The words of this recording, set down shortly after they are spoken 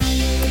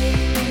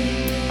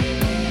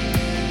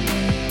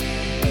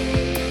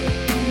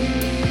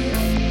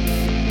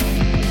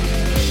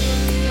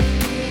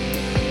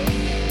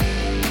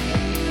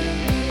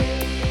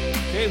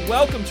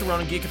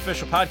Ronin Geek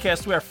Official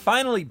Podcast. We are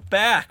finally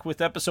back with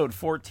episode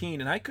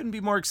 14, and I couldn't be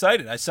more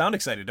excited. I sound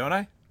excited, don't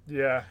I?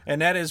 Yeah. And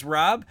that is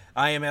Rob.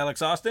 I am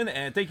Alex Austin,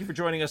 and thank you for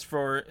joining us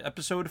for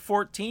episode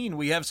 14.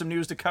 We have some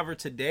news to cover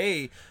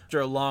today, which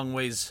are a long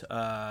ways,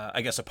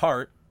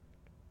 apart.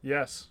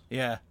 Yes.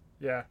 Yeah.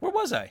 Yeah. Where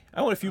was I?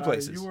 I went a few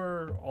places. You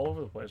were all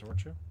over the place,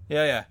 weren't you?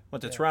 Yeah.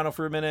 Went to Toronto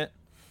for a minute.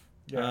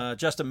 Yeah.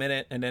 Just a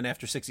minute, and then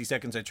after 60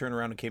 seconds, I turned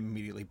around and came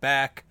immediately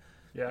back.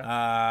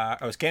 Yeah.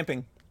 I was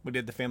camping. We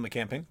did the family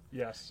camping.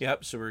 Yes.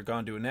 Yep, so we were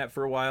gone doing that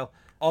for a while.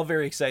 All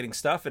very exciting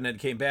stuff, and then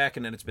came back,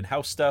 and then it's been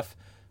house stuff.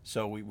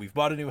 So we've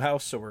bought a new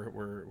house, so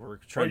we're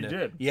trying to.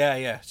 Did?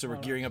 Yeah. So we're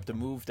gearing up to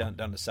move down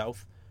to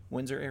South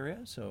Windsor area.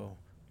 So.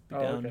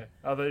 Okay.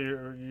 I thought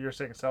you're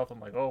saying south. I'm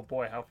like, oh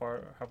boy, how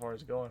far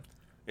is it going?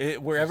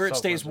 Wherever it South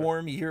stays Windsor.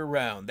 warm year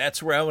round.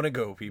 That's where I want to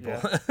go, people.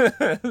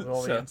 Yeah. With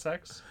all the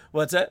insects.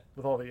 What's that?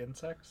 With all the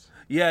insects.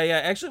 Yeah.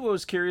 Actually, what I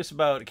was curious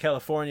about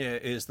California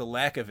is the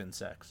lack of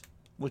insects,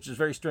 which is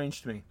very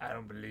strange to me. I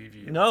don't believe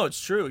you. No, it's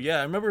true. Yeah,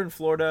 I remember in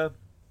Florida.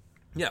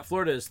 Yeah,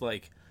 Florida is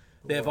like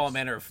they have all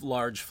manner of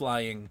large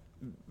flying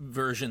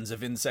versions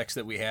of insects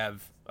that we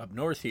have up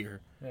north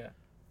here. Yeah.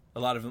 A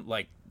lot of them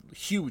like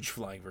huge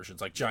flying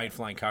versions, like giant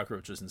flying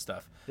cockroaches and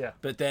stuff. Yeah.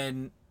 But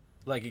then,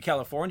 like in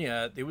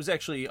California, it was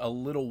actually a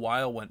little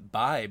while went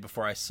by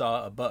before I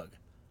saw a bug,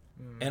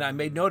 and I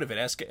made note of it.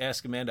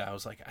 Ask Amanda. I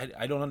was like,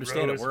 I don't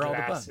understand it. Where are all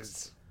the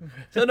bugs?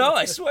 So no,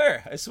 I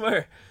swear.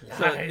 So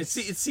Nice.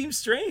 it seems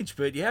strange,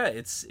 but yeah,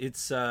 it's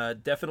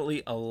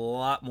definitely a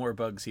lot more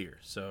bugs here.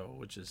 So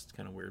which is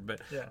kind of weird,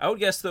 but Yeah. I would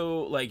guess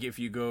though, like if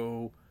you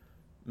go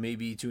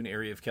maybe to an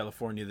area of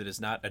California that is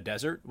not a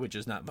desert, which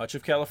is not much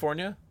of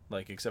California,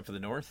 like except for the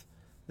north,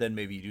 then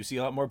maybe you do see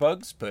a lot more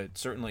bugs. But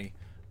certainly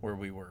where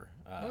we were,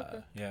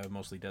 yeah,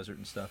 mostly desert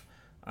and stuff.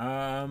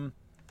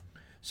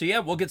 So yeah,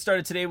 we'll get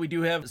started today. We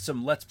do have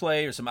some Let's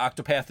Play or some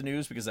Octopath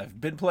news because I've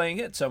been playing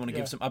it, so I'm going to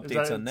give some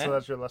updates on that. So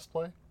that's your Let's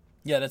Play?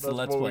 Yeah, that's the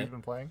Let's what Play. we've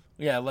been playing?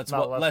 Yeah, let's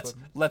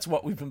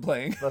what we've been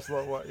playing.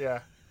 Yeah.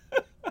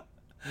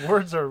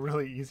 Words are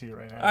really easy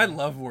right now. I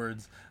love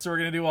words. So we're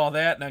going to do all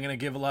that, and I'm going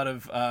to give a lot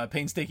of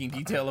painstaking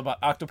detail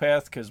about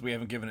Octopath because we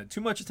haven't given it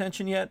too much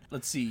attention yet.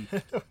 Let's see.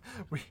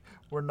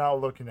 We're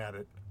not looking at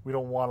it. We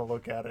don't want to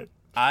look at it.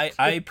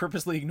 I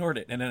purposely ignored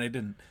it, and then I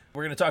didn't.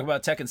 We're going to talk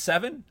about Tekken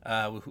 7,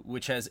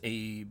 which has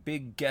a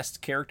big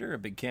guest character, a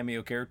big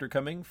cameo character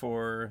coming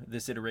for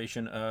this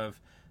iteration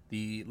of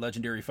the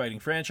legendary fighting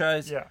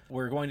franchise. Yeah.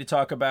 We're going to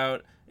talk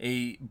about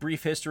a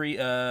brief history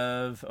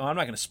of... Oh, I'm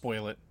not going to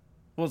spoil it.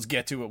 We'll just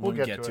get to it when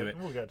we get to it.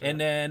 We'll get to and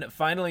it. then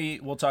finally,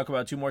 we'll talk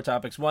about two more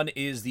topics. One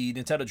is the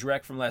Nintendo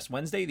Direct from last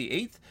Wednesday,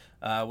 the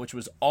 8th, which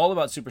was all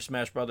about Super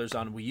Smash Bros.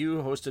 On Wii U,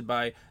 hosted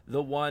by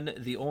the one,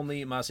 the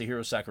only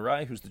Masahiro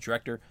Sakurai, who's the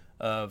director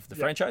of the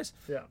franchise.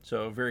 Yeah.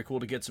 So very cool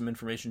to get some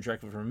information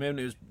directly from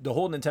him. The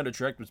whole Nintendo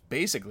Direct was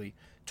basically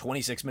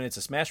 26 minutes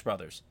of Smash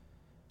Brothers.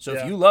 So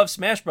if you love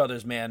Smash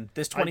Brothers, man,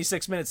 this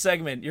 26-minute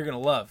segment you're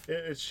going to love.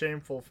 It's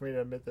shameful for me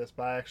to admit this,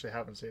 but I actually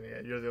haven't seen it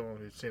yet. You're the only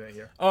one who's seen it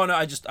here. Oh, no,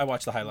 I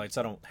watched the highlights.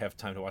 I don't have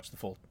time to watch the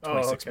full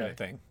 26-minute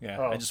thing. Yeah,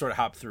 Oh. I just sort of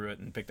hopped through it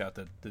and picked out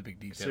the big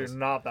details. So you're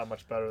not that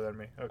much better than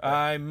me. Okay.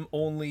 I'm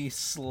only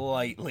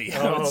slightly,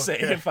 I would say,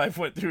 if I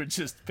went through and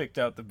just picked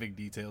out the big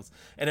details.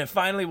 And then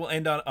finally, we'll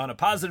end on a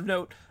positive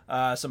note.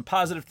 Some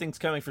positive things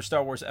coming for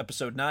Star Wars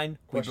Episode 9.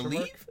 Question we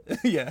believe.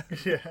 Yeah.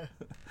 Yeah.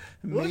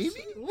 Maybe?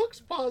 Looks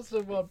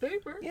positive on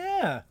paper.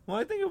 Yeah. Well,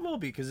 I think it will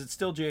be because it's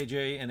still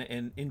JJ,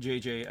 and in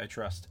JJ, I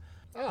trust.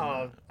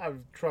 Oh, I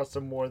trust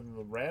him more than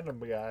the random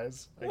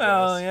guys. I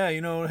Well, guess. yeah,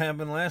 you know what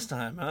happened last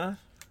time, huh?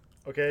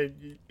 Okay,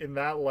 in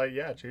that light,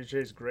 yeah,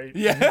 JJ's great.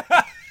 Yeah.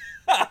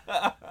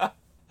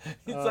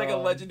 It's like a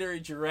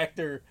legendary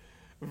director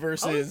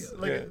versus...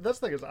 That's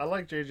the thing is, I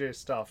like JJ's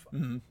stuff.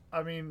 Mm-hmm.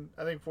 I mean,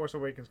 I think Force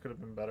Awakens could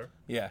have been better.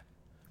 Yeah.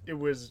 It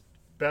was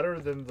better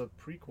than the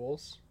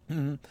prequels.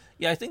 Mm-hmm.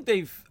 Yeah, I think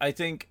they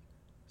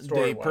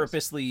Story-wise.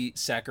 purposely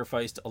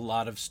sacrificed a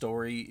lot of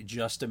story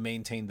just to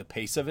maintain the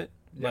pace of it,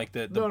 like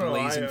the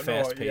blazing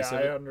fast pace of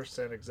I it.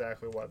 understand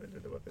exactly why they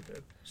did what they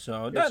did.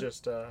 So It's not,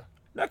 just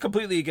not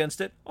completely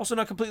against it, also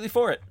not completely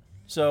for it.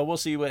 So we'll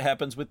see what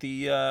happens with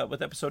the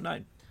with episode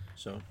 9.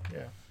 So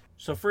yeah.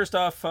 So first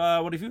off,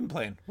 what have you been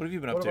playing? What have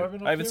you been up What to? have I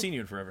been up I haven't to? seen you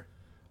in forever.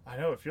 I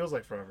know it feels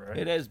like forever, right?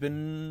 It has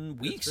been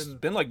weeks. It's It's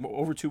been like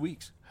over 2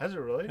 weeks. Has it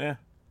really? Yeah.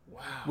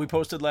 Wow. We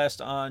posted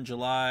last on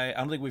July. I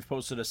don't think we've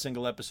posted a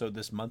single episode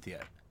this month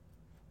yet.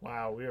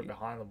 Wow, we are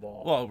behind the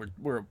ball. Well,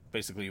 we're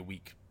basically a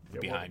week Yeah,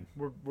 behind.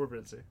 We're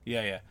busy.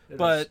 Yeah. It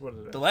But is what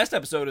it is. the last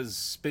episode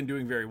has been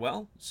doing very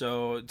well.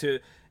 So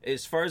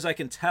as far as I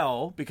can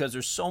tell, because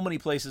there's so many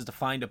places to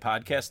find a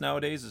podcast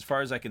nowadays, as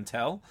far as I can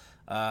tell,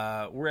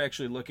 we're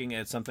actually looking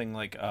at something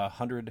like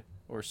 100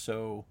 or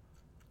so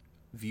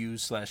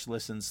views /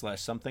 listens /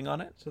 something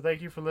on it. So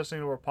thank you for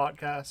listening to our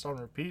podcast on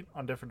repeat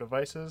on different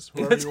devices,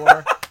 wherever you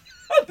are.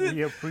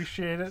 We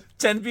appreciate it.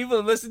 10 people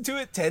have listened to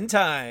it 10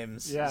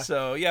 times. Yeah.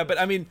 So, yeah, but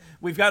I mean,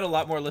 we've got a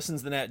lot more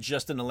listens than that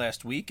just in the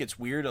last week. It's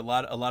weird. A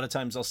lot of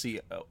times I'll see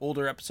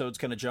older episodes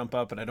kind of jump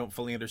up and I don't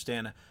fully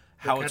understand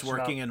how it's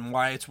working and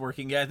why it's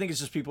working. Yeah, I think it's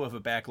just people have a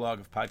backlog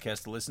of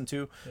podcasts to listen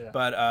to. Yeah.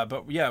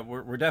 But yeah,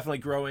 we're definitely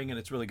growing and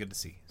it's really good to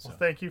see. So. Well,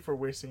 thank you for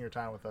wasting your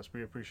time with us.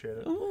 We appreciate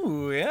it.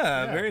 Ooh,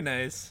 yeah, very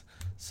nice.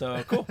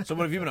 So, cool. So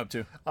what have you been up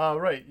to?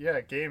 Right,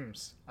 yeah,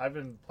 games. I've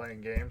been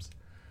playing games.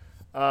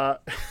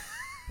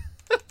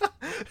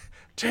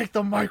 Take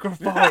the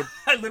microphone.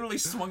 I literally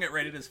swung it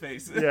right at his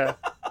face. Yeah,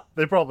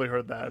 they probably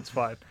heard that. It's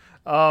fine.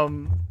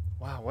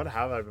 Wow, what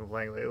have I been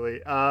playing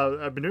lately?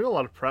 I've been doing a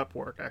lot of prep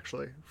work,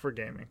 actually, for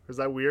gaming. Is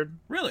that weird?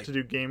 Really? To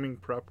do gaming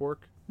prep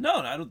work? No,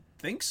 I don't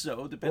think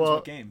so. Depends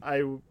what game.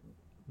 I've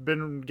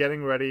been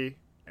getting ready,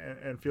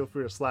 and feel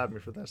free to slap me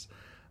for this.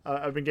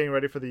 I've been getting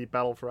ready for the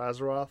Battle for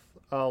Azeroth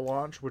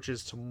launch, which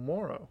is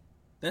tomorrow.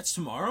 That's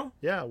tomorrow?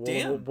 Yeah,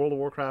 World of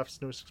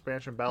Warcraft's newest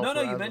expansion, Battle for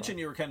Azeroth. No, you mentioned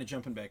you were kind of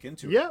jumping back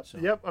into it. Yep,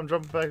 yep, I'm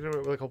jumping back into it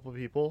with a couple of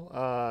people.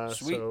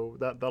 Sweet. So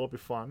that'll be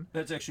fun.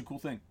 That's actually a cool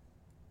thing.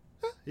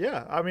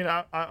 Yeah, I mean,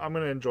 I'm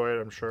going to enjoy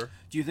it, I'm sure.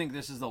 Do you think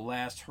this is the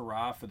last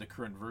hurrah for the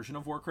current version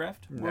of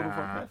Warcraft? World of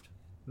Warcraft?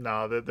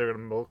 No, they're going to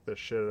milk this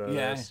shit out of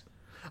Yeah. this.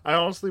 I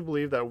honestly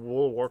believe that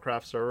World of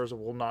Warcraft servers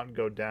will not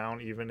go down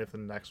even if the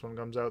next one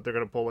comes out. They're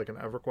going to pull like an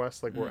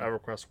EverQuest, like where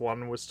EverQuest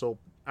 1 was still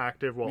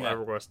active while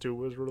EverQuest 2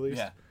 was released.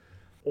 Yeah.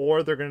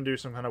 Or they're going to do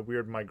some kind of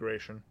weird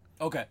migration.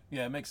 Okay,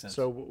 yeah, it makes sense.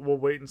 So we'll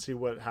wait and see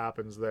what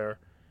happens there.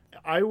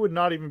 I would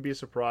not even be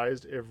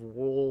surprised if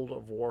World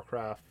of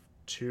Warcraft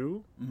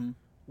 2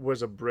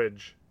 was a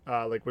bridge,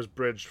 was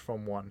bridged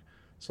from 1.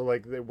 So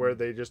like where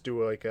they just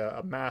do like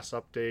a mass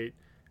update,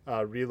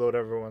 reload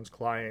everyone's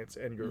clients,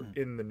 and you're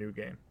in the new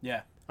game.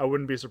 Yeah. I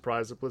wouldn't be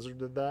surprised if Blizzard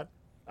did that.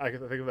 I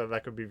think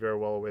that could be very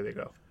well a way they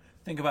go.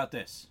 Think about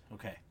this.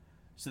 Okay.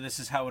 So this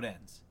is how it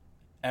ends.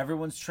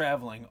 Everyone's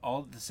traveling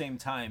all at the same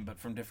time, but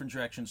from different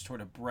directions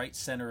toward a bright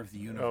center of the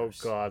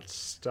universe. Oh, God,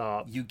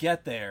 stop. You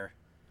get there,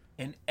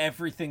 and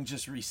everything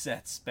just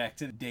resets back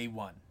to day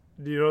one.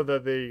 Do you know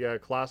that the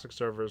classic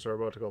servers are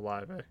about to go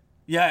live, eh?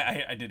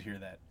 Yeah, I did hear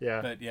that.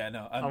 Yeah. But yeah,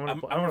 no.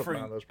 I'm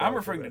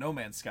referring to No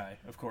Man's Sky,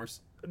 of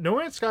course. No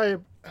Man's Sky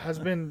has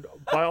been,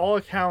 by all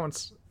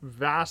accounts,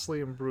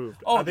 vastly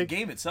improved. Oh, the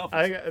game itself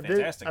is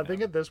fantastic. I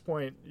think at this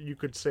point, you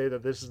could say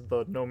that this is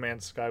the No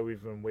Man's Sky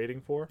we've been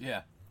waiting for.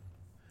 Yeah.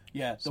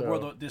 Yeah,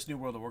 this new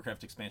World of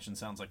Warcraft expansion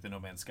sounds like the No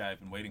Man's Sky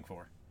I've been waiting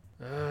for.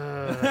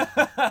 I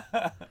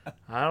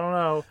don't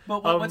know.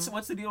 But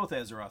what's the deal with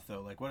Azeroth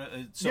though? Like what?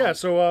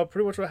 So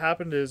pretty much what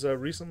happened is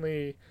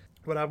recently,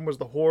 what happened was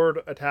the Horde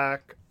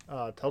attack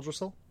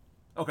Teldrassil.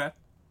 Okay.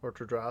 Or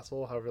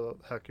Teldrassil, however the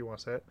heck you want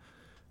to say it.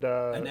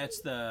 And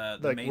that's the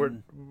like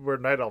main... where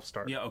Night Elves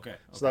start. Yeah. Okay.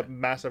 So that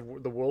massive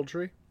the World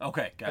Tree.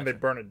 Okay. Gotcha. And they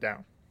burn it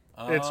down.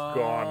 It's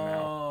gone now.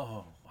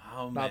 Oh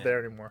wow, man. Not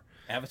there anymore.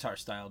 Avatar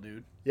style,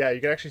 dude. Yeah, you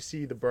can actually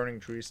see the burning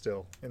tree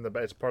still in the.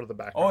 It's part of the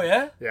background. Oh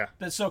yeah. Yeah.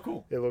 That's so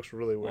cool. It looks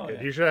really wicked.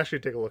 Yeah. You should actually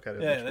take a look at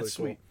it. Yeah, that's really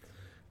sweet.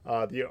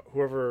 Cool.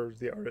 Whoever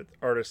the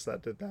artist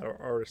that did that or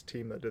artist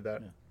team that did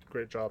that,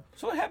 great job.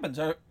 So what happens?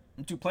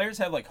 Do players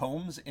have like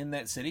homes in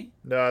that city?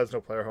 No, there's no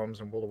player homes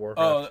in World of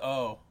Warcraft.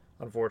 Oh.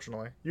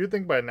 Unfortunately, you'd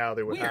think by now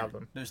they would Weird. have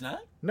them. There's not.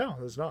 No,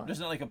 there's not. There's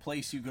not like a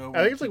place you go.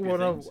 I think it's like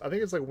one of. I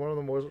think it's like one of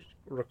the most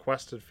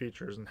requested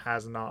features and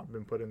has not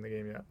been put in the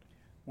game yet.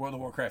 World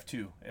of Warcraft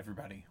 2,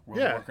 everybody. World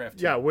of Warcraft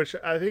 2. Yeah, which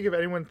I think if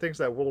anyone thinks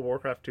that World of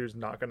Warcraft 2 is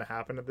not going to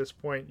happen at this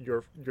point,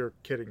 you're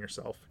kidding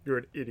yourself. You're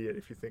an idiot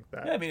if you think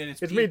that. Yeah, I mean,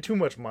 it's made too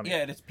much money. Yeah,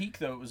 at its peak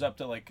though, it was up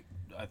to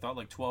I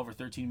thought 12 or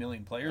 13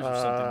 million players or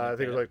something. I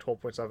think it was like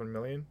 12.7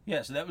 million.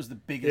 Yeah, so that was the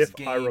biggest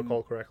game, if I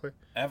recall correctly,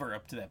 ever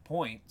up to that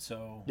point.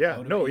 So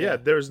yeah,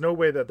 there's no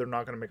way that they're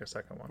not going to make a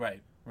second one.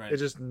 Right.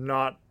 It's just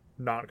not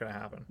going to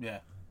happen. Yeah.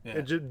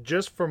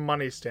 Just for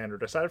money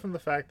standard. Aside from the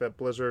fact that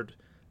Blizzard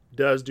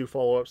does do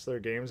follow-ups to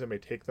their games, it may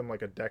take them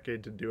like a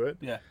decade to do it.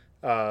 Yeah.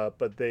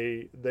 But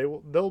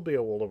they'll be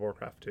a World of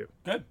Warcraft 2.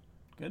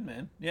 Good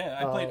man.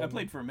 Yeah, I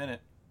played for a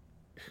minute.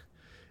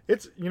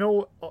 It's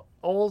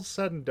all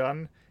said and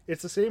done,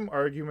 it's the same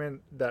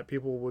argument that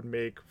people would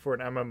make for an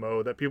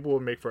MMO that people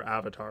would make for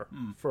Avatar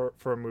for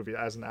a movie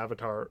as an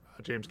Avatar,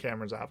 James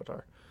Cameron's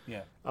Avatar.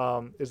 Yeah.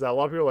 Is that a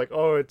lot of people are like,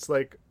 oh, it's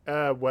like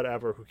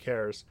whatever, who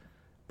cares?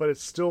 But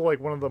it's still like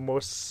one of the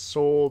most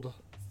sold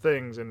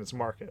things in its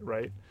market,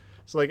 right?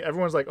 So like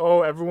everyone's like,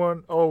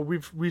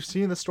 we've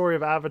seen the story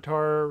of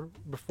Avatar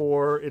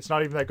before. It's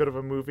not even that good of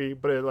a movie,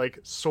 but it like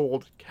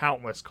sold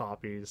countless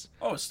copies.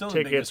 Oh, it's still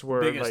tickets the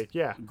biggest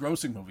like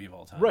grossing movie of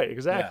all time. Right,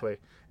 exactly.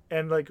 Yeah.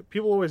 And like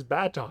people always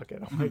bad talk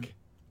it. I'm like,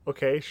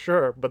 okay,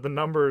 sure, but the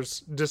numbers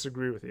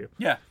disagree with you.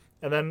 Yeah.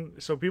 And then,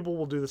 so people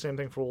will do the same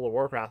thing for World of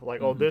Warcraft. Like,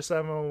 this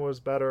MMO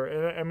was better.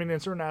 And I mean, in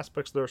certain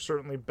aspects, there are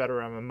certainly better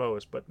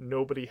MMOs, but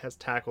nobody has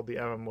tackled the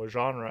MMO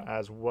genre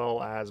as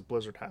well as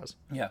Blizzard has.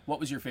 Yeah. What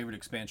was your favorite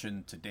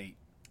expansion to date?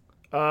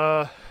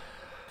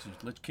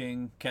 Lich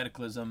King,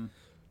 Cataclysm.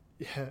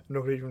 Yeah,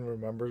 nobody even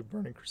remembers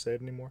Burning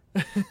Crusade anymore.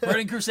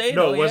 Burning Crusade.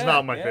 No, Oh, it was yeah,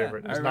 not my yeah.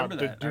 favorite. I remember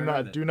that.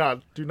 Do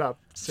not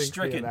sink me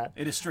Stricken. in that.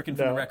 It is stricken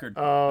from No, the record.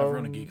 Ever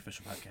on a Geek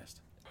Official podcast.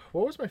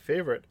 What was my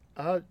favorite?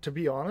 To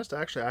be honest,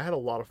 actually, I had a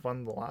lot of fun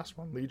in the last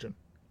one, Legion.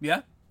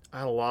 Yeah. I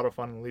had a lot of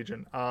fun in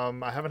Legion.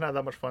 I haven't had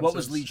that much fun. What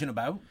since, was Legion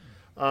about?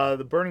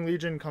 The Burning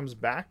Legion comes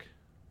back,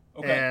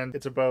 Okay. and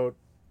it's about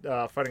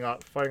fighting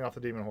off the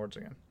demon hordes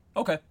again,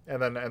 Okay.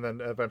 and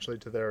then eventually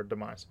to their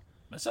demise.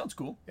 That sounds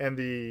cool. And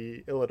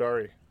the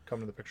Illidari come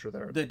to the picture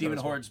there. The demon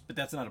as well. hordes, but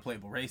that's not a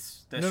playable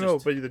race. That's No,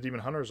 just... but the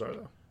demon hunters are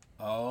though.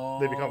 Oh.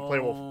 They become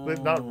playable,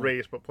 not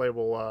race, but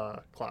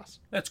playable class.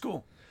 That's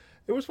cool.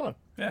 It was fun.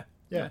 Yeah.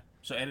 Yeah.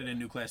 So added a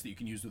new class that you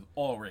can use with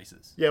all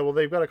races. Yeah, well,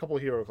 they've got a couple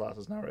of hero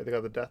classes now, right? They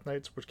got the Death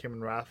Knights, which came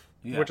in Wrath,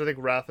 Yeah. which I think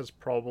Wrath is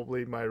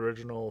probably my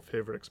original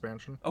favorite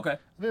expansion. Okay.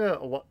 I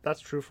think that's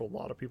true for a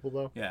lot of people,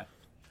 though. Yeah.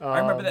 I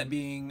remember that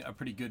being a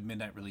pretty good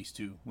midnight release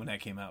too when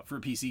that came out for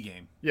a PC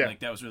game. Yeah. Like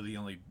that was really the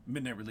only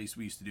midnight release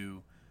we used to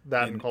do.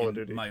 That and Call of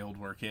Duty. My old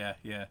work, yeah.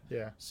 Yeah.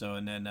 So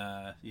and then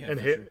yeah. And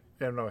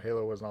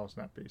Halo was not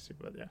Snap PC,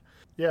 but yeah.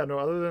 Yeah, no,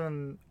 other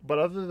than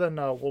World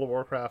of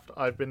Warcraft,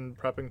 I've been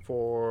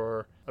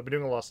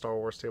doing a lot of Star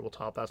Wars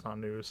tabletop. That's not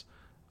news.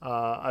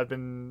 I've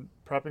been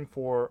prepping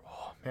for,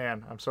 oh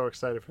man, I'm so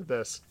excited for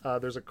this.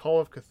 There's a Call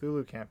of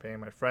Cthulhu campaign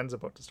my friend's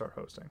about to start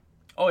hosting.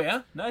 Oh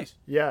yeah, nice.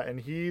 Yeah, and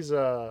he's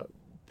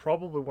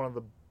probably one of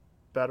the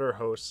better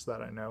hosts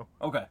that I know.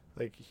 Okay.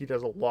 Like, he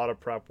does a lot of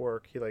prep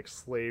work. He like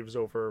slaves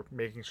over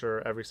making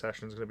sure every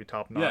session is going to be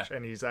top notch. Yeah.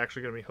 And he's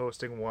actually going to be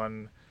hosting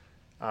one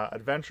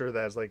adventure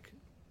that is like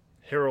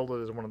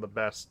heralded as one of the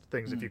best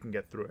things if you can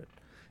get through it,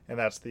 and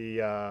that's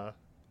the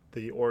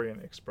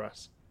Orient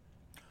Express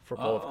for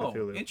Call of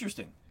Cthulhu.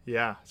 Interesting.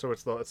 Yeah, so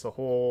it's the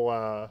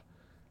whole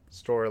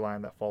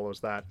storyline that follows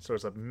that. So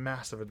it's a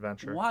massive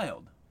adventure.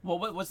 Wild. Well,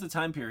 what's the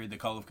time period that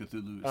Call of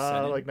Cthulhu is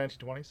set in? Like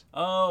 1920s.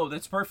 Oh,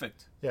 that's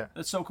perfect. Yeah.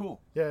 That's so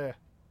cool. Yeah.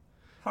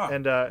 Huh.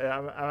 And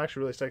I'm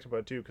actually really stoked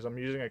about it too, because I'm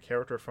using a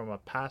character from a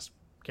past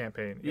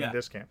campaign Yeah. in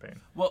this campaign.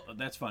 Well,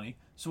 that's funny.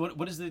 So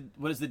what does the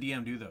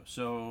DM do though?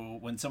 So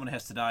when someone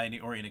has to die in the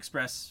Orient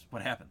Express,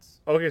 what happens?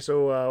 Okay,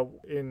 so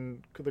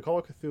in the Call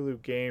of Cthulhu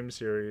game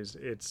series,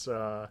 it's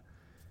a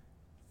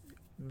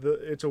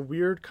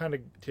weird kind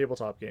of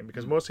tabletop game,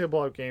 because most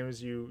tabletop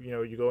games you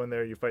go in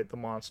there, you fight the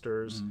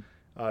monsters,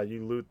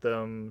 you loot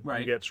them,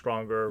 Right. you get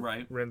stronger,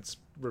 Right. rinse,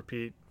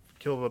 repeat,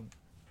 kill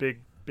the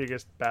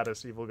biggest,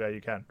 baddest evil guy you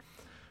can.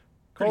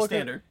 Pretty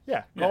standard.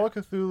 Yeah, Call of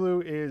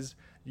Cthulhu is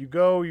you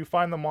go, you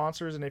find the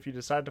monsters, and if you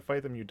decide to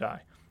fight them, you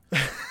die.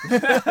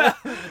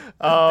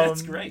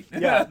 That's great.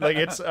 Yeah, like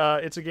it's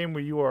a game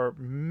where you are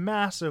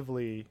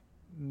massively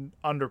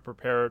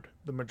underprepared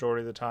the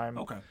majority of the time.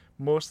 Okay.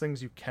 Most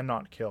things you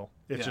cannot kill.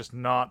 It's Yeah. just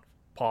not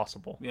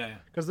possible. Yeah.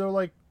 Because they're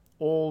like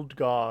old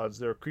gods.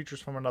 They're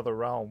creatures from another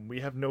realm.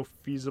 We have no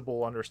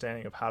feasible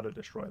understanding of how to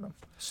destroy them.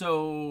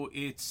 So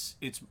it's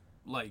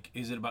like,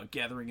 is it about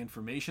gathering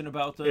information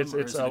about them, It's or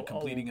is it a-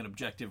 completing an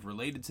objective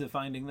related to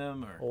finding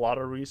them, A or lot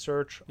of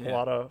research, Yeah. a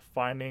lot of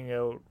finding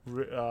out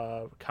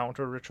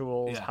counter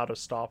rituals, Yeah. how to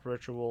stop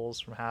rituals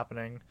from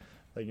happening.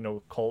 Like,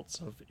 cults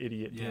of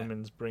idiot Yeah.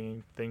 humans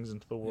bringing things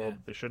into the world Yeah.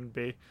 that they shouldn't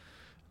be.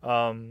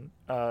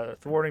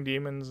 Thwarting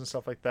demons and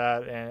stuff like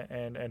that,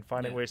 and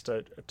finding Yeah. ways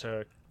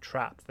to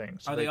trap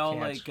things. So are they all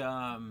can't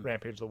like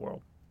rampage the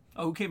world?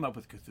 Oh, who came up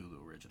with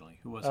Cthulhu originally?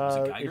 Who was it? Was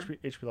it Geiger?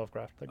 H.P.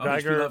 Lovecraft. Like, Oh,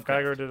 H.P. Lovecraft.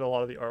 Geiger did a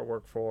lot of the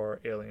artwork for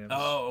Aliens.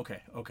 Oh,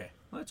 okay. Well,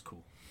 that's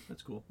cool.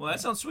 Well, that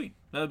sounds sweet.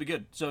 That'd be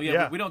good. So yeah,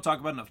 Yeah. we don't talk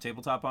about enough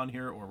tabletop on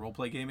here or role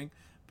play gaming,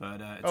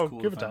 but it's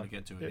cool give to it finally time.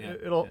 get to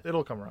it.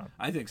 It'll come around.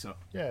 I think so.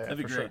 Yeah, that'd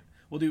be for great.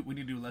 sure. We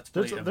need to do let's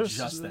play of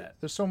just that.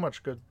 There's so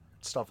much good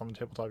stuff on the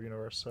tabletop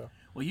universe. So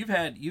Well, you've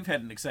had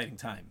an exciting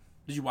time.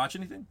 Did you watch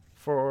anything?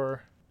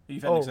 for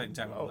You've had an exciting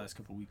time over the last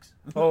couple of weeks.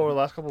 the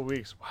last couple of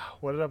weeks, wow,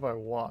 what have I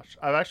watched?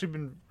 I've actually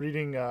been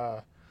reading.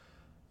 I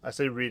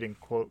say reading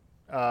quote.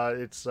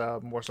 It's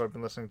more so I've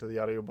been listening to the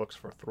audiobooks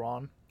for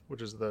Thrawn,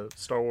 which is the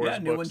Star Wars. Yeah,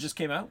 new one books. just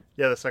came out.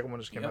 Yeah, the second one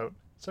just came Yep. out.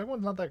 The second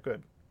one's not that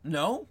good.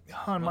 No,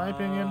 In my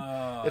opinion,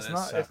 it's that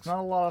not. sucks. It's not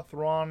a lot of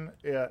Thrawn.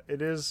 Yeah,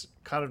 it is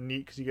kind of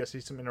neat because you get to see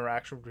some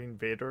interaction between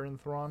Vader and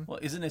Thrawn. Well,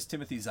 isn't this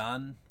Timothy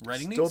Zahn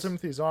writing Still these?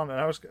 Timothy's on,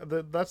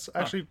 and that's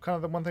actually kind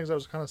of the one thing I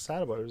was kind of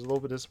sad about. It was a little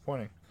bit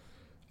disappointing.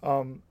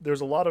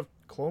 There's a lot of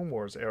Clone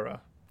Wars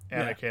era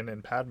Yeah. Anakin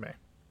and Padme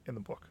in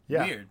the book.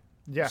 Yeah, Weird.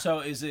 yeah. So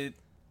is it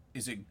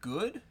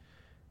good?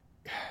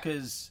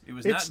 Because it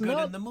was It's not good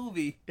not- in the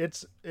movie.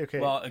 It's okay.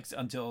 Well,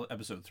 until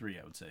episode 3,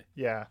 I would say.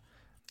 Yeah,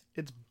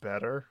 it's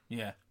better.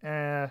 Yeah.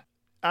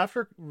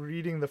 After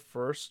reading the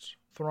first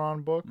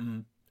Thrawn book,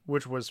 Mhm.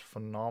 which was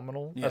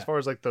phenomenal Yeah. as far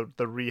as like the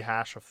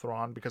rehash of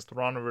Thrawn, because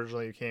Thrawn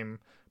originally came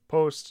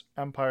post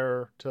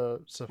Empire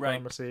to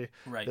supremacy.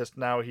 Right. This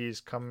now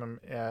he's come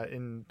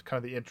in kind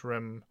of the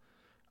interim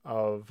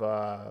of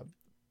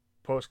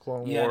post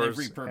Clone Yeah, Wars.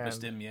 they've repurposed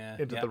and him. Yeah.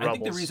 into Yeah. the I think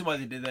the Rebels. reason why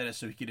they did that is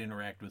so he could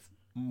interact with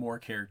more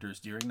characters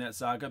during that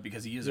saga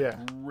because he is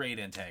Yeah. a great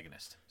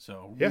antagonist.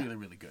 So Yeah. really,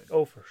 really good.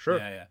 Oh, for sure.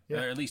 Yeah.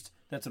 Or at least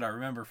that's what I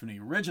remember from the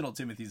original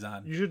Timothy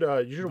Zahn. You should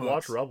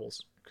watch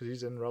Rebels because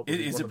he's in Rebels.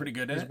 Is it pretty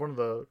good in He's it? one of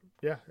the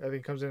I think he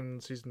comes in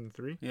season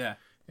 3. Yeah.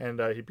 And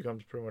he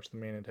becomes pretty much the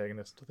main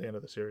antagonist at the end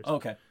of the series.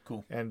 Okay,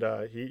 cool. And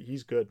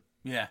he's good.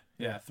 Yeah.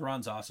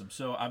 Thrawn's awesome.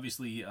 So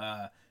obviously,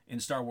 in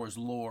Star Wars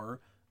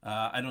lore,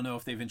 I don't know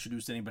if they've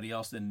introduced anybody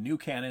else in new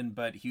canon,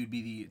 but he would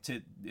be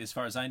as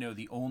far as I know,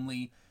 the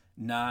only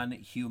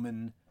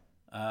non-human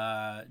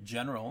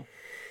general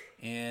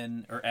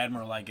or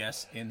admiral, I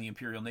guess, in the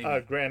Imperial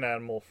Navy. Grand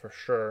Admiral for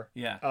sure.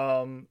 Yeah.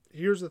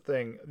 Here's the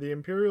thing: the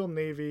Imperial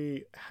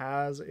Navy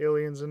has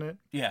aliens in it.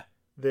 Yeah.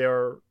 They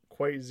are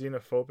quite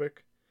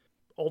xenophobic.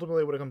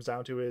 Ultimately, what it comes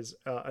down to is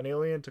an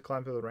alien to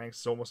climb through the ranks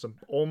is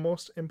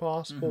almost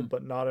impossible,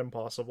 but not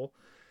impossible,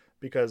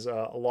 because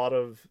a lot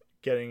of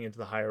getting into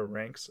the higher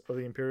ranks of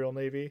the Imperial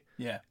Navy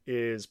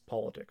is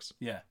politics.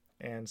 Yeah.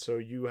 And so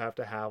you have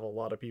to have a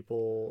lot of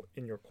people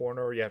in your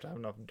corner, or you have to have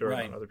enough dirt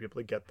on other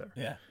people to get there.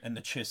 Yeah, and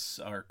the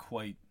Chiss are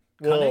quite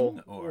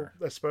cunning, or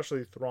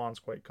especially Thrawn's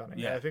quite cunning.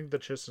 Yeah. I think the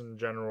Chiss in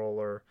general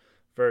are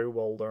very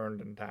well learned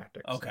in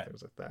tactics and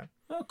things like that.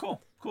 Oh,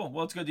 cool.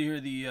 Well, it's good to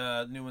hear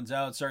the new one's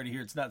out. Sorry to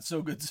hear it's not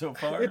so good so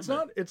far. It's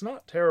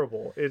not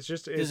terrible. It's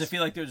just does it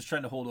feel like they're just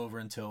trying to hold over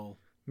until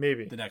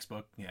maybe the next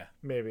book? Yeah,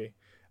 maybe.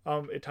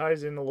 It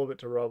ties in a little bit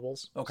to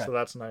Rebels, so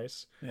that's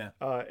nice. Yeah,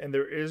 and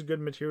there is good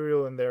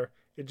material in there.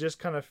 It just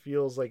kind of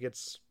feels like it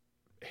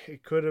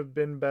could have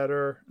been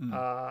better.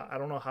 I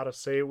don't know how to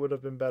say it would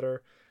have been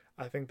better.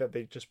 I think that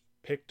they just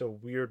picked a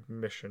weird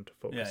mission to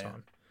focus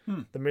on.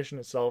 The mission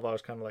itself, I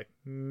was kind of like,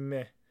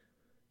 meh.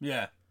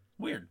 Yeah,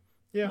 weird.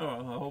 Yeah.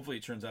 Oh, well, hopefully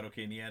it turns out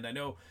okay in the end. I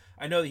know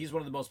that he's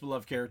one of the most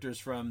beloved characters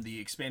from the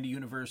expanded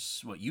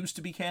universe, what used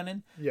to be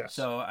canon. Yes.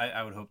 So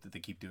I would hope that they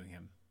keep doing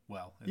him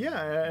well. Yeah,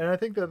 and I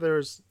think that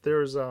there's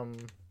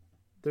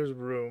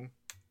room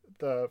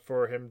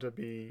for him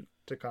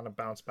to kind of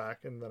bounce back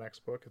in the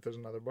next book if there's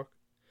another book.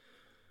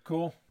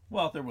 Cool.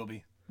 Well, there will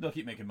be. They'll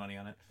keep making money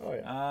on it. Oh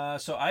yeah.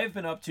 So I've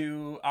been up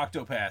to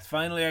Octopath.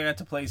 Finally, I got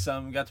to play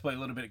a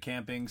little bit of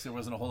camping, so there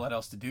wasn't a whole lot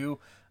else to do.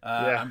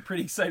 I'm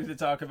pretty excited to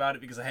talk about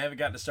it because I haven't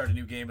gotten to start a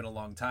new game in a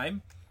long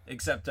time.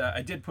 Except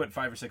I did put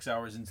 5 or 6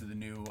 hours into the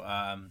new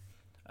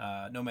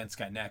No Man's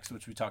Sky Next,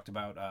 which we talked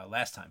about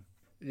last time.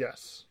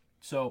 Yes.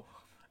 So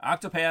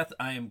Octopath,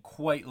 I am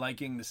quite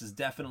liking. This is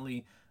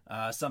definitely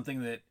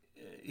something that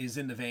is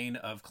in the vein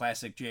of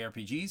classic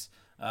JRPGs,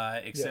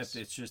 except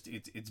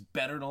it's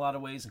better in a lot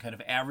of ways and kind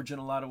of average in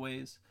a lot of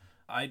ways.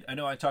 I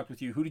know I talked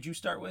with you. Who did you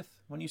start with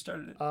when you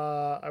started it?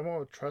 I went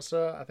with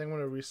Tressa. I think I'm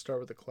going to restart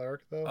with the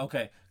cleric though.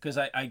 Okay, because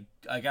I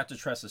got to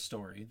Tressa's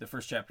story, the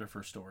first chapter,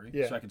 first story,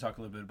 so I can talk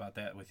a little bit about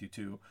that with you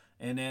too.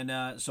 And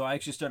then so I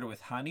actually started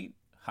with Hanit.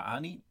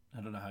 I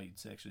don't know how you'd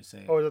actually say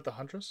it. Oh, is that the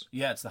Huntress?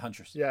 Yeah, it's the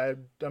Huntress. Yeah,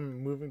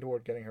 I'm moving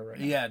toward getting her right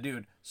now. Yeah,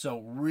 dude. So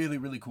really,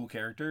 really cool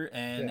character.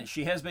 And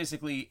she has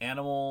basically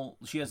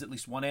she has at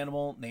least one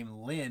animal named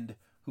Lind,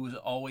 who is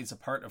always a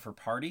part of her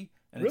party.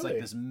 And it's like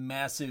this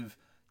massive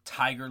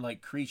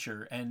tiger-like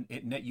creature. And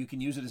you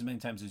can use it as many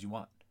times as you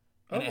want.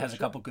 And it has a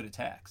couple good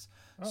attacks.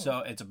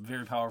 So it's a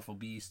very powerful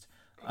beast.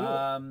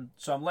 Cool.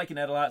 So I'm liking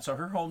that a lot. So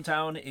her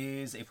hometown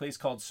is a place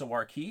called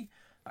Sawarkey.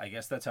 I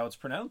guess that's how it's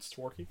pronounced.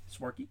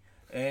 Swarky.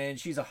 And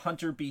she's a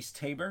hunter beast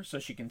tamer, so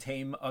she can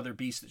tame other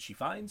beasts that she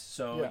finds.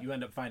 So you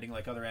end up finding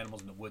like other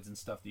animals in the woods and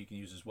stuff that you can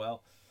use as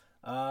well.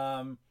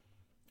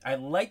 I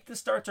like the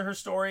start to her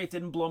story. It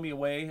didn't blow me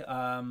away.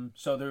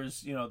 So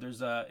there's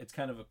it's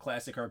kind of a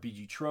classic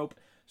RPG trope.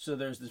 So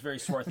there's this very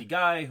swarthy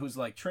guy who's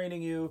like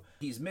training you.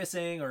 He's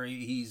missing, or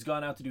he's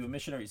gone out to do a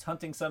mission, or he's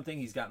hunting something.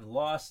 He's gotten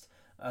lost.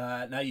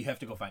 Now you have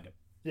to go find him.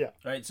 Yeah.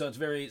 Right. So it's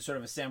very sort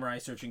of a samurai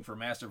searching for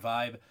master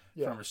vibe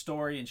from her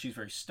story, and she's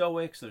very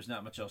stoic. So there's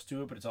not much else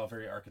to it, but it's all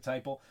very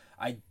archetypal.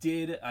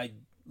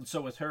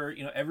 So with her,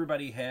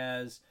 everybody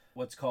has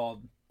what's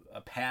called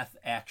a path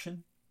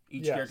action.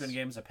 Each character in the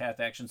game is a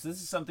path action. So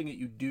this is something that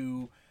you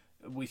do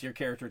with your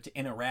character to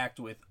interact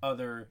with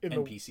other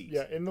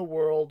NPCs. In the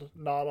world,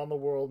 not on the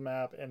world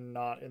map, and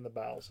not in the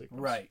battle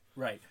sequence.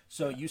 Right.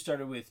 So you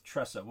started with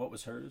Tressa. What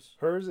was hers?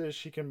 Hers is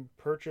she can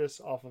purchase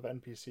off of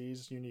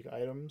NPCs unique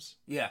items.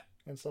 Yeah.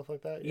 And stuff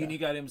like that.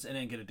 Unique items, and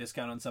then get a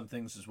discount on some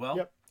things as well.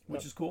 Yep.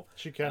 Which is cool.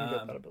 She can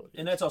get that ability.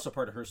 And that's also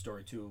part of her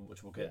story too,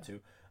 which we'll get to.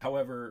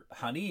 However,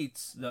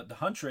 Hanit's, the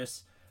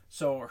Huntress,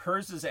 so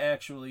hers is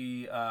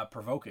actually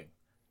provoking.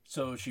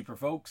 So she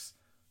provokes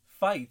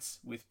fights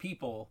with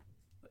people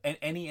and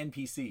any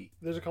NPC.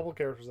 There's a couple of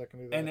characters that can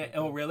do that.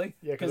 Oh, really?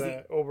 Yeah, because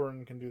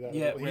Oberyn can do that.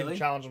 Yeah, he really? can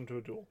challenge them to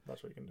a duel.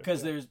 That's what you can do.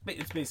 Because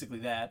it's basically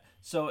that.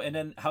 So, and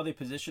then how they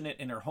position it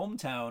in her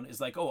hometown is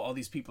like, oh, all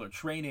these people are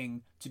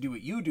training to do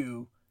what you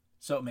do,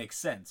 so it makes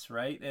sense,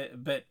 right?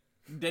 But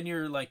then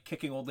you're like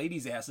kicking old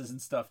ladies' asses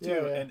and stuff too.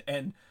 Yeah.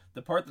 And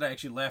the part that I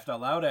actually laughed out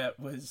loud at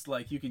was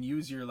like, you can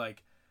use your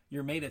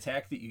main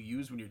attack that you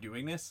use when you're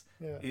doing this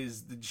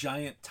is the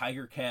giant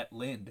tiger cat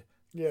Lind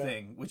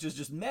thing, which is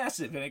just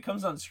massive, and it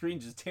comes on screen,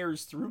 just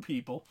tears through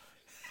people.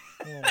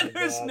 Oh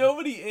There's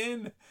nobody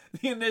in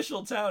the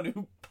initial town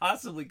who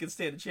possibly could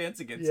stand a chance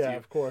against Yeah, you.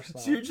 of course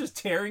not. So you're just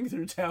tearing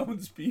through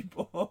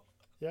townspeople.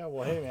 Yeah,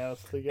 well, hey man,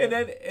 that's what they get.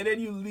 And then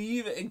you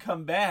leave and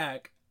come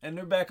back, and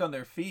they're back on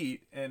their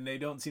feet, and they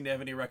don't seem to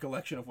have any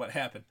recollection of what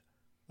happened.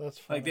 That's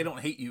funny. Like, they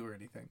don't hate you or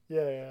anything.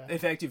 Yeah. In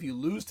fact, if you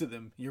lose to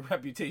them, your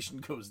reputation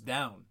goes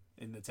down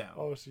in the town.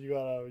 Oh, so you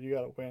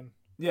gotta win.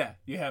 Yeah,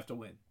 you have to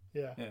win.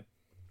 Yeah.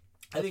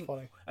 That's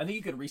funny. I think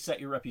you can reset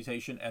your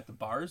reputation at the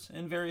bars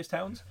in various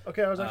towns.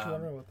 Okay, I was actually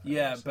wondering what that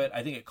Yeah, is. but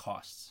I think it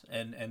costs,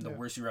 and the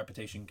worse your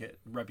reputation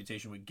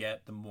would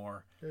get, the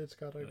more It's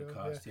gotta go.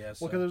 cost. Yeah. Well,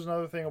 So. because there's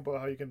another thing about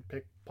how you can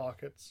pick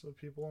pockets of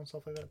people and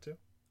stuff like that too.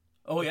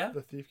 Oh yeah.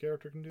 The thief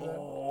character can do that.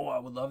 Oh, I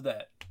would love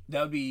that.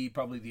 That would be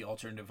probably the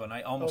alternative one.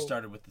 I almost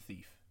started with the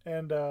thief.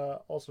 And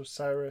also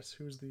Cyrus,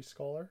 who's the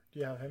scholar. Do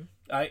you have him?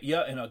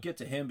 And I'll get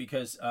to him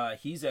because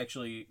he's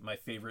actually my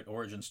favorite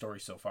origin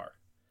story so far.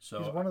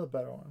 So He's one of the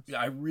better ones.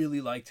 yeah, I really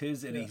liked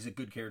his, and he's a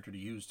good character to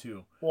use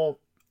too. Well,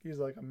 he's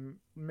like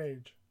a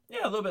mage.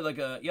 Yeah, a little bit like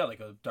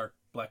a dark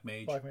black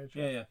mage. Black mage.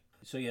 Yeah.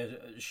 So yeah,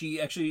 she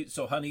actually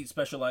Honey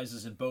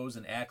specializes in bows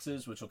and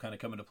axes, which will kind of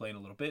come into play in a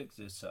little bit.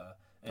 And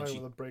Probably she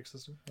with a break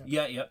system.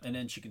 yeah, and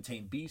then she can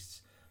tame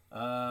beasts.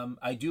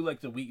 I do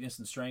like the weakness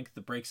and strength,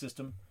 the break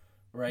system,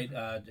 right?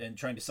 And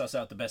trying to suss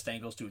out the best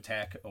angles to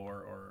attack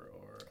or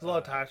There's a lot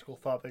of tactical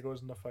thought that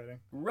goes into fighting.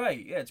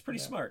 right. Yeah, it's pretty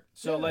smart.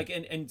 So like,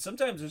 and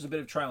sometimes there's a bit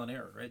of trial and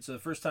error, right? So the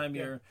first time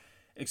you're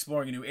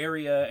exploring a new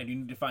area and you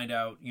need to find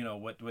out,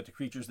 what the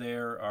creatures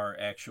there are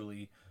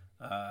actually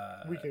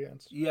Weak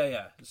against.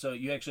 Yeah. So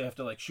you actually have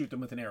to like shoot them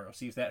with an arrow,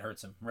 see if that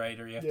hurts them, right?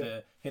 Or you have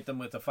to hit them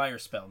with a fire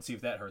spell and see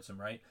if that hurts them,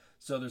 right?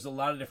 So there's a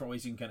lot of different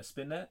ways you can kind of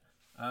spin that.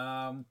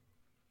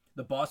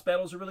 The boss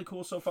battles are really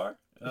cool so far.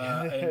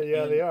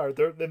 They are.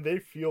 They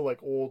feel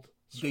like old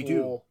school They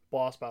do.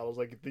 boss battles.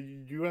 Like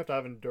you have to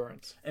have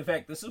endurance. In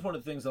fact, this is one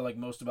of the things I like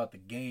most about the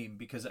game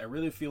because I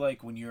really feel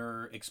like when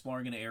you're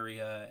exploring an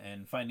area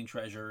and finding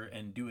treasure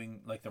and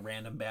doing like the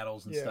random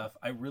battles and stuff,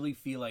 I really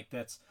feel like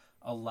that's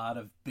a lot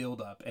of build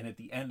up, and at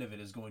the end of it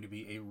is going to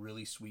be a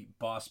really sweet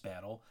boss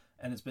battle.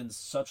 And it's been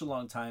such a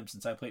long time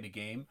since I played a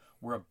game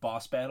where a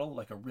boss battle,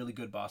 like a really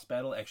good boss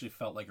battle, actually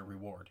felt like a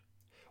reward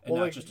and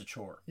not just a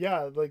chore.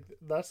 Yeah, like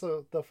that's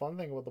the fun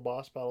thing about the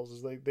boss battles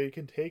is they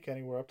can take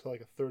anywhere up to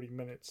like 30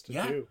 minutes to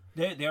do.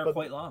 They are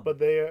quite long. But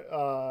they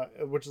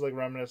which is like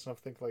reminiscent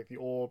of think like the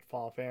old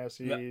Final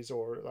Fantasies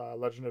or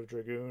Legend of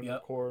Dragoon,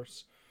 of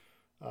course.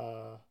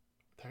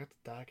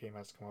 That game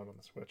has to come out on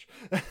the Switch.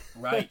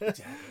 Right,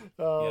 exactly.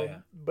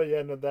 But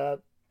yeah, no, that.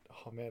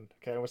 Oh man,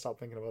 okay, I'm gonna stop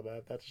thinking about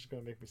that. That's just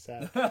gonna make me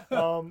sad.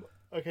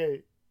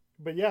 Okay,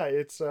 but yeah,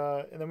 it's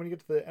and then when you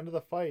get to the end of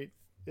the fight,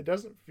 it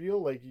doesn't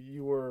feel like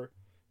you were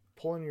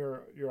pulling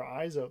your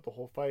eyes out the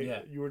whole fight.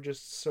 Yeah. You were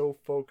just so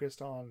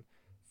focused on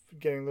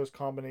getting those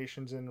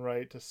combinations in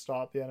right to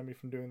stop the enemy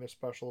from doing their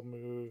special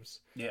moves.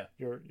 Yeah.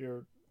 You're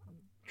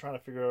trying to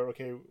figure out,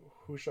 okay,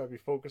 who should I be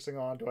focusing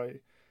on? Do I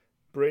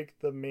break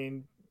the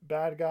main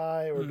bad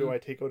guy or do I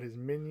take out his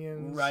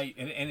minions? Right,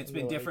 and it's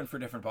been different for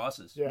different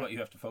bosses, what you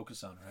have to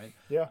focus on, right?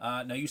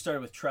 Yeah. Now you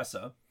started with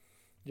Tressa.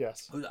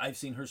 Yes. I've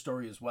seen her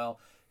story as well.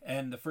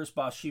 And the first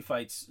boss she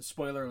fights,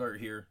 spoiler alert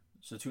here,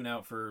 so tune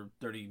out for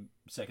 30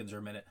 seconds or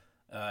a minute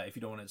if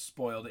you don't want it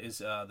spoiled, is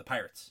the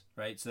pirates,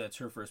 right? So that's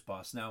her first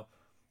boss. Now,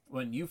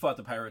 when you fought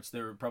the pirates,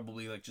 they were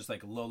probably just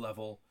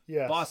low-level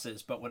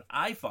bosses. But when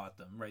I fought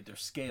them, right, they're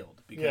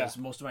scaled because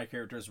most of my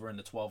characters were in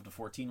the 12 to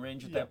 14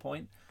 range at that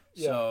point.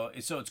 So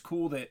it's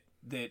cool that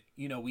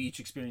we each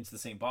experienced the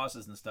same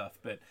bosses and stuff,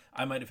 but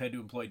I might have had to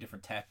employ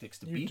different tactics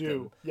to beat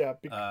them.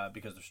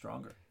 Because they're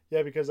stronger.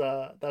 Yeah, because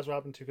that's what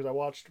happened too. Because I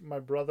watched my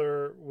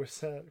brother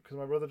because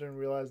my brother didn't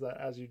realize that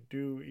as you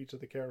do each of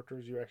the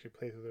characters, you actually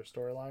play through their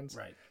storylines.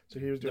 Right. So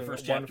he was doing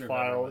first one chapter of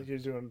file. everyone. He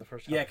was doing the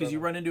first. Chapter Yeah, because you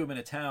run into them in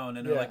a town,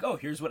 and they're like, "Oh,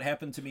 here's what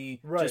happened to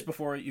me just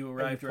before you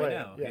arrived right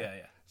now."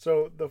 Yeah.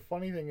 So the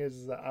funny thing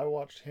is that I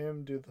watched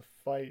him do the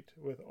fight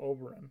with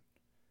Oberyn,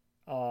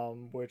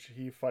 which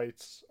he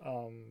fights.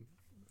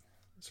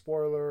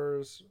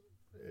 Spoilers.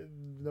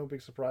 No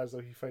big surprise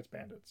though. He fights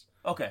bandits.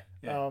 Okay.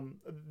 Yeah.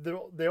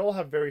 They all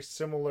have very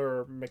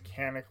similar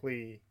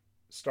mechanically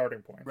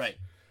starting points. Right.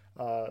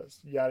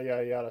 Yada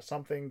yada yada.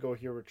 Something. Go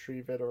here,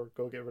 retrieve it, or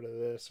go get rid of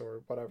this,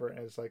 or whatever. And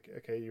it's like,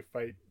 okay, you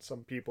fight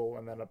some people,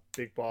 and then a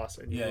big boss,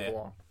 and you move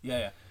along.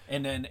 Yeah.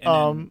 And then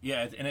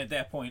at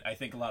that point, I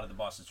think a lot of the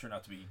bosses turn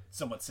out to be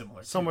somewhat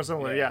similar.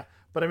 Yeah.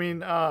 But I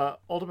mean,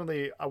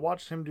 ultimately, I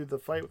watched him do the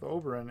fight with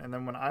Oberyn, and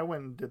then when I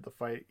went and did the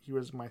fight, he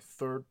was my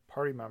third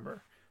party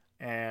member.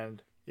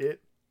 And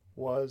it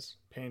was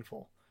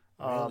painful.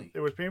 Really?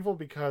 It was painful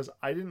because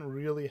I didn't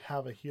really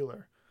have a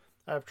healer.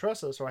 I have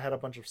Tressa, so I had a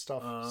bunch of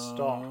stuff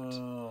stocked.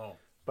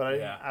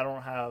 But I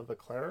don't have the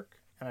cleric,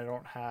 and I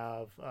don't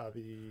have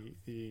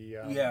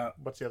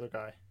what's the other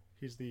guy?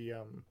 He's the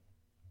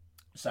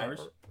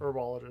Cyrus?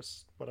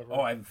 Herbologist, whatever.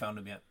 Oh, I haven't found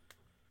him yet.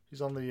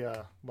 He's on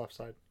the left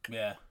side.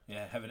 Yeah.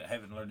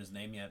 Haven't learned his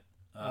name yet.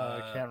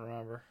 I can't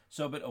remember.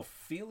 So, but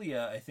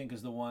Ophelia, I think,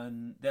 is the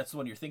one. That's the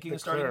one you're thinking The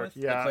of starting cleric,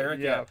 with. yeah, The cleric,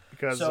 yeah.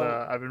 Because So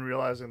I've been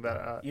realizing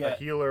that Yeah. a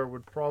healer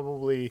would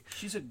probably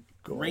she's a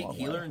go a great long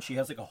healer, way. and she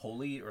has like a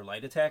holy or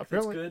light attack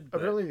apparently that's good. But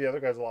apparently the other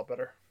guy's a lot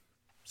better.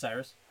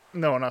 Cyrus.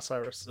 No, not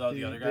Cyrus. Oh,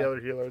 the other guy? The other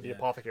healer, the Yeah.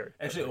 apothecary.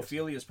 Actually,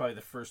 Ophelia is probably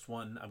the first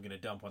one I'm going to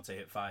dump once I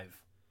hit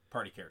 5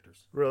 party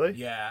characters. Really?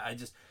 Yeah, I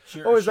just.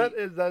 Oh, is that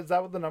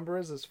what the number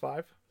is? Is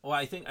 5? Well,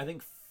 I think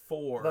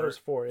 4. That was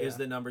 4, yeah. Is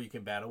the number you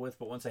can battle with,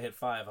 but once I hit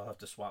 5, I'll have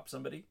to swap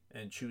somebody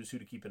and choose who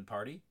to keep in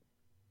party.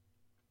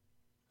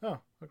 Oh,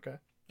 okay.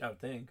 I would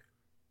think,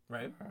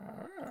 right?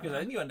 Because I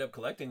think you end up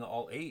collecting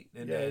all 8.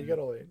 And Yeah, then, you got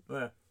all 8.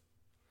 Yeah.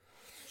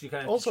 So you kind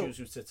of have Also- to choose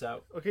who sits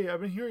out. Okay,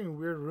 I've been hearing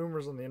weird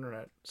rumors on the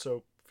internet,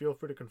 so feel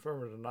free to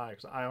confirm or deny,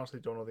 because I honestly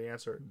don't know the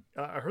answer.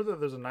 I heard that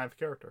there's a 9th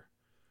character,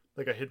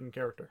 like a hidden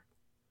character,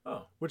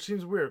 Oh, which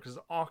seems weird because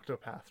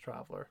Octopath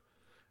Traveler,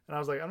 and I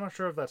was like, I'm not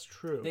sure if that's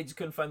true. they just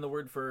couldn't find the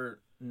word for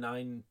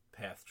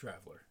 9-path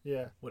traveler.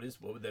 Yeah, What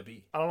would that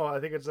be? I don't know. I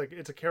think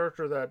it's a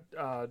character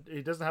that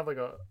he doesn't have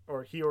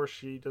he or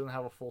she doesn't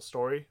have a full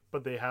story,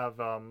 but they have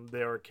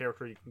they are a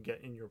character you can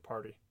get in your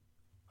party.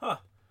 Huh.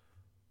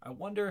 I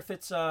wonder if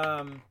it's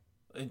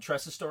in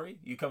Tressa's story.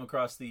 You come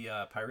across the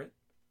pirate.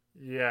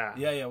 Yeah,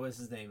 Yeah. What's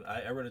his name?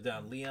 I wrote it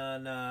down.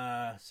 Leon.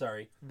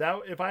 Sorry. that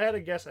if I had to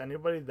guess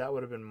anybody, that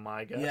would have been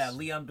my guess. Yeah,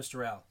 Leon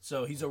Bistarel.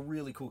 So he's a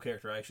really cool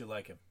character. I actually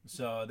like him.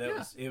 So that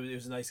was it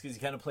was nice because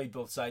he kind of played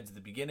both sides at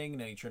the beginning,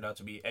 and then he turned out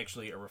to be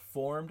actually a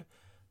reformed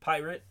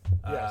pirate.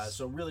 Yes.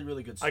 So really,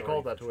 really good I story.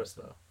 called that twist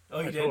though. Oh,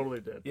 you I did? totally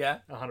did. Yeah.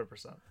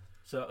 100%.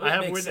 So I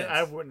have makes sense. I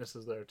have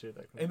witnesses there too.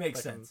 That can, It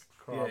makes that can sense.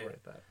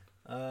 corroborate that.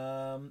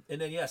 And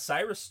then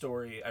Cyrus'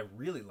 story I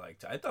really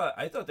liked. I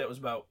thought that was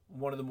about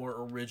one of the more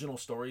original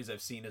stories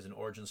I've seen as an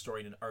origin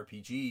story in an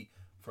RPG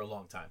for a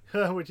long time.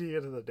 Wait till you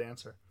get to the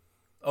dancer.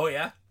 Oh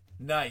yeah,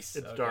 nice.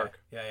 It's Okay. dark.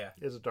 Yeah.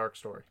 It's a dark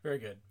story. Very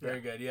good.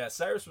 Very good. Yeah,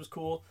 Cyrus was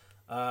cool.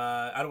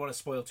 I don't want to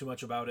spoil too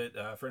much about it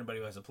for anybody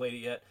who hasn't played it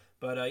yet.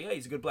 But yeah,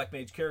 he's a good Black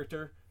Mage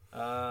character.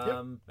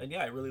 And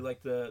yeah, I really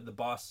like the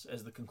boss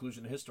as the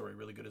conclusion of his story.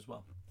 Really good as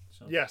well.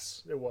 So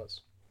Yes, it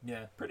was.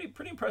 yeah, pretty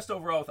impressed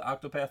overall with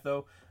Octopath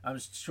though. I'm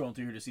just scrolling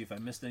through here to see if I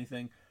missed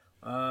anything.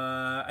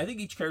 I think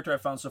each character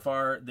I've found so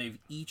far, they've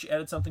each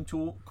added something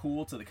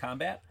cool to the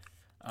combat.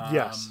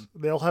 Yes,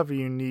 they'll have a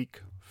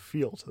unique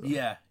feel to them.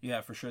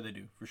 Yeah, for sure they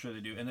do.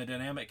 And the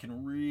dynamic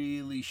can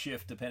really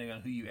shift depending on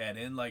who you add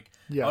in. Like,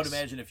 I Yes. would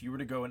imagine if you were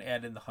to go and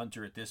add in the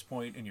Hunter at this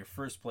point in your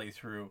first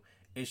playthrough,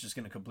 it's just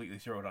going to completely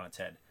throw it on its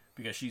head.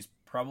 Because she's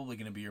probably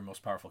going to be your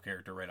most powerful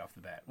character right off the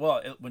bat.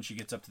 Well, when she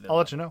gets up to that I'll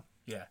let you know.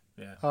 Yeah.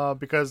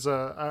 Because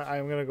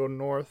I'm gonna go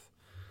north.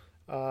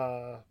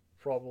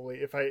 Probably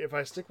if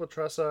I stick with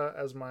Tressa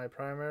as my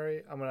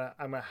primary, I'm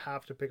gonna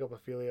have to pick up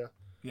Ophelia.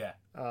 Yeah.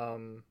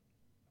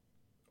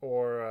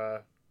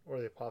 Or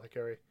the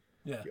apothecary.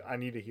 Yeah. I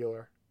need a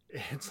healer.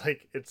 It's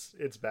like it's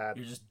bad.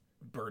 You're just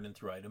burning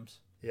through items.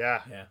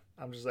 Yeah. Yeah.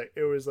 I'm just like,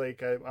 it was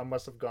like I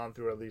must have gone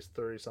through at least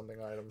 30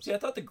 something items. See, I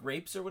thought the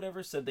grapes or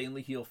whatever said they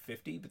only heal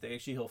 50, but they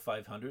actually heal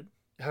 500.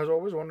 I was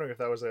always wondering if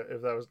that was an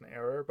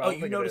error. But I Oh, don't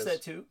you think it noticed is.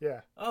 that too?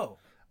 Yeah. Oh,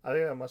 I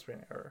think that must be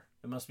an error.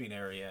 it must be an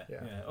error, yeah.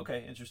 Yeah.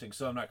 Okay, interesting.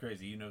 So I'm not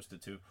crazy. You noticed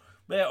it too.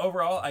 But yeah,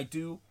 overall, I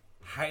do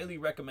highly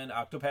recommend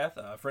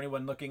Octopath for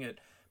anyone looking at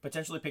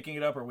potentially picking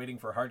it up or waiting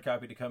for a hard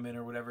copy to come in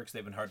or whatever, because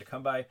they've been hard to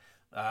come by.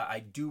 I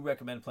do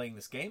recommend playing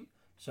this game.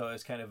 So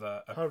as kind of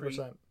a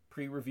 100%.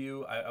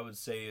 pre-review, I would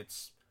say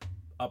it's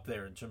up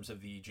there in terms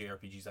of the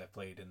JRPGs I've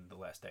played in the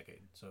last decade.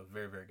 So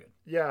very, very good.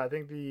 Yeah, I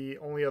think the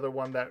only other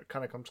one that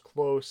kind of comes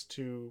close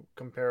to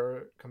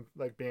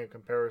like being a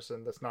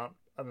comparison that's not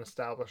an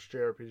established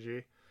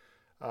JRPG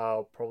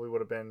probably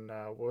would have been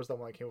what was that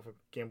one that came with a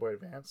Game Boy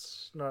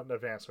Advance? Not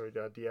Advance, sorry,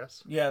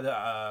 DS. Yeah,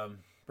 the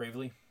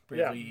Bravely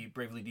Yeah.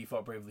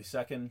 Default, Bravely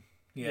Second.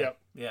 Yep.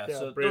 Yeah. Yeah,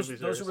 So Bravely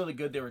those are series. really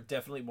good. They were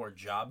definitely more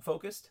job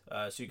focused,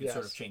 so you could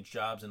sort of Yes. change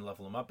jobs and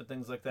level them up and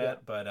things like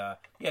that. Yeah.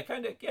 But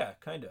kind of. Yeah,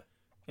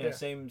 Yeah.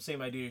 same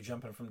idea. You're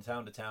jumping from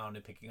town to town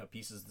and picking up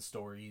pieces of the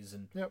stories,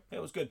 and Yep. yeah,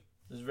 it was good.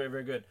 It was very,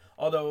 very good.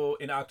 Although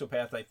in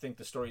Octopath, I think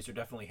the stories are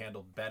definitely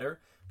handled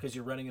better because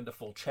you're running into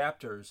full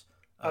chapters.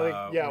 I think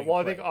when yeah. you Well,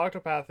 I play. think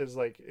Octopath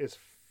is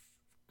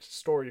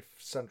story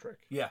centric,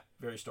 Yeah,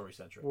 very story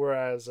centric.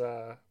 whereas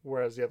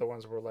the other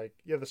ones were like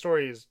the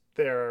story is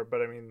there,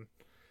 but I mean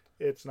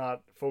it's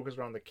not focused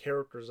around the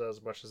characters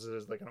as much as it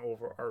is like an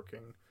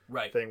overarching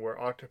Right. thing where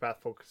Octopath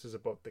focuses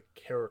about the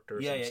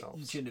characters Yeah,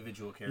 themselves. each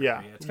individual character.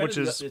 Yeah, It's kind which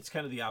of is- it's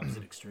kind of the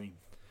opposite extreme.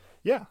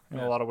 Yeah, in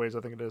Yeah. a lot of ways,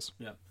 I think it is.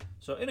 Yeah.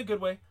 So in a good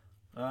way.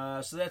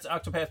 So that's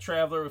Octopath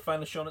Traveler. We've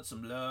finally shown it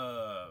some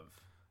love.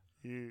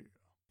 Yeah.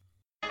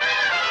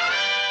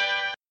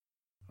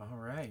 All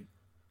right.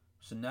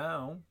 So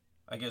now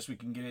I guess we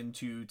can get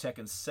into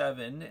Tekken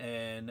 7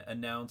 and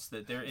announce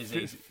that there is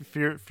a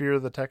Fear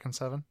the Tekken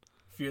 7.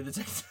 Fear the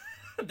Tekken.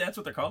 That's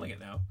what they're calling it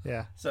now.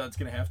 Yeah. So it's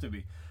going to have to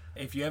be.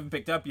 if you haven't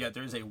picked up yet,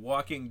 there's a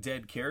Walking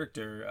Dead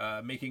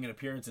character making an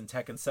appearance in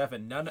Tekken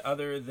 7. None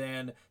other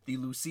than the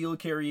Lucille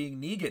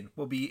carrying Negan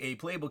will be a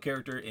playable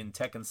character in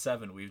Tekken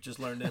 7. We've just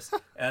learned this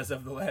as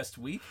of the last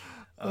week.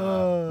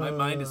 My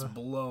mind is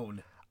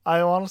blown.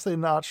 I'm honestly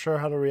not sure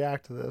how to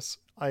react to this.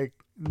 Like,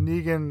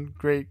 Negan,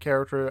 great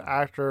character,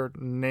 actor,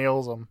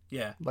 nails him.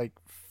 Yeah. Like,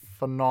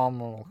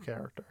 phenomenal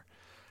character.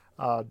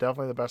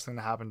 Definitely the best thing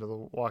to happen to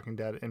The Walking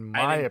Dead, in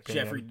my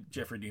opinion.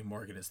 Jeffrey Dean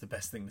Morgan is the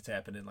best thing that's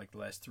happened in like the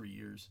last 3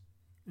 years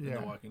in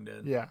The Walking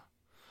Dead. Yeah.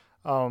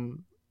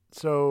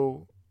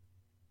 So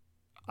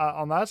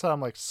on that side,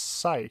 I'm like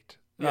psyched.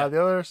 Yeah.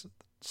 The other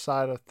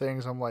side of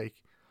things, I'm like,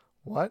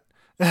 what?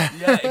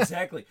 Yeah,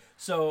 exactly.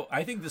 So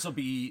I think this will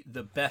be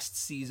the best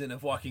season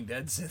of Walking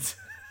Dead since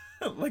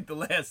like the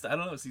last, I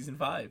don't know, season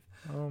 5.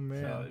 Oh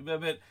man.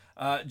 But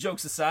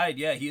jokes aside,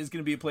 yeah, he is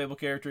going to be a playable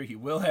character. He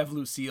will have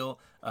Lucille.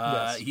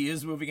 Yes. He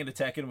is moving into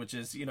Tekken, which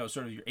is,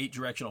 sort of your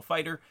 8-directional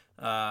fighter.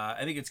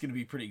 I think it's going to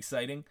be pretty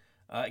exciting.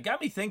 It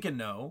got me thinking,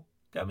 though.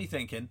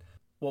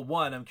 Well,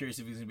 one, I'm curious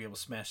if he's going to be able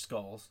to smash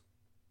skulls.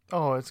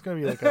 Oh, it's gonna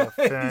be like a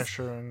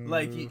finisher.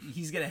 Like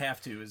he's going to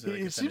have to.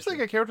 It seems like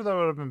a character that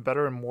would have been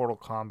better in Mortal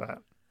Kombat.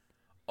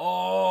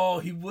 Oh,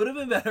 he would have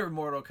been better in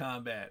Mortal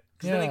Kombat.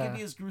 Because then they Yeah. can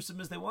be as gruesome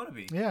as they want to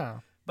be. Yeah.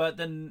 But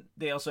then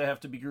they also have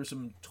to be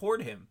gruesome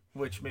toward him,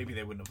 which maybe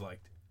they wouldn't have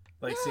liked.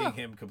 Like seeing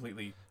him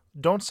completely...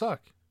 Don't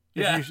suck.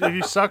 If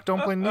you suck,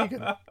 don't play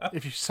Negan.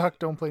 If you suck,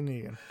 don't play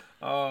Negan.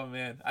 Oh,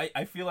 man.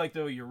 I feel like,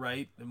 though, you're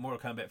right. The Mortal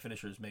Kombat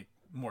finishers make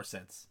more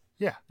sense.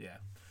 Yeah. Yeah.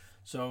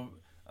 So,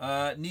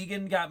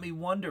 Negan got me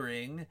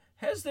wondering,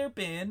 has there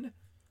been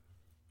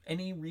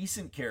any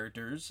recent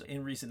characters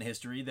in recent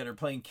history that are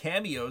playing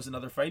cameos in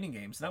other fighting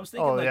games? And I was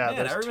thinking, man,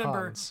 I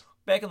remember tons.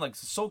 back in like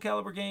Soul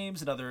Calibur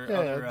games and other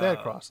dead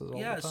crosses all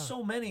the time.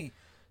 so many.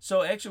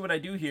 So actually what I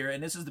do here,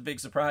 and this is the big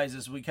surprise,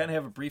 is we kind of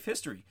have a brief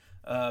history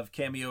of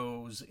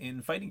cameos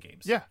in fighting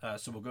games. Yeah.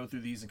 So we'll go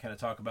through these and kind of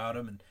talk about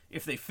them, and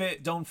if they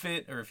fit, don't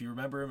fit, or if you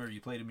remember them or you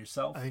played them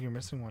yourself. I think you're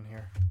missing one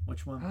here.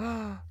 Which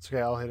one? It's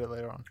okay, I'll hit it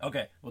later on.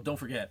 Okay, well, don't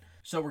forget.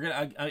 So we're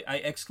gonna. I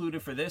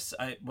excluded for this.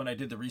 When I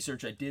did the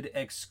research, I did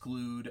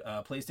exclude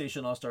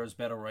PlayStation All Stars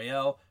Battle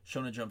Royale,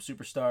 Shonen Jump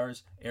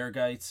Superstars,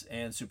 Ehrgeiz,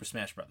 and Super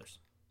Smash Brothers.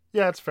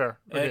 Yeah, it's fair.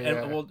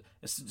 Well,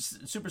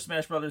 Super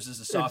Smash Brothers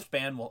is a soft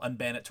ban. We'll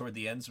unban it toward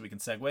the end so we can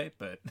segue.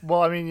 But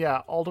well, I mean,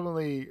 yeah.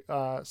 Ultimately,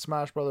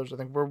 Smash Brothers. I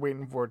think we're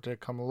waiting for it to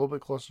come a little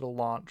bit closer to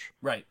launch,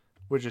 right,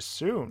 which is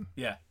soon.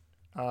 Yeah.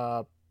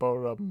 About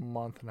a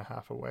month and a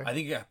half away. I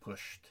think it got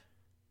pushed.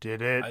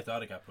 Did it? I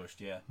thought it got pushed.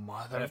 Yeah.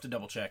 Mother. I'd have to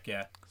double check.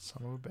 Yeah.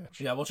 Son of a bitch.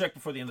 Yeah, we'll check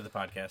before the end of the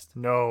podcast.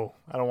 No,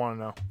 I don't want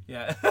to know.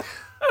 Yeah.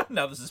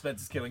 Now the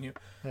suspense is killing you.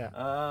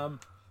 Yeah.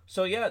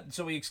 So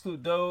we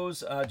exclude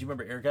those. Do you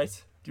remember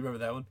Ehrgeiz? Do you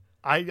remember that one?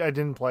 I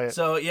didn't play it.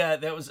 So yeah,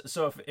 that was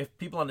if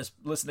people on this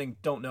listening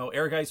don't know,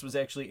 Ehrgeiz was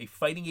actually a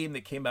fighting game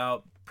that came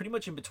out pretty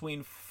much in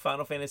between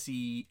Final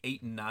Fantasy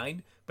 8 and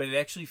 9, but it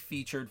actually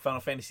featured Final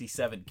Fantasy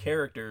 7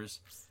 characters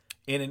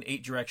in an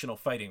 8-directional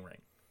fighting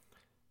ring.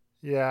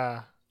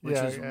 Yeah. Which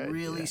is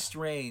really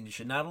strange.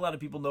 And not a lot of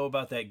people know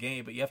about that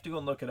game, but you have to go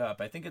and look it up.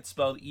 I think it's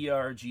spelled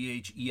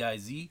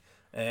Ergheiz,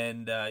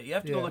 and you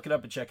have to go look it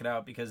up and check it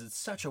out because it's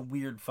such a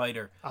weird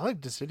fighter. I like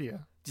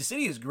Dissidia.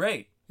 Dissidia is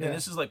great. Yeah. And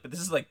this is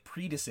like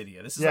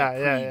pre-Dissidia. This is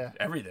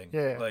everything.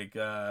 Yeah. Like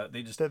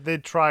they just they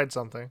tried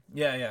something.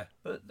 Yeah.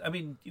 But I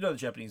mean, the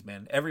Japanese,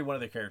 man. Every one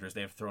of their characters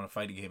they have thrown a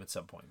fighting game at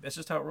some point. That's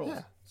just how it rolls.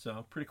 Yeah.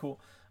 So pretty cool.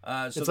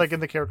 It's like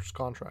in the character's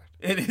contract.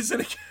 It is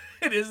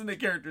in the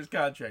character's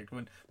contract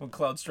when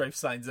Cloud Strife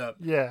signs up.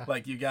 Yeah.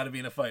 Like you got to be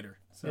in a fighter.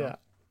 So yeah.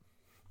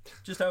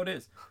 Just how it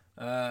is.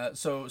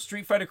 So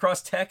Street Fighter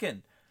Cross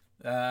Tekken.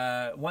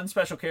 One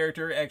special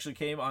character actually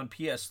came on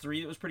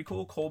PS3 that was pretty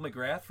cool. Cole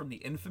McGrath from the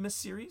Infamous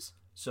series.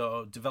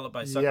 So developed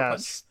by Sucker Punch.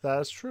 Yes,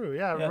 that's true.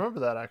 Yeah, I remember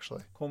that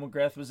actually. Cole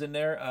McGrath was in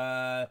there.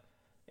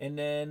 And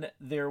then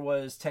there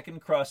was Tekken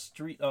Cross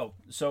Street. Oh,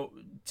 so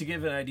to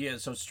give an idea,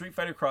 so Street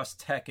Fighter Cross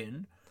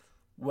Tekken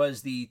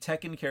was the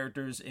Tekken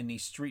characters in the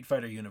Street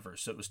Fighter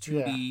universe. So it was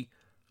 2D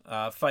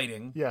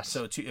fighting. Yes.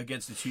 So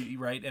against the 2D,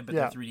 right? But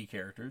they're 3D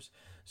characters.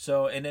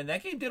 So, and then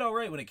that game did all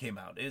right when it came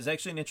out. It was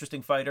actually an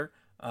interesting fighter.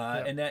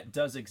 And that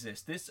does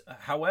exist.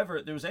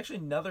 However, there was actually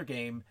another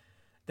game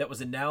that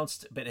was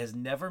announced but has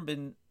never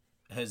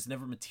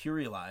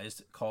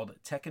materialized called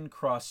Tekken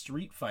Cross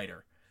Street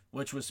Fighter,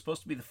 which was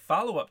supposed to be the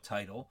follow-up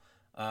title.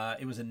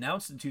 It was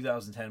announced in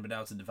 2010, but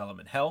now it's in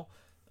development hell.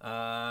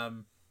 I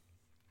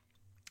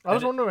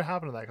was wondering what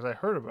happened to that because I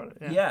heard about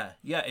it. Yeah,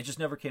 it just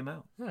never came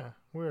out. Yeah,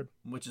 weird.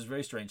 Which is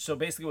very strange. So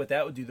basically what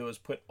that would do, though, is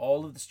put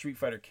all of the Street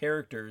Fighter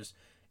characters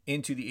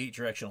into the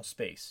 8-directional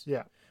space.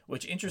 Yeah.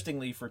 Which,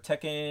 interestingly, for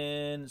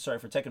Tekken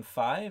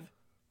 5,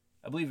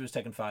 I believe it was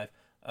Tekken 5,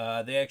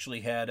 they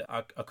actually had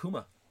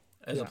Akuma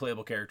as a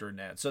playable character in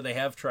that. So they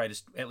have tried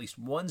at least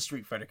one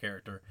Street Fighter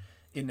character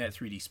in that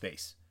 3D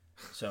space.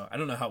 So I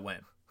don't know how it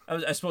went.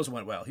 I suppose it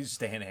went well. He's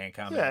just a hand-to-hand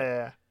combat.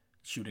 Yeah.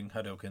 Shooting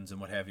Hadokens and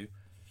what have you.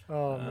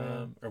 Oh,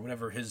 man. Or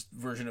whatever his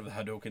version of the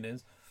Hadoken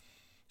is.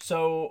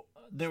 So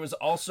There was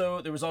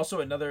also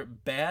another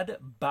bad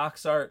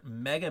box art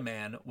Mega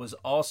Man was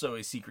also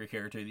a secret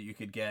character that you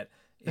could get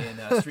in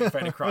Street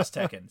Fighter Cross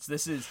Tekken. So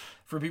this is,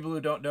 for people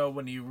who don't know,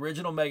 when the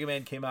original Mega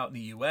Man came out in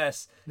the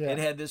US, it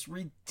had this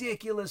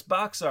ridiculous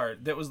box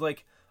art that was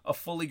like a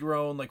fully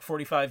grown, like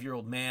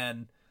 45-year-old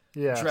man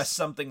dressed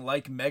something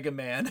like Mega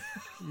Man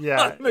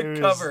on the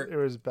cover. It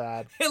was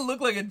bad. It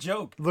looked like a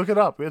joke. Look it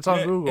up. It's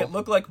on Google. It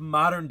looked like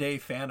modern day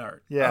fan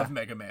art of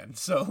Mega Man.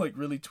 So like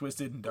really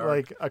twisted and dark.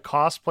 Like a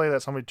cosplay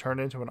that somebody turned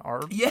into an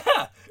art.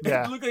 Yeah.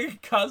 It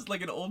looked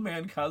like an old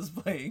man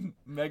cosplaying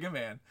Mega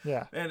Man.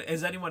 Yeah. And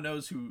as anyone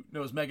knows who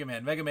knows Mega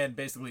Man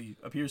basically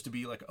appears to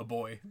be like a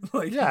boy.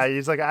 Like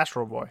he's like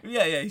Astro Boy.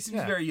 Yeah, he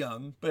seems very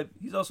young, but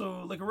he's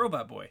also like a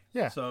robot boy.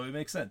 Yeah. So it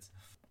makes sense.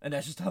 And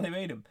that's just how they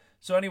made him.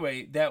 So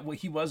anyway,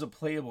 he was a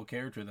playable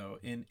character though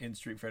in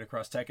Street Fighter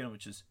Cross Tekken,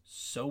 which is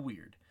so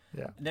weird.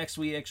 Yeah. Next,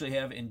 we actually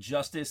have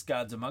Injustice: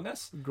 Gods Among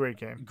Us. Great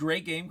game,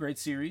 great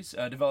series,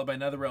 developed by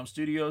NetherRealm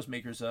Studios,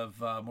 makers of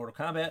Mortal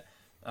Kombat.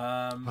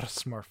 What a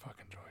smart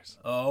fucking choice.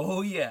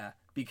 Oh yeah,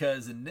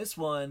 because in this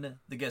one,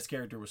 the guest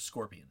character was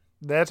Scorpion.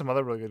 They had some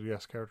other really good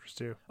guest characters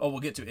too. Oh, we'll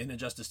get to it in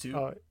Injustice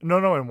 2.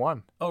 No, in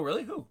one. Oh,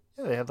 really? Who?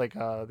 Yeah,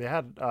 they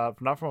had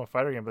not from a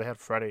fighter game, but they had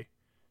Freddy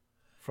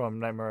from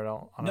Nightmare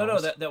on Elm. No,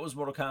 that was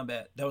Mortal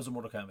Kombat. That was a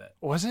Mortal Kombat.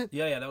 Was it?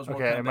 Yeah, that was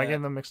Mortal Kombat. Kombat. Am I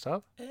getting them mixed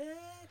up?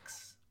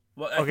 X.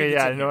 Well, okay,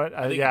 yeah, you know what?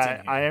 I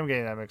am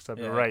getting that mixed up.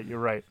 Yeah. You're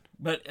right.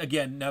 But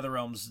again,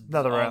 NetherRealm's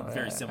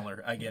very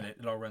similar. I get it.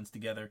 It all runs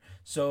together.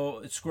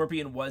 So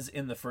Scorpion was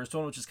in the first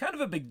one, which is kind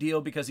of a big deal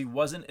because he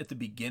wasn't at the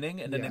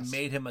beginning, and then it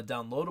made him a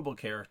downloadable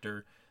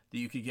character that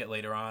you could get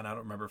later on. I don't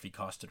remember if he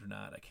costed or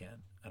not.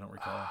 I don't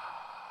recall.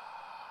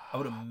 I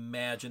would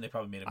imagine they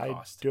probably made him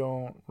cost. I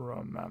don't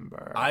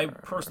remember. I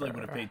personally would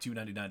have paid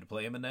 $2.99 to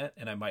play him in that,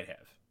 and I might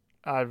have.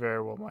 I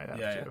very well might have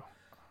too. Yeah.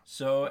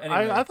 So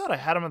anyway, I thought I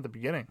had him at the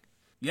beginning.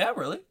 Yeah,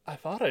 really? I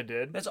thought I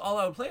did. That's all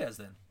I would play as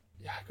then.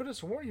 Yeah, I could have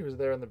sworn he was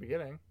there in the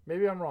beginning.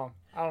 Maybe I'm wrong.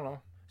 I don't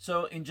know.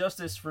 So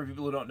Injustice, for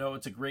people who don't know,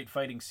 it's a great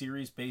fighting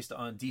series based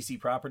on DC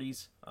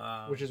properties.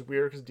 Which is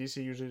weird because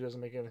DC usually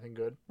doesn't make anything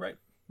good. Right.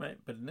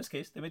 But in this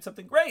case, they made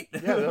something great.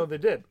 Yeah, no, they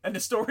did. And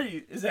the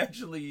story is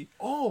actually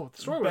the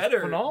story better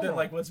was phenomenal. than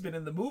like what's been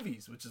in the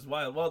movies, which is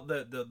wild. Well,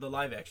 the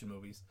live action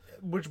movies,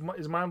 which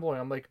is mind blowing.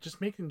 I'm like,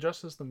 just make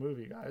Injustice the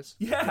movie, guys.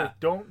 Yeah.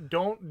 Like,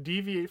 don't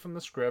deviate from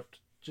the script.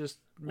 Just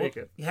make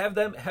it. Have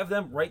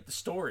them write the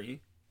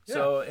story. Yeah.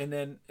 So and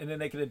then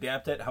they can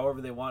adapt it however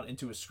they want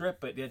into a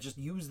script, but just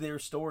use their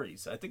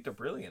stories. I think they're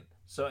brilliant.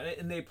 So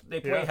and they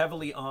play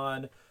heavily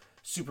on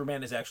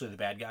Superman is actually the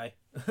bad guy.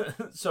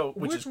 So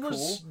which is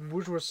cool.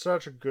 Which was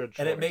such a good choice.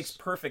 And it makes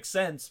perfect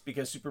sense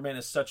because Superman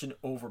is such an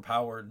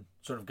overpowered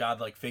sort of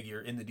godlike figure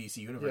in the DC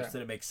universe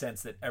that it makes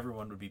sense that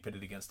everyone would be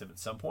pitted against him at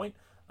some point.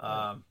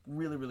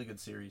 Really, really good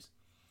series.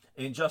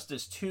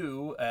 Injustice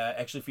 2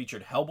 actually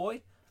featured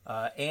Hellboy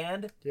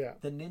and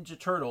the Ninja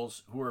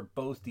Turtles, who are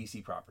both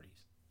DC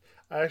properties.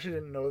 I actually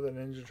didn't know the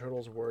Ninja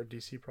Turtles were a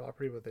DC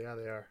property, but they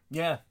are.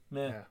 Yeah.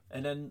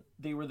 And then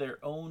they were their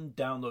own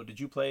download. Did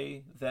you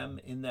play them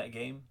in that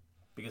game?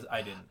 Because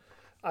I didn't.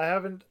 I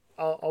haven't.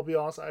 I'll be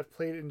honest. I've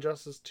played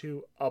Injustice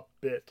 2 a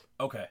bit.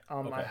 Okay.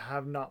 I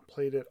have not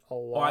played it a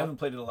lot. Oh, I haven't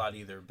played it a lot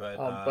either, but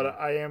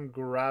I am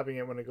grabbing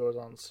it when it goes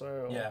on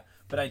sale. Yeah,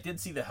 but I did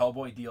see the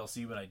Hellboy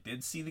DLC when I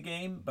did see the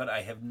game, but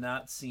I have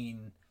not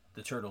seen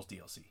the Turtles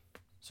DLC,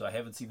 so I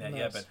haven't seen that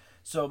yet. But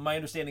so my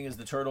understanding is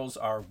the Turtles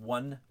are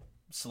one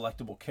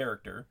selectable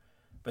character,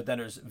 but then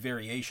there's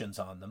variations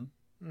on them.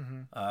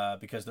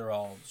 Because they're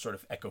all sort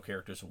of echo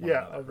characters of one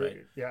another,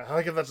 right? Yeah, I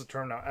like if that's a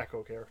term now,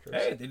 echo characters.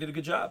 Hey, they did a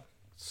good job.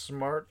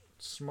 Smart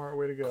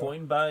way to go.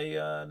 Coined by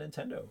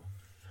Nintendo.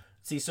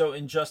 See, so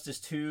Injustice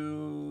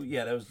 2,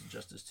 that was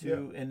Injustice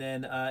 2. Yeah. And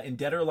then in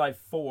Dead or Alive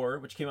 4,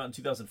 which came out in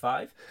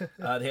 2005,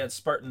 they had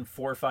Spartan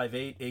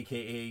 458,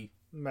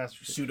 a.k.a.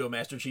 Pseudo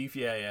Master Chief.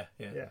 Yeah.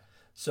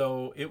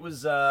 So it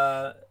was...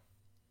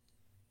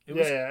 It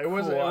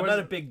was cool. I'm not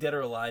a big Dead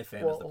or Alive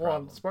fan. Well, hold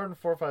on. Spartan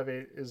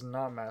 458 is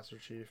not Master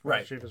Chief.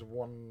 Master Chief is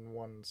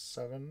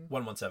 117.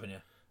 117, yeah.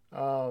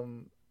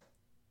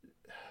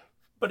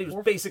 But he was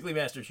basically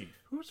Master Chief.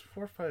 Who's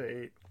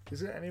 458?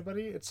 Is it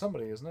anybody? It's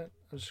somebody, isn't it?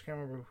 I just can't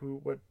remember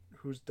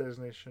whose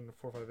designation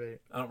 458.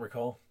 I don't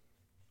recall.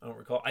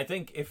 I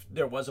think if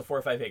there was a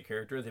 458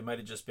 character, they might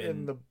have just been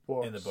in the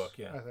book.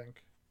 Yeah, I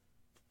think.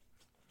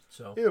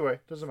 So either way,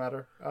 doesn't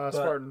matter.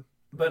 Spartan.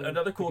 But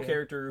another cool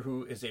character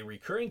who is a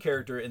recurring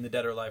character in the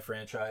Dead or Alive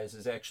franchise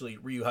is actually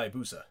Ryu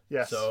Hayabusa.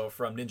 Yes. So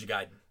from Ninja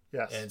Gaiden.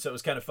 Yes. And so it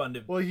was kind of fun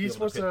to he's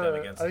supposed to pit them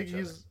against I think each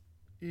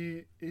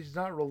other. He's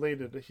not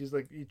related. He's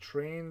like he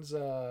trains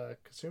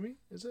Kasumi,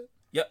 is it?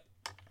 Yep.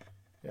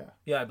 Yeah.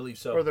 Yeah, I believe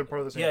so. Or they're part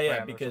of the same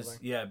clan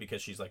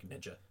because she's like a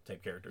ninja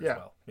type character as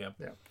well. Yeah.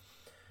 Yeah.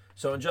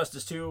 So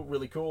Injustice 2,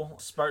 really cool.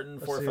 Spartan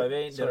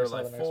 458, Dead or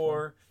Alive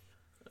 4.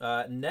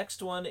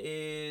 Next one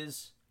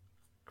is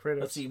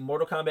Kratos. Let's see,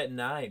 Mortal Kombat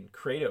 9,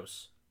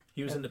 Kratos.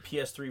 He was in the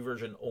PS3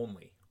 version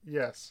only.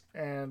 Yes,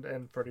 and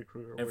Freddy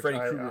Krueger. And which Freddy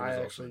Krueger I was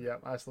also actually, in yeah,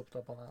 I slipped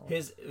up on that one.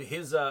 His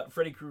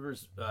Freddy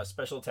Krueger's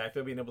special attack,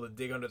 though, being able to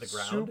dig under the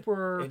ground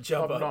Super and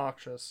jump up,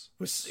 obnoxious.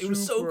 it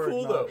was so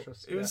cool though.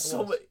 Obnoxious. It was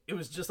Yeah, it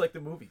was just like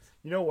the movies.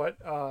 You know what?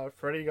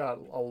 Freddy got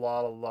a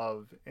lot of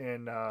love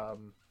in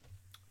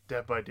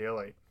Dead by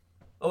Daylight.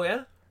 Oh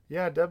yeah,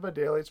 Yeah, Dead by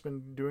Daylight's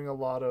been doing a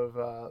lot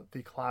of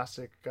the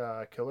classic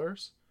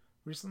killers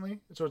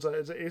recently. So it's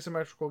an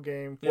asymmetrical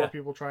game, four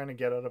people trying to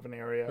get out of an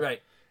area.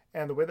 right.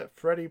 And the way that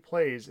Freddy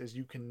plays is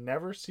you can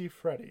never see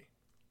Freddy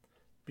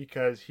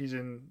because he's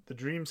in the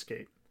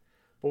dreamscape.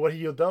 But what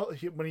he'll do,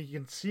 when he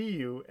can see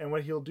you, and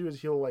what he'll do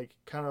is he'll like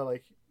kind of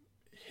like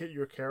hit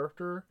your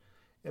character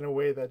in a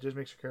way that just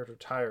makes your character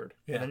tired,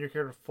 and then your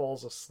character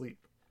falls asleep,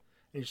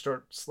 and you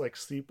start like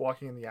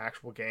sleepwalking in the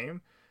actual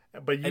game.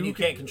 But you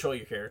can't control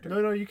your character.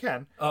 No, you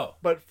can. Oh,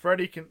 But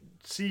Freddy can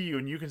see you,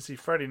 and you can see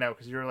Freddy now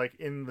because you're like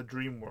in the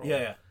dream world.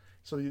 yeah.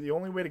 So the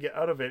only way to get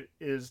out of it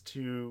is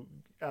to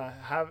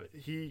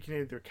he can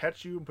either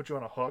catch you and put you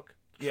on a hook,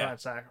 try and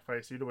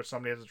sacrifice you, to which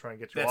somebody has to try and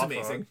get you That's off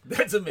amazing. of,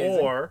 That's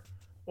amazing.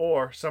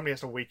 or somebody has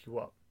to wake you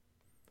up.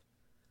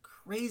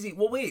 Crazy.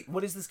 Well, wait.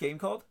 What is this game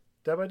called?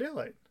 Dead by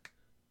Daylight.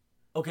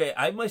 Okay,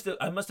 I must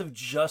have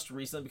just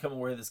recently become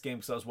aware of this game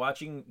because I was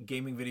watching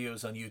gaming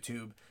videos on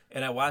YouTube,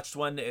 and I watched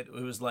one. It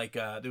was like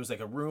there was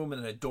like a room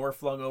and then a door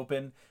flung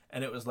open,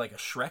 and it was like a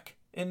Shrek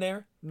in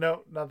there.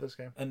 No, not this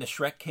game. And the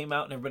Shrek came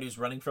out, and everybody was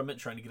running from it,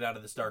 trying to get out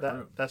of this dark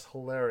room. That's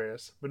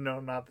hilarious. But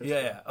no, not this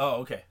Yeah, game. yeah. Oh,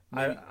 okay.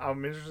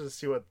 I'm interested to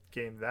see what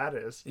game that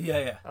is.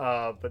 Yeah,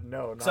 yeah. But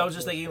no, not So I was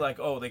just this thinking game. like,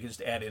 oh, they could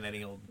just add in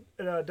any old.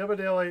 Dead by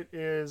Daylight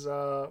is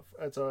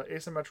it's a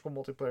asymmetrical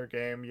multiplayer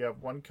game. You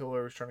have one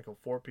killer who's trying to kill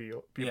four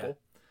people. Yeah.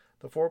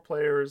 The 4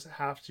 players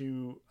have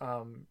to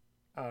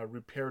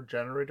repair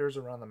generators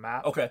around the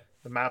map. Okay.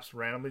 The map's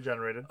randomly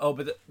generated. Oh,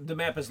 but the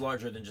map is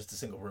larger than just a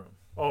single room.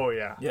 Oh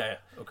yeah. Yeah,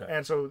 yeah. Okay.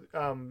 And so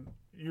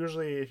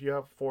usually if you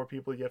have 4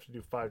 people, you have to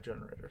do 5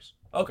 generators.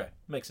 Okay,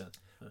 makes sense.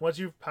 Once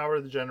you've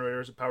powered the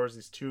generators, it powers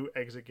these 2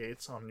 exit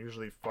gates on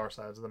usually far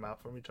sides of the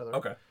map from each other.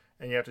 Okay.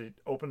 And you have to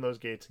open those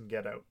gates and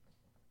get out.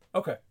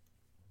 Okay.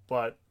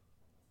 But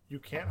you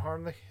can't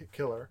harm the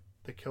killer.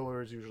 The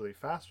killer is usually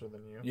faster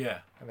than you. Yeah.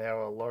 And they have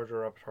a larger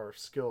repertoire of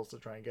skills to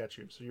try and get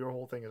you. So your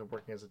whole thing is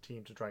working as a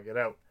team to try and get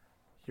out.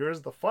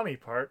 Here's the funny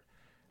part.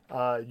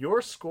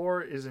 Your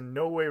score is in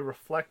no way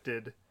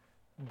reflected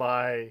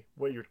by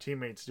what your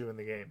teammates do in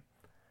the game.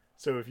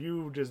 So if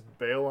you just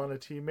bail on a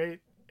teammate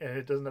and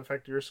it doesn't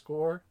affect your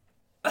score,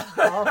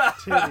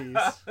 off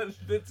titties.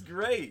 That's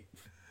great.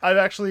 I've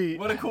actually...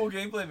 What a cool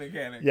gameplay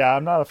mechanic. Yeah,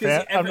 I'm not a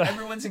fan.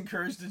 Everyone's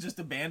encouraged to just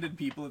abandon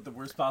people at the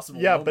worst possible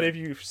moment. But if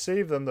you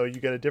save them, though, you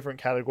get a different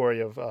category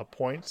of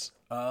points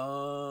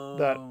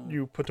that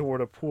you put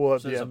toward a pool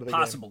at the end of the game. There's a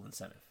possible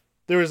incentive.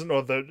 There isn't.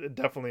 No,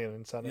 definitely an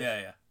incentive.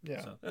 Yeah.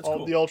 So that's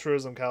cool. The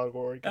altruism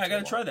category. I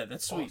gotta try that.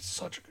 That's sweet.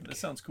 Such a good game. That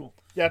sounds cool.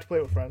 You have to play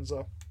it with friends,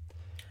 though.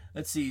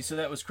 Let's see. So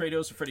that was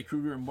Kratos and Freddy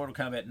Krueger in Mortal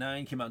Kombat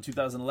 9. Came out in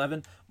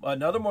 2011.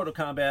 Another Mortal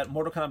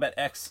Kombat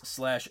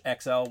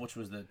X/XL, which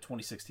was the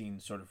 2016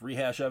 sort of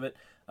rehash of it.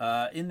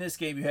 In this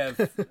game, you have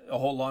a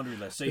whole laundry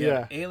list. So you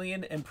have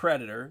Alien and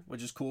Predator,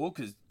 which is cool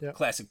because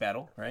classic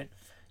battle, right?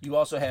 You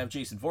also have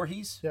Jason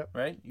Voorhees,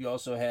 right? You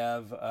also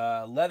have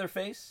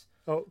Leatherface.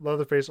 Oh,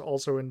 Leatherface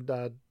also in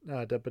Dead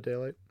by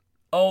Daylight.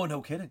 Oh,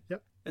 no kidding.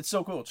 Yep. It's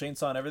so cool.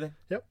 Chainsaw and everything.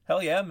 Yep.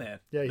 Hell yeah, man.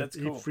 Yeah, that's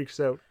he cool. freaks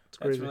out. It's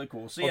crazy. That's really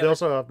cool. So they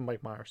also have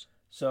Mike Myers.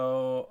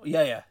 So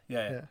yeah.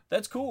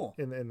 That's cool.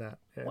 In that.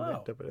 Yeah, wow.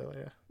 in Dead by Daylight,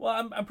 yeah.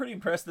 Well, I'm pretty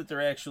impressed that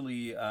they're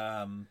actually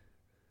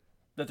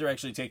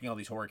taking all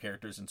these horror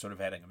characters and sort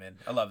of adding them in.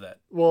 I love that.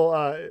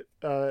 Well,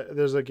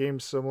 there's a game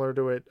similar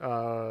to it,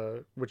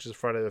 which is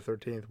Friday the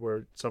 13th,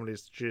 where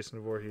somebody's Jason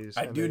Voorhees.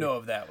 I do know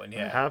of that one.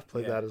 Yeah, I have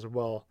played that as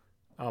well.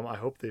 I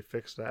hope they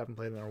fixed it. I haven't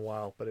played it in a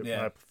while, but when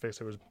I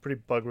fixed it, it was pretty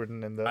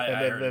bug-ridden, and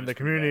the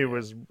community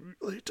was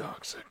really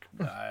toxic.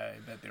 I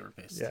bet they were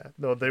pissed. Yeah,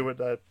 no, they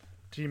would.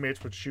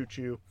 Teammates would shoot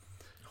you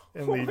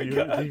and leave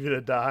you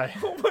to die.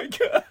 Oh my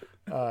god!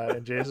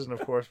 And Jason, of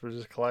course, would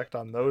just collect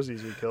on those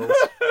easy kills.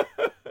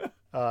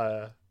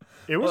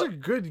 It was a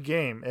good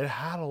game. It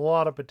had a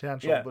lot of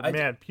potential, but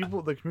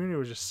the community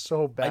was just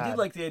so bad. I did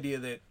like the idea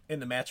that in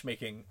the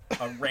matchmaking,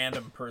 a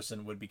random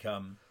person would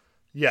become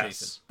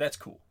Jason. That's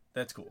cool.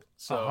 That's cool.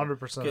 So 100%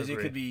 because it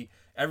could be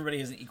everybody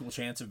has an equal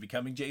chance of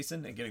becoming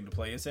Jason and getting to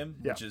play as him,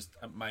 yeah. which is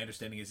my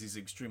understanding is he's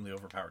an extremely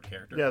overpowered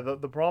character. Yeah,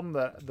 the problem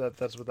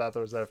that's with that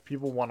though is that if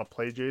people want to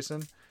play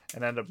Jason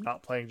and end up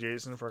not playing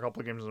Jason for a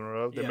couple of games in a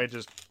row, they may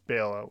just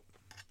bail out.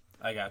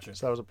 I got you.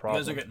 So that was a problem.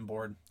 You guys are getting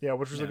bored. Yeah,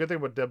 which was a good thing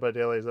about Dead by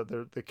Daylight is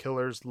that the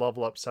killers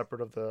level up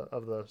separate of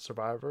the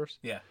survivors.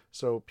 Yeah.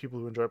 So people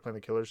who enjoy playing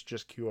the killers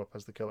just queue up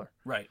as the killer.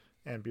 Right.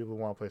 And people who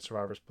want to play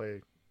survivors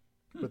play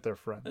with their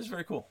friends. That's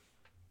very cool.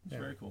 It's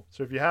very cool.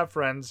 So if you have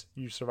friends,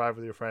 you survive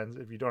with your friends.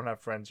 If you don't have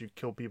friends, you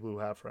kill people who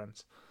have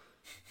friends.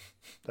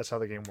 That's how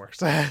the game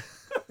works. You're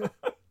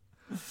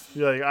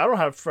like, I don't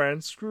have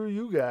friends. Screw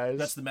you guys.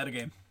 That's the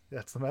metagame.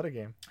 That's the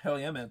metagame. Hell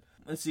yeah, man.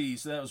 Let's see.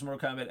 So that was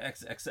Mortal Kombat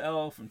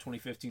XXL from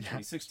 2015,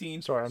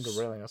 2016. Sorry, I'm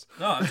derailing us.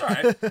 No, that's all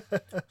right.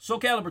 Soul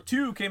Calibur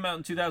 2 came out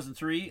in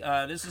 2003.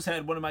 This has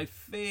had one of my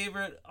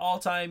favorite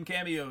all-time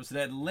cameos. It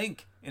had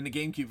Link in the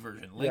GameCube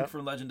version. Link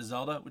from Legend of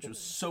Zelda, which was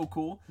so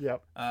cool.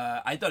 Yep.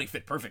 I thought he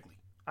fit perfectly.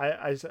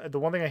 The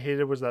one thing I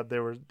hated was that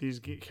these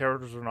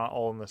characters were not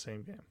all in the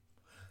same game.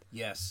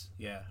 Yes,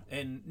 yeah.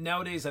 And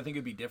nowadays I think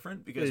it'd be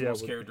different because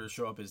most characters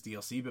show up as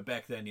DLC, but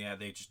back then,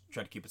 they just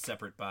tried to keep it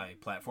separate by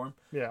platform.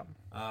 Yeah.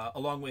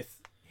 Along with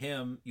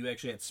him, you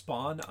actually had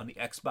Spawn on the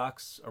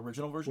Xbox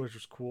original version. Which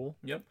was cool.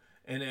 Yep.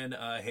 And then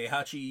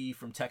Heihachi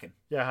from Tekken.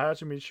 Yeah,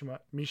 Heihachi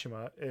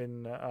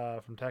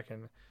Mishima from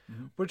Tekken,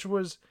 which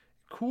was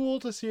cool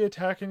to see a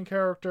Tekken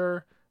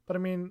character. But I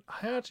mean,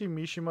 Heihachi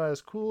Mishima,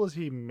 as cool as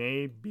he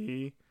may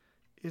be,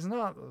 is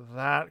not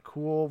that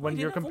cool when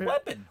you're comparing. He had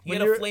a weapon. He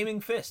had a flaming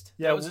fist.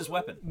 Yeah, that was his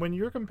weapon. When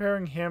you're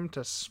comparing him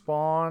to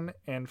Spawn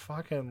and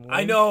fucking Link,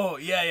 I know.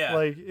 Yeah.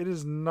 Like, it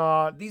is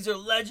not. These are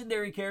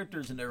legendary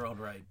characters in their own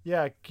right.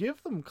 Yeah,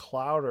 give them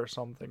Cloud or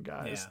something,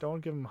 guys. Yeah.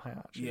 Don't give them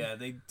Heihachi. Yeah,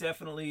 they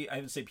definitely. I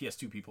would say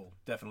PS2 people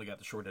definitely got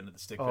the short end of the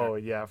stick. Oh there.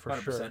 yeah, for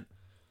 100%. sure.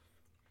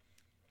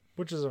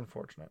 Which is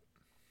unfortunate.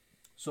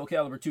 Soul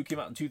Calibur 2 came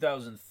out in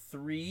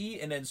 2003,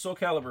 and then Soul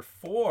Calibur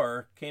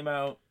 4 came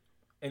out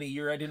in a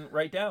year I didn't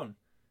write down.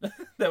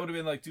 That would have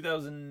been like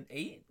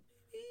 2008,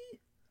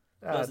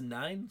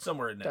 2009,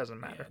 somewhere in there. Doesn't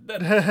matter. Yeah,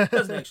 that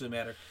doesn't actually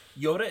matter.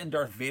 Yoda and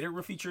Darth Vader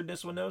were featured in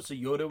this one, though. So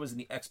Yoda was in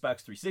the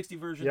Xbox 360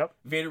 version. Yep.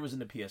 Vader was in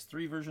the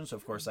PS3 version, so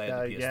of course I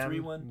had the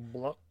PS3 one.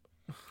 Blah.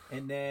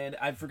 And then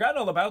I've forgotten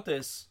all about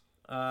this.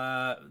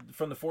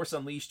 From The Force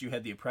Unleashed, you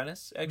had the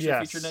Apprentice actually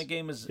featured in that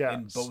game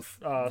in both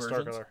versions.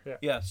 Starkiller.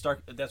 Yeah.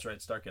 That's right,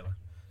 Starkiller.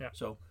 Yeah.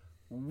 So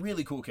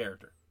really cool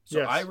character.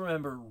 So I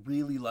remember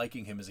really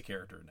liking him as a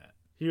character in that.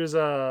 He was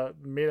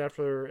made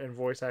after and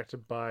voice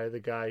acted by the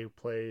guy who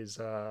plays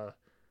the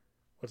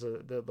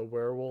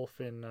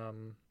werewolf in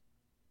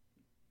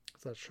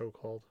what's that show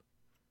called?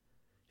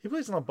 He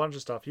plays in a bunch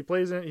of stuff.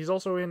 He's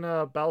also in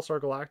Battlestar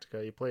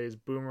Galactica. He plays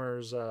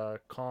Boomer's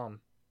comm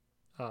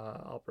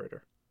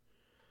operator.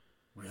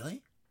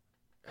 Really?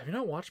 Have you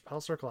not watched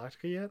Battlestar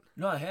Galactica yet?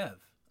 No, I have.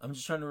 I'm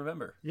just trying to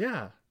remember.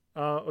 Yeah.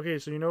 Okay,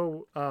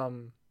 so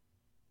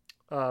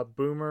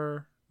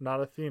Boomer, not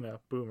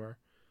Athena, Boomer.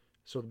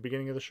 So the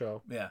beginning of the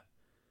show. Yeah.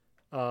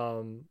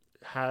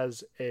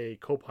 Has a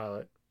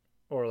co-pilot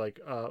or like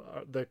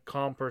the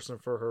comm person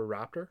for her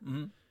Raptor.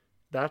 Mm-hmm.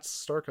 That's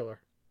Starkiller.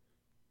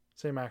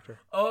 Same actor.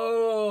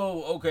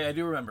 Oh, okay. I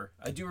do remember.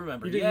 He was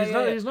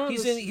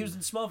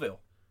in Smallville.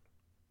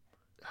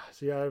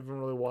 See, I haven't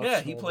really watched.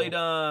 Yeah, he played.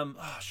 Oh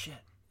shit.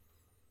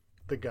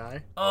 The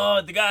guy.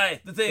 Oh, the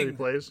guy. The thing. That he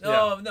plays.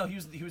 Oh no, he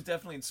was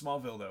definitely in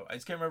Smallville though. I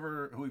just can't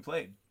remember who he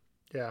played.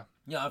 Yeah.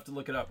 Yeah, I'll have to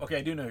look it up. Okay,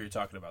 I do know who you're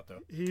talking about though.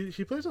 He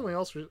plays something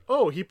else.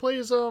 Oh, he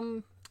plays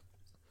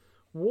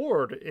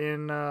Ward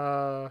in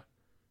oh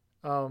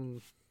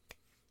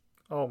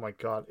my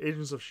god,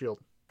 Agents of Shield.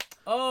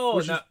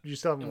 Oh, you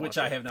still haven't which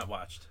watched I have not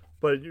watched.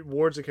 But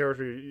Ward's a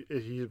character.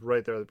 He's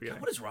right there at the beginning.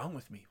 God, what is wrong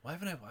with me? Why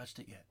haven't I watched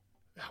it yet?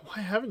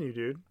 Why haven't you,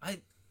 dude?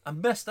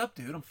 I'm messed up,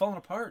 dude. I'm falling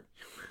apart.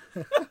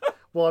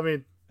 Well, I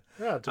mean,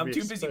 yeah. I'm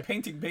too busy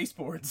painting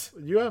baseboards.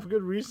 You have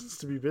good reasons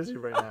to be busy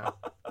right now.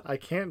 I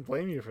can't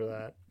blame you for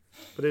that.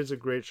 But it's a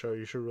great show.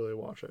 You should really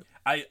watch it.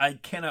 I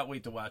cannot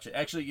wait to watch it.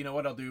 Actually, you know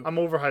what I'll do? I'm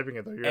overhyping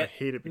it though. You're gonna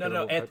hate it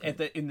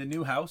because in the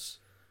new house,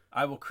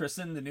 I will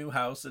christen the new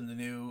house and the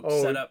new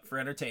setup for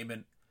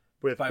entertainment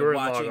by Gurren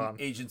watching Lagann.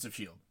 Agents of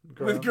Shield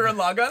with Gurren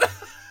Lagann.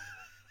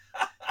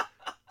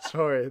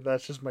 Sorry,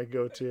 that's just my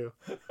go-to.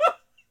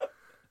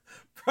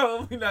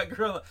 Probably not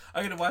Gurren Lagann.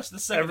 I'm gonna watch the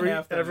second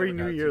half. Every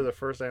new year, the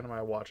first anime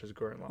I watch is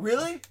Gurren Lagann.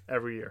 Really?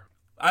 Every year.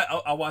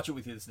 I'll watch it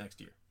with you this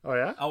next year. Oh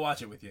yeah? I'll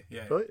watch it with you.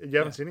 Yeah. Really? You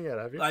haven't seen it yet,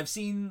 have you? I've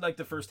seen like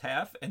the first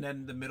half, and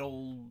then the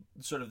middle,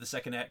 sort of the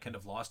second act, kind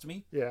of lost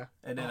me. Yeah.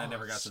 And then I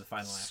never got to the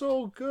final act.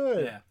 So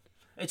good. Yeah.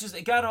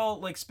 It got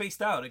all like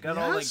spaced out. It got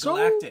all like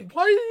galactic.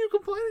 Why are you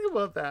complaining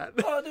about that?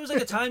 Oh, there was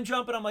like a time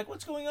jump, and I'm like,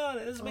 what's going on?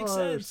 It doesn't make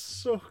sense.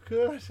 So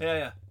good.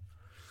 Yeah.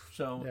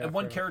 So, and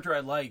one character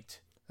I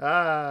liked. Okay,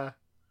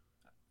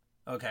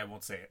 I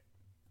won't say it.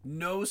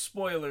 No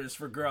spoilers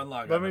for Gurren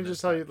Lagann. Let me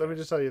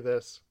just tell you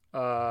this.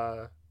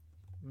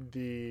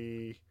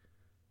 The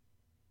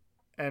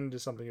end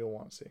is something you'll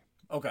want to see.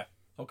 Okay.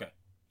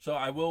 So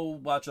I will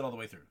watch it all the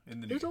way through in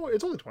the new year.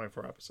 It's only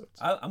 24 episodes.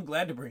 I'm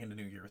glad to bring in the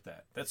new year with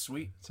that. That's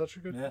sweet. Such a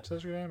good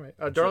anime.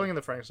 Darling in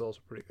the Franxx is also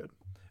pretty good.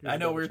 I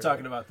know we were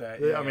talking about that.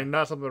 Yeah, I mean,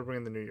 not something to bring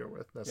in the new year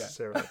with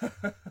necessarily.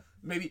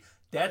 Maybe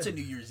that's a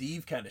New Year's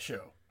Eve kind of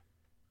show.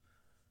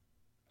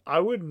 I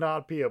would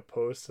not be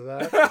opposed to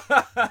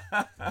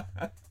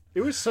that. It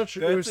was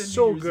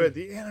so good.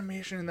 The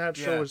animation in that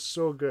show was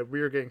so good.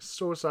 We were getting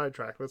so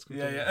sidetracked. Let's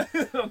continue. Yeah.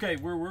 Okay,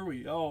 where were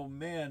we? Oh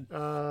man.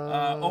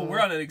 We're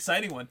on an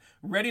exciting one.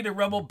 Ready to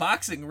Rumble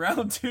Boxing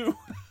Round 2.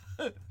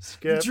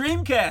 Skip.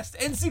 Dreamcast,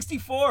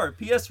 N64,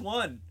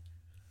 PS1.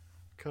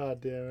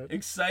 God damn it.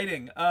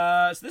 Exciting.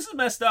 So this is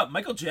messed up.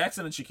 Michael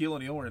Jackson and Shaquille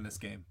O'Neal were in this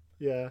game.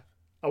 Yeah.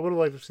 I would have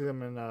liked to see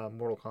them in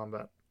Mortal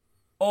Kombat.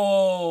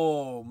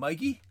 Oh,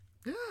 Mikey?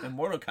 Yeah. And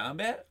Mortal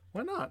Kombat?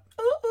 Why not?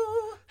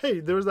 Ooh. Hey,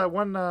 there was that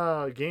one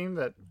game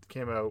that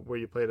came out where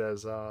you played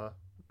as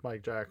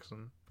Mike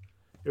Jackson.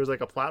 It was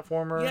like a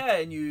platformer. Yeah,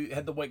 and you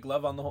had the white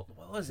glove on the whole...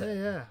 What was Yeah, it?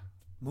 yeah.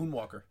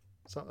 Moonwalker.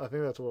 So, I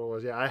think that's what it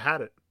was. Yeah, I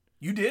had it.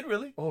 You did,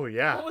 really? Oh,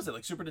 yeah. What was it,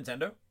 like Super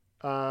Nintendo?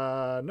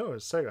 No, it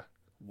was Sega.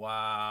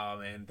 Wow,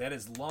 man. That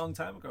is a long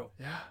time ago.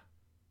 Yeah.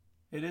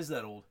 It is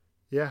that old.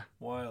 Yeah.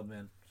 Wild,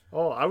 man.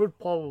 Oh, I would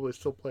probably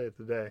still play it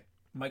today.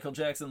 Michael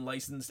Jackson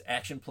licensed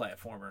action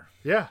platformer.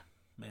 Yeah.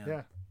 Man.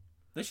 Yeah.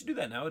 They should do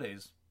that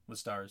nowadays with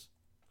stars.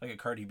 Like a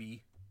Cardi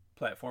B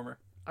platformer.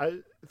 I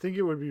think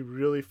it would be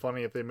really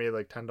funny if they made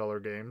like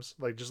 $10 games.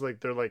 Like, just like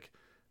they're like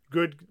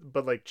good,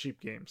 but like cheap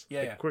games. Yeah,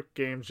 like, yeah. Quick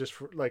games just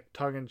for like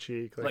tongue in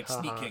cheek. Like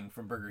Sneak haha. King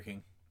from Burger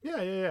King.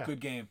 Yeah, yeah, yeah. Good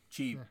game.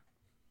 Cheap.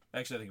 Yeah.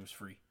 Actually, I think it was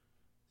free.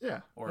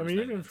 Yeah. Or I it was mean,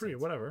 99 even free,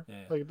 cents. whatever.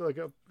 Yeah,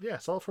 yeah. Yeah,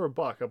 sell it for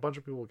 $1. A bunch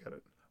of people will get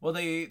it. Well,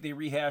 they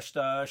rehashed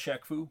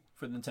Shaq Fu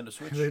for the Nintendo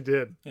Switch. They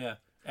did. Yeah.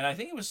 And I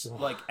think it was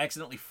like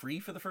accidentally free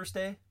for the first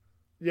day.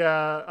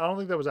 Yeah, I don't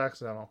think that was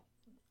accidental.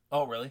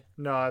 Oh, really?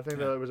 No, I think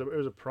Yeah. that it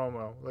was a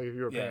promo. Like if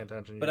you were paying Yeah.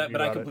 attention, But you I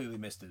got it. completely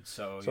missed it.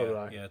 So So yeah, did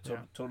I. yeah, Yeah.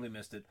 totally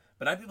missed it.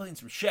 But I'd be playing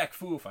some Shaq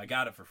Fu if I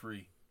got it for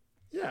free.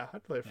 Yeah,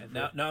 I'd play it for And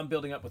free. now I'm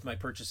building up with my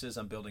purchases.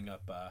 I'm building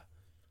up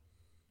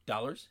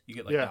dollars. You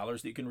get like Yeah.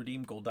 dollars that you can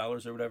redeem, gold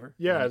dollars or whatever.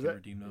 Yeah, and you can that-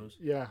 redeem those.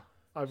 Yeah,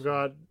 I've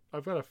got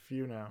a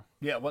few now.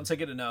 Yeah, once I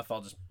get enough,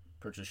 I'll just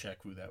purchase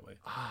Shaq Fu that way.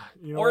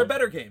 You know Or a what?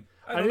 better game.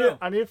 I don't need know.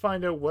 I need to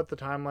find out what the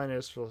timeline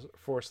is for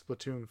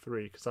Splatoon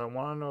 3 because I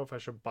want to know if I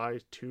should buy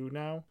 2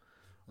 now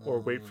or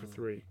wait for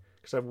 3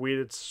 because I've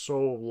waited so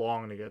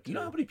long to get to. You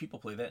know how many people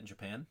play that in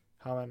Japan?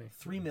 How many?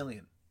 3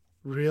 million.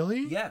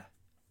 Really? Yeah.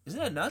 Isn't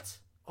that nuts?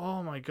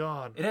 Oh my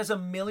god. It has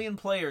 1 million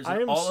players in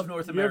I am all s- of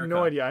North You America. have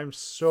no idea. I'm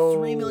so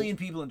 3 million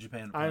people in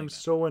Japan. I'm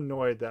so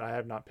annoyed that I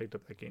have not picked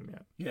up that game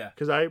yet. Yeah.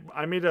 Because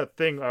I made a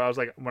thing where I was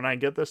like, when I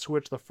get the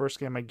Switch, the first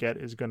game I get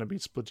is going to be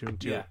Splatoon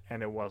 2. Yeah.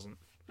 And it wasn't.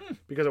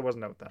 Because it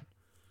wasn't out then.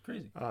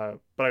 Crazy.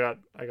 But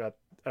I got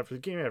after the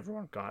game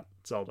everyone got,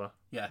 Zelda.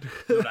 Yeah.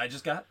 You know what I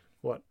just got?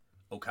 What?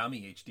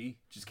 Okami HD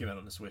just came out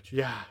on the Switch.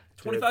 Yeah.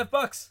 dude.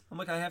 $25. I'm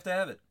like, I have to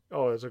have it.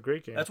 Oh, it's a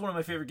great game. That's one of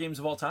my favorite games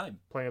of all time.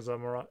 Playing as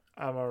Amaterasu.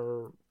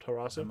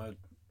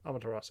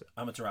 Amaterasu.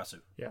 Amaterasu.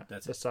 Yeah.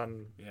 That's the it.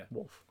 sun Yeah.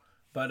 wolf.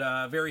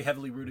 But very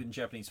heavily rooted in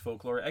Japanese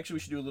folklore. Actually, we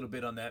should do a little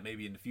bit on that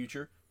maybe in the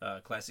future.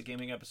 Classic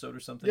gaming episode or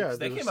something. Yeah, 'Cause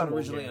they there's came some out old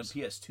originally on games.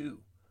 PS2.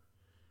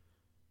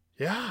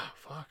 Yeah.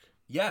 Fuck.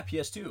 Yeah,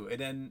 PS2. And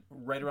then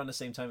right around the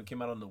same time it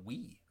came out on the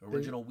Wii.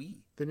 Original Wii.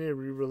 They need to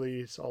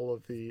re-release all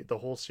of the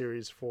whole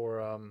series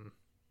for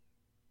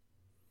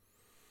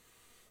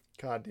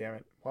God damn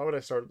it! Why would I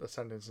start the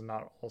sentence and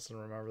not also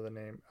remember the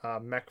name?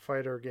 Mech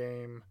Fighter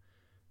game.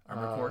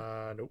 Armored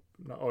Core? Nope.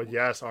 No. Oh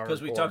yes, Armored Core.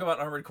 Because we talk about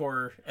Armored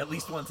Core at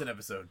least once an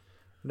episode.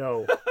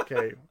 No.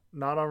 Okay.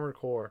 Not Armored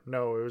Core.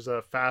 No, it was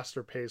a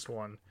faster paced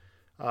one.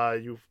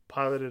 You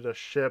piloted a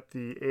ship.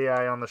 The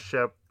AI on the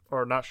ship,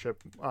 or not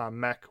ship,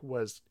 mech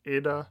was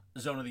Ada.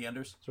 Zone of the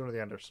Enders. Zone of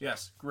the Enders.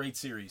 Yes, great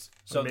series.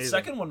 So Amazing. the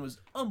second one was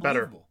Better.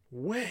 unbelievable.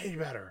 Way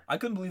better. I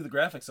couldn't believe the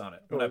graphics on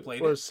it when I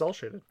played It it. was cell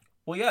shaded.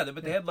 Well, yeah,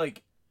 but they had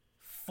like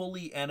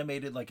fully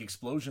animated like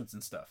explosions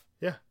and stuff.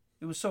 Yeah.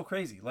 It was so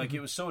crazy. Like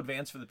it was so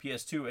advanced for the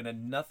PS2, and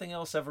then nothing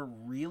else ever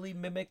really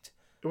mimicked.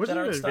 It wasn't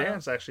that even art style.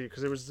 advanced actually,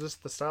 because it was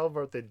just the style of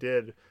art they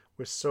did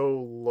was so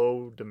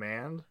low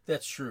demand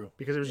That's true.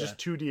 because it was Yeah. just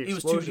 2D It was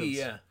explosions. 2D,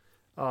 yeah.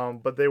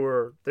 But they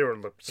looked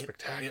It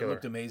spectacular.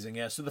 looked amazing,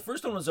 yeah. So the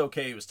first one was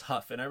okay. It was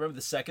tough, and I remember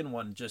the second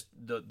one, just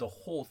the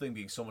whole thing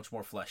being so much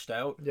more fleshed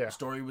out. Yeah. The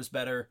story was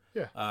better.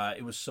 Yeah.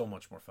 It was so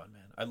much more fun,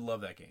 man. I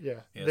love that game. Yeah.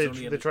 Zone They of the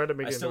they Enders. tried to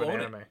make I it still into an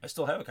own anime. it. I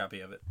still have a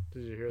copy of it.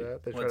 Did you hear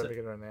that? They tried What's to it? make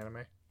it into an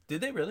anime.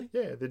 Did they really?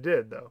 Yeah, they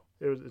did though.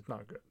 It's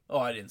not good. Oh,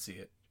 I didn't see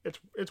it. It's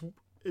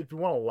if you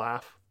want to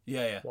laugh,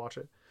 Yeah, yeah. watch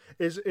it.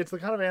 It's the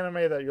kind of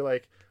anime that you're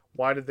like,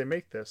 why did they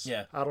make this?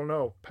 Yeah. I don't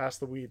know. Pass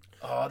the weed.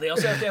 Oh, they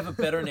also have to have a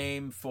better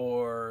name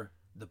for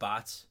the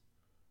bots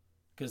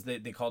because they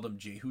called them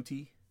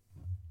Jehuti,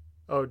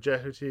 Oh,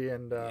 Jehuti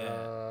and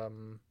Yeah.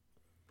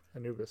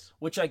 Anubis.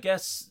 which I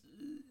guess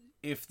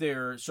if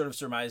they're sort of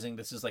surmising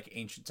this is like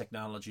ancient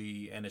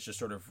technology and it's just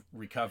sort of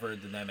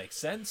recovered, then that makes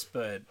sense.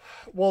 But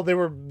Well, they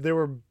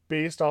were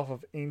based off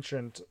of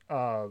ancient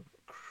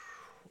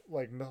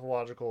like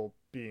mythological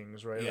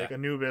beings, right? Yeah. Like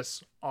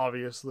Anubis,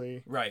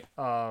 obviously. right,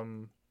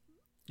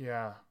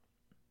 Yeah.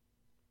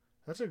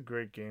 That's a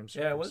great game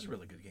series. yeah, it was a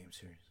really good game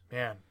series.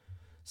 Man.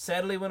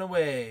 Sadly went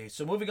away.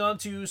 So moving on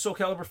to Soul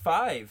Calibur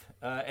 5.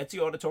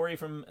 Ezio Auditore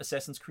from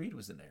Assassin's Creed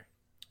was in there.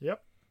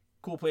 Yep.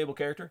 Cool playable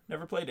character.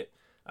 Never played it.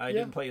 I Yeah.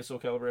 didn't play a Soul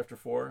Calibur after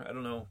 4. I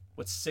don't know.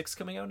 What's 6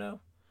 coming out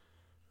now?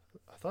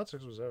 I thought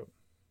 6 was out.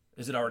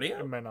 Is it already It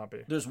out? might not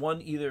be. There's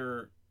one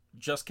either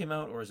just came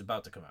out or is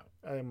about to come out.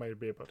 It might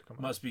be about to come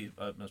out. Must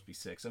be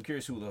 6. I'm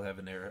curious who they'll have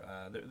in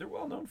there. They're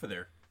well known for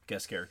their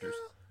guest characters.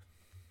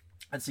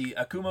 Let's see.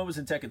 Akuma was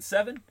in Tekken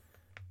 7.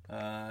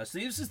 So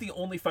this is the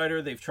only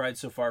fighter they've tried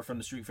so far from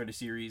the Street Fighter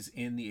series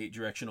in the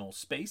 8-directional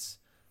space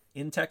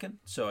in Tekken.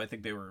 So I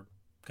think they were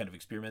kind of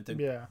experimenting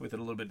Yeah. with it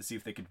a little bit to see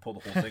if they could pull the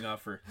whole thing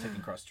off for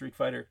Tekken Cross Street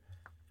Fighter.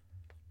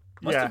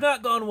 Must have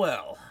not gone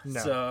well. No.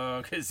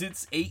 So, because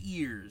it's 8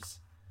 years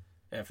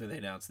after they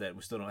announced that.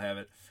 We still don't have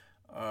it.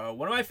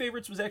 One of my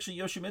favorites was actually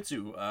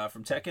Yoshimitsu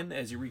from Tekken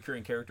as a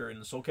recurring character in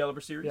the Soul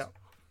Calibur series. Yeah.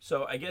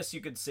 So I guess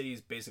you could say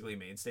he's basically a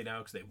mainstay now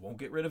because they won't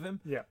get rid of him.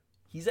 Yeah.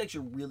 He's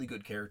actually a really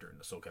good character in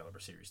the Soul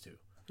Calibur series too.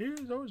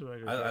 He's always been a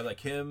good I like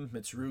him,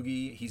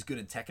 Mitsurugi. He's good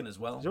in Tekken as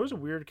well. He's always a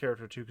weird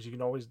character too, because you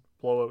can always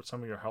blow out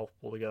some of your health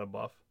pool to get a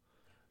buff.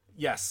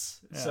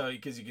 Yes. Yeah. So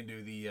because you can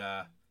do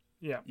the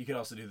Yeah. you can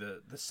also do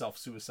the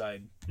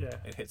self-suicide Yeah.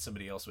 and hit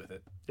somebody else with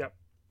it. Yep.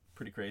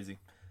 Pretty crazy.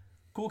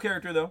 Cool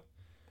character though.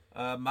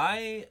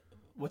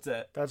 What's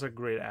that? That's a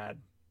great ad.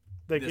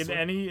 Like This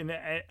one?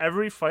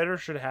 every fighter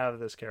should have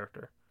this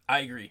character. I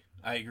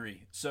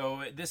agree.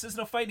 So this isn't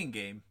a fighting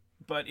game,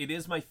 but it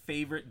is my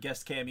favorite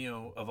guest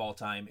cameo of all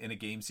time in a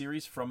game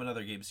series from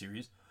another game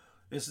series.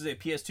 This is a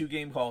PS2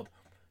 game called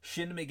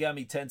Shin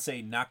Megami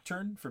Tensei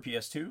Nocturne for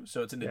PS2.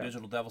 So it's in the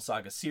Digital Devil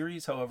Saga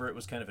series. However, it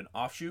was kind of an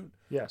offshoot.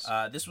 Yes.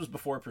 This was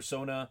before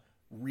Persona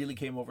really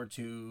came over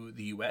to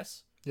the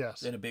US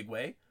Yes. in a big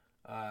way.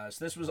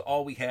 So this was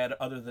all we had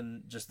other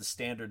than just the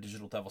standard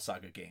Digital Devil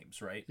Saga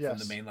games, right? Yes.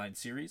 From the mainline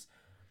series.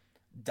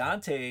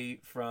 Dante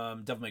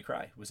from Devil May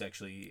Cry was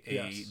actually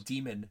a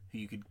demon who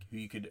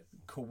you could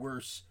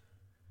coerce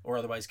or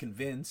otherwise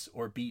convince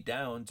or beat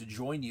down to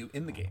join you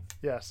in the game.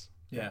 Yes.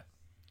 Yeah.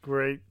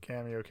 Great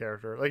cameo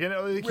character. Like,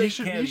 he Great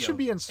should cameo. he should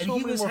be in so and he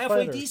many was more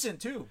halfway fighters. decent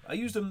too. I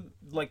used him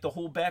like the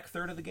whole back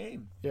third of the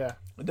game. Yeah.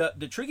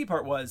 The tricky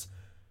part was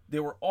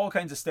there were all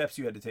kinds of steps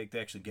you had to take to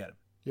actually get him.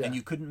 Yeah. And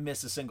you couldn't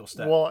miss a single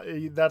step. Well,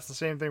 that's the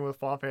same thing with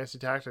Final Fantasy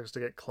Tactics to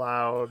get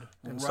Cloud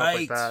and stuff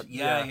like that.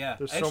 Yeah.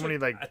 There's Actually, so many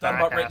like. I thought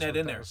about writing back-ass that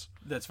in there. things.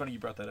 That's funny you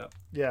brought that up.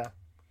 Yeah.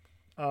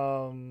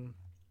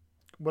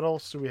 What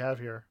else do we have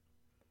here?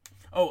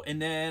 Oh,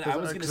 and then I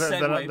was going to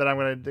segue. Then I'm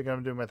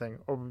gonna do my thing.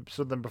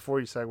 So then before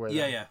you segue.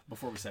 Yeah.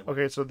 Before we segue.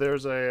 Okay, so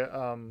there's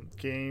a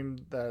game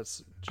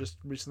that's just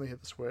recently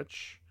hit the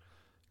Switch.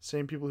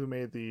 Same people who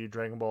made the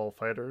Dragon Ball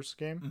Fighters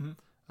game.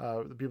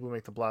 Mm-hmm. The people who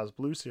make the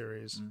BlazBlue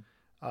series.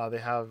 They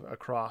have a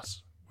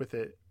cross with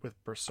it with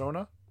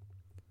Persona.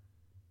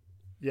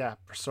 Yeah,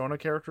 Persona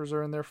characters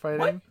are in there fighting,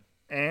 What?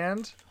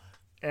 and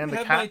You the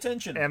have my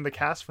attention. and the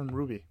cast from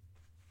Ruby.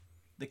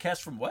 The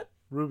cast from what?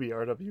 Ruby,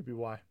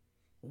 RWBY.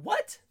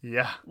 What?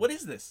 Yeah, What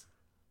is this?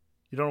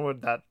 you don't know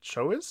what that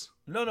show is?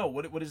 No.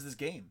 What is this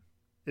game?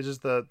 It's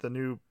just the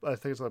new. I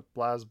think it's like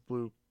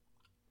BlazBlue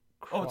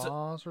Cross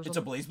or something. It's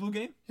a BlazBlue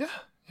game? Yeah.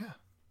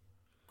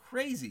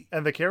 Crazy.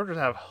 And the characters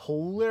have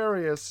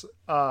hilarious,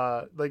 because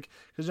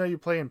you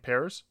play in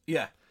pairs.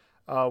 Yeah.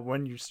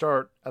 When you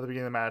start at the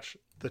beginning of the match,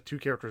 the two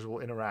characters will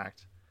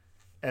interact,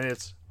 and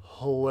it's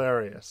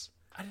hilarious.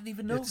 I didn't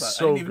even know It's about it.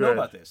 so I didn't even know good.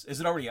 about this. Is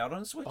it already out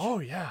on Switch? Oh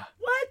yeah.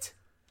 What?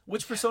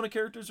 Which Persona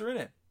characters are in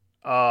it?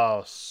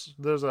 Oh,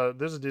 there's a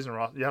decent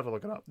roster. You have to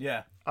look it up.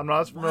 Yeah. I'm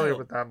not as familiar Wild.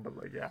 with them, but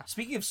like yeah.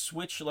 Speaking of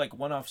Switch, like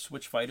one-off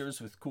Switch fighters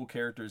with cool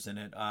characters in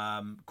it,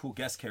 cool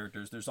guest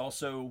characters. There's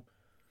also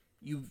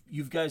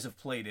you guys have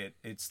played it.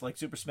 It's like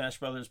Super Smash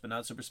Brothers, but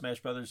not Super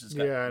Smash Brothers. It's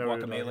got Yeah, I know what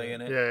you're Guacamelee talking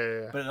in about.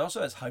 it. Yeah. But it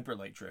also has Hyper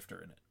Light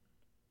Drifter in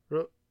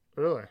it.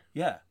 Really?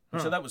 Yeah. Huh.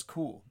 So that was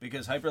cool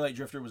because Hyper Light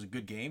Drifter was a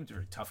good game. It's a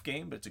very tough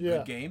game, but it's a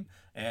good game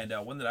and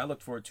one that I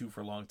looked forward to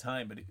for a long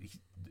time. But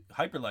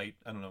Hyper Light,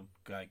 I don't know,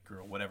 guy,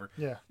 girl, whatever.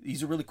 Yeah.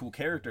 He's a really cool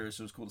character,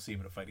 so it was cool to see him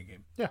in a fighting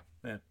game. Yeah.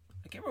 I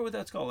can't remember what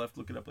that's called. I'll have to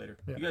look it up later.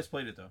 Yeah. You guys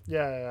played it though.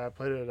 Yeah, I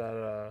played it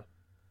at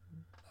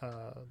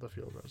the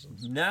field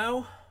residence.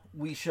 Now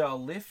we shall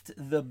lift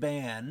the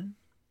ban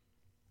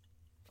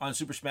on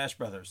Super Smash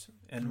Brothers,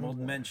 and we'll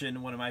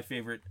mention one of my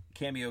favorite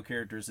cameo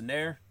characters in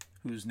there,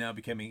 who's now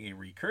becoming a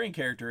recurring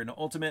character in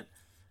Ultimate,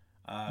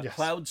 Yes.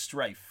 Cloud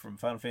Strife from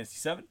Final Fantasy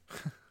VII,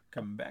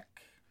 coming back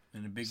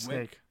in a big way.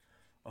 Snake.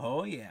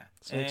 Oh yeah.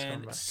 Snake's coming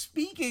And back.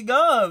 speaking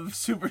of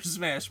Super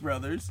Smash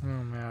Brothers, Oh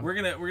man. we're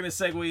gonna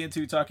segue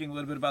into talking a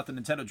little bit about the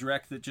Nintendo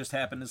Direct that just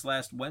happened this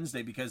last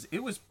Wednesday because it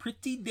was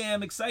pretty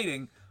damn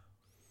exciting.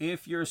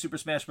 If you're a Super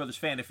Smash Brothers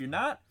fan, if you're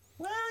not,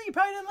 well, you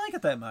probably didn't like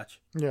it that much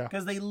Yeah.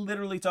 because they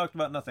literally talked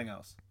about nothing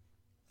else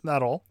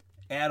Not all.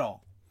 at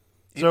all.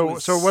 So it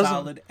was it wasn't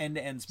solid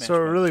end-to-end Smash. So it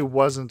Brothers. really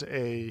wasn't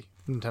a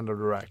Nintendo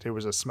Direct. It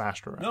was a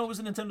Smash Direct. No, it was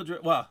a Nintendo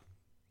Direct. Well,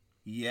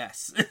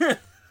 yes.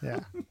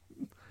 Yeah.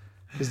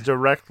 It's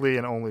directly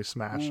and only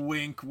Smash.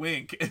 Wink,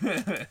 wink.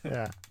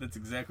 Yeah. That's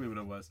exactly what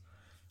it was.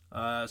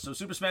 So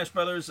Super Smash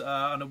Brothers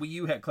on the Wii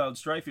U had Cloud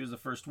Strife. He was the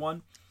first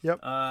one.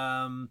 Yep.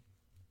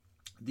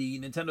 The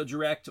Nintendo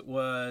Direct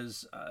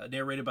was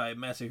narrated by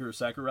Masahiro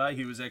Sakurai.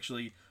 He was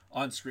actually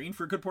on screen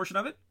for a good portion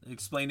of it,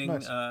 explaining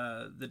Nice.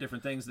 the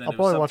different things. And then I'll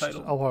it was probably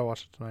subtitled.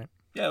 watch it tonight.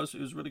 Yeah, it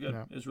was really good.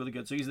 Yeah. It was really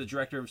good. So he's the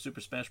director of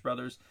Super Smash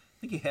Brothers. I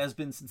think he has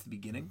been since the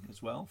beginning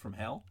as well, from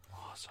Hell.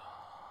 Awesome.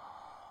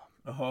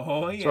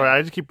 Oh yeah. Sorry,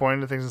 I just keep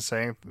pointing to things and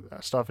saying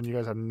stuff, and you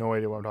guys have no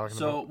idea what I'm talking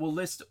So about. we'll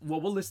list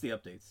the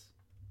updates.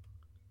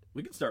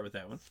 We can start with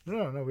that one.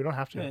 No, we don't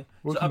have to. Okay.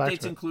 We'll So come back updates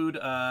to it. include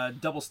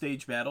double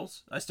stage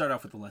battles. I start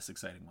off with the less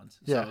exciting ones.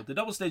 Yeah. So the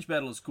double stage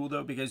battle is cool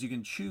though because you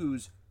can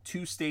choose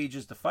 2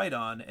 stages to fight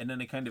on, and then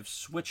they kind of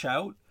switch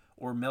out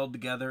or meld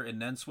together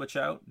and then switch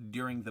out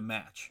during the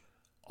match.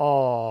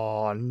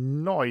 Oh,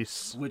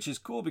 nice. which is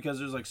cool because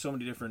there's like so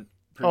many different.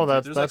 Oh,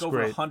 that's there's like over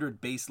great. 100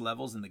 base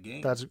levels in the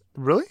game. That's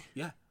really.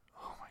 Yeah,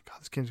 Oh my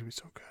god, this game's gonna be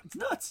so good. it's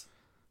nuts.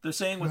 They're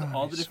saying with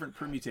all the Nice. different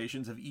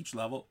permutations of each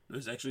level,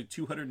 there's actually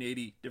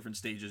 280 different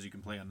stages you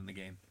can play on in the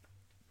game.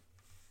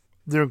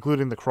 They're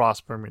including the cross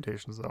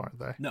permutations, though, aren't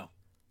they? No,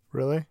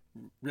 Really?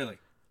 really.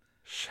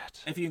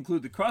 Shit. If you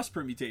include the cross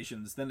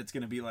permutations, then it's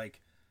going to be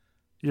like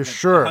You're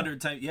sure? 100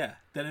 times. Yeah,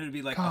 then it would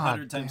be like God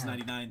 100 times damn.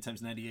 99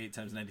 times 98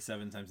 times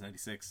 97 times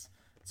 96,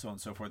 so on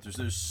and so forth.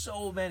 There's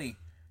so many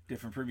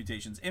different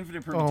permutations,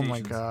 infinite Oh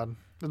permutations. my god.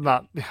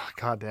 Not.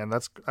 God damn.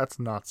 That's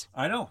nuts.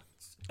 I know.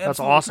 It's That's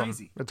absolutely awesome.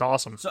 Crazy. It's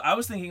awesome. So I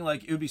was thinking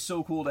like it would be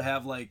so cool to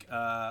have like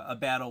a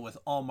battle with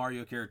all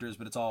Mario characters,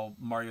 but it's all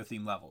Mario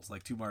themed levels,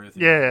 like 2 Mario themed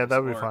Yeah, levels.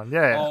 that would be or fun.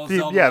 Yeah, all yeah.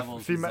 Zelda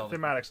levels with Zelda.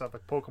 Thematic stuff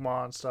like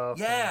Pokemon stuff.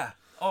 Yeah.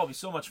 Oh, it'd be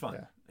so much fun.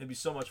 Yeah. It'd be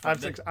so much fun.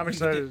 I'm You could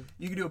excited.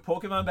 you could do a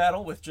Pokemon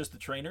battle with just the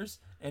trainers,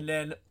 and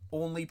then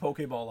only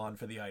Pokeball on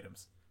for the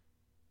items.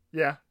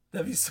 Yeah,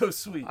 That'd be so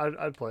sweet.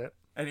 I'd play it.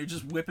 And you're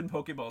just whipping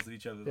Pokeballs at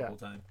each other the Yeah. whole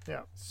time.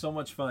 Yeah. So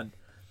much fun.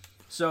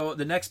 So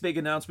the next big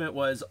announcement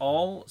was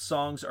all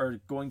songs are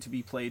going to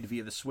be played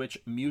via the Switch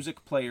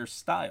music player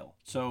style.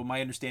 So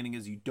my understanding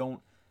is you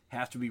don't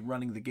have to be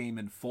running the game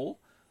in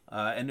full.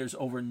 And there's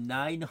over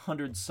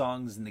 900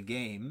 songs in the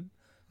game,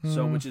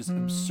 so which is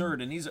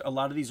absurd. And a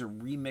lot of these are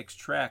remixed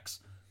tracks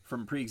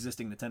from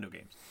pre-existing Nintendo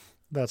games.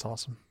 That's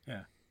awesome.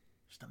 Yeah,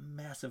 just a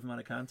massive amount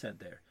of content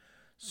there.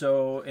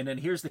 So, and then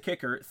here's the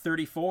kicker: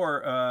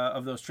 34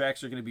 of those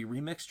tracks are going to be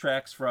remixed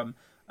tracks from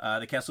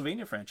the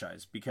Castlevania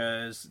franchise,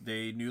 because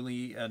they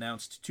newly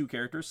announced 2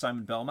 characters,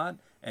 Simon Belmont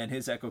and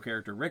his Echo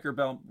character Richter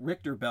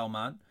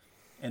Belmont,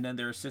 and then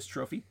their assist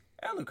trophy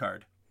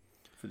Alucard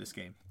for this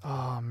game.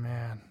 Oh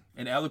man.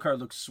 And Alucard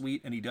looks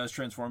sweet, and he does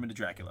transform into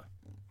Dracula.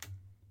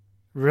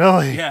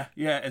 Really? Yeah.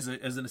 As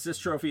an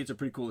assist trophy, it's a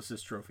pretty cool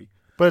assist trophy.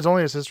 But it's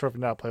only a assist trophy,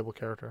 not a playable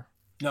character.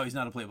 No, he's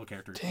not a playable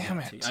character. Damn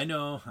yet. it. I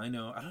know. I don't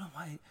know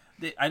why.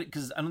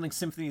 Because I don't think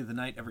Symphony of the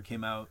Night ever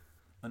came out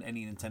on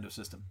any Nintendo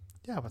system.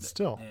 Yeah, but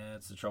still. Yeah,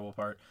 that's the trouble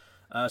part.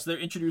 So they're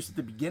introduced at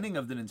the beginning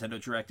of the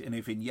Nintendo Direct in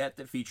a vignette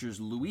that features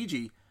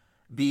Luigi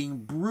being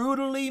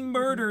brutally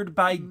murdered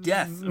by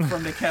Death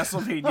from the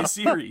Castlevania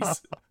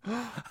series.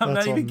 I'm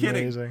That's not even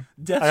kidding. amazing.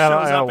 Death I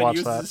gotta shows up and watch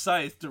uses that. a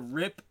scythe to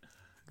rip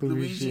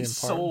Luigi's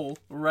apart. soul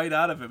right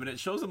out of him, and it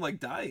shows him like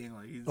dying.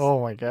 Like he's, Oh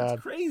my god.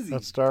 it's crazy.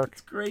 That's dark.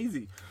 It's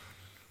crazy.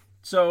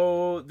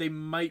 So they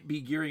might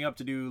be gearing up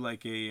to do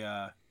like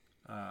a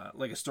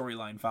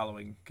storyline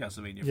following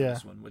Castlevania for Yeah.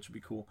 this one, which would be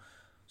cool.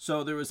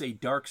 So there was a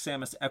Dark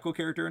Samus Echo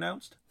character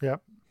announced.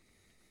 Yep.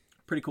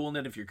 Pretty cool. And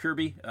then if you're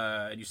Kirby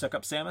and you suck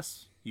up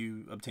Samus,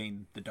 you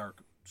obtain the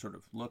dark sort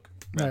of look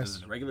rather Nice.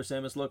 than the regular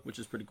Samus look, which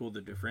is pretty cool.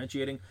 They're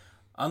differentiating.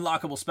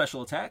 Unlockable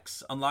special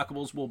attacks.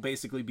 Unlockables will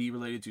basically be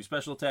related to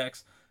special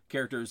attacks,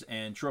 characters,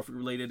 and trophy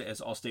related, as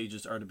all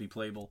stages are to be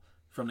playable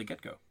from the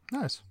get-go,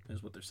 Nice.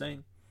 is what they're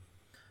saying.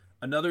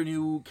 Another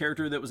new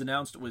character that was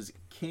announced was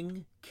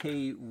King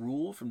K.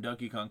 Rool from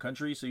Donkey Kong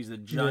Country. So he's the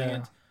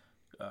giant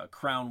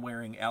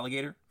crown-wearing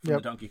alligator from Yep.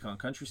 the Donkey Kong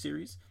Country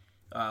series.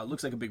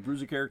 Looks like a big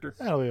bruiser character.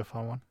 That'll be a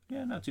fun one.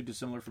 Yeah, not too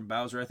dissimilar from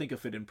Bowser. I think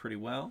it'll fit in pretty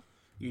well.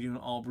 You do an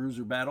all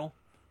bruiser battle.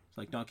 It's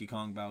like Donkey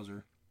Kong,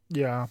 Bowser,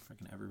 Yeah.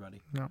 freaking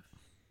everybody.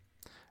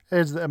 Hey,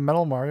 is the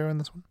Metal Mario in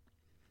this one?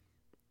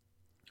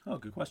 Oh,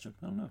 good question.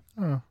 I don't know.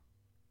 Oh.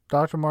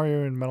 Dr.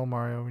 Mario and Metal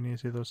Mario. We need to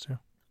see those two.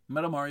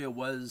 Metal Mario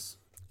was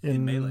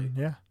in Melee.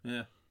 Yeah.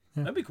 Yeah.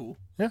 That'd be cool.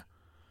 Yeah.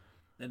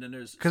 And then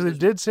there's Because it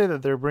did say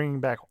that they're bringing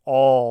back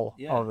all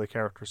Yeah. of the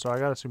characters, so I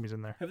gotta assume he's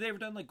in there. Have they ever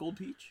done like Gold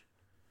Peach?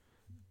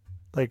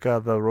 Like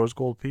the Rose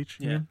Gold Peach.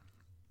 you Yeah. mean?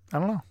 I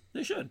don't know.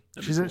 They should. That'd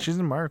be She's cool. in. She's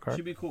in Mario Kart.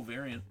 Should be a cool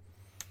variant.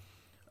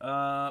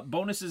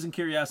 Bonuses and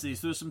curiosities.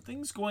 So there's some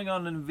things going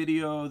on in the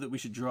video that we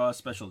should draw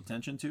special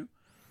attention to.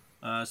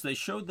 So they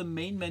showed the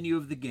main menu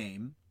of the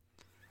game,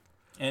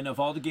 and of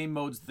all the game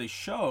modes that they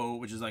show,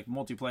 which is like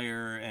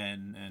multiplayer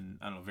and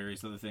I don't know,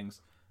 various other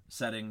things,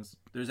 settings,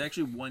 there's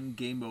actually one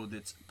game mode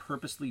that's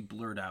purposely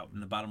blurred out. In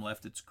the bottom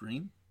left, it's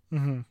green,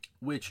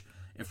 which,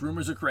 if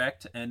rumors are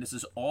correct, and this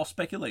is all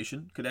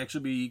speculation, could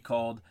actually be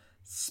called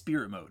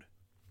Spirit Mode.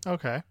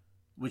 Okay.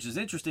 Which is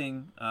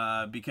interesting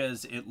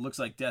because it looks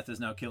like Death is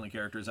now killing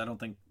characters. I don't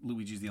think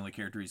Luigi's the only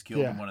character he's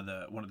killed Yeah. in one of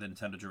the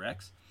Nintendo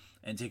Directs,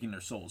 and taking their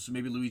souls. So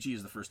maybe Luigi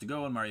is the first to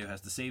go, and Mario has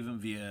to save him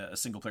via a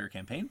single player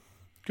campaign,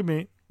 Could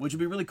be. which would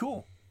be really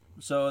cool.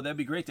 So that'd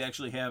be great to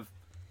actually have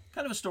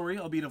kind of a story,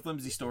 albeit a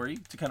flimsy story,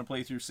 to kind of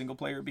play through single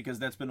player, because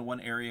that's been one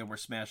area where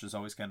Smash has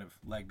always kind of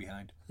lagged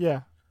behind.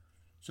 Yeah.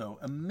 So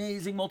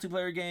amazing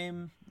multiplayer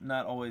game,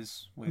 not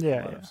always with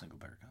Yeah, a lot yeah. of single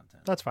player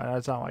content. That's fine.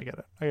 That's not why I get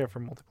it. I get it for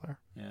multiplayer.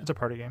 Yeah. It's a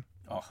party game.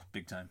 Oh,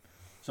 big time.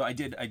 So I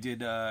did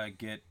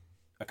get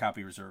a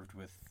copy reserved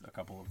with a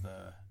couple of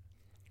the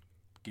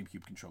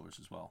GameCube controllers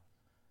as well.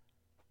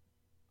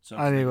 So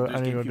I need to go- there's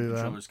I need to go GameCube do that.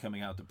 controllers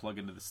coming out to plug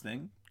into this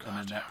thing, and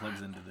then that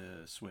plugs into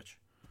the Switch.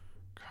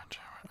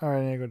 All right,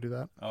 I need to go do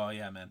that. Oh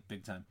yeah, man,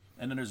 big time.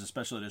 And then there's a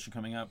special edition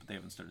coming out, but they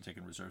haven't started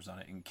taking reserves on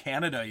it in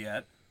Canada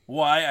yet.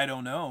 Why? I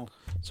don't know.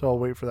 So I'll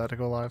wait for that to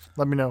go live.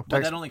 Let me know.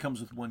 But that only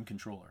comes with one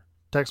controller.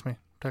 Text me.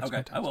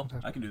 Okay, I will.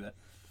 I can do that.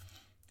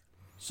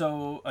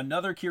 So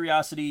another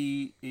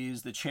curiosity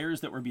is the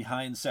chairs that were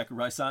behind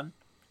Sakurai-san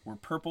were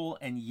purple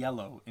and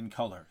yellow in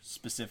color,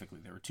 specifically.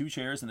 There were 2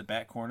 chairs in the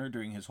back corner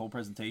during his whole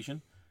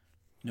presentation.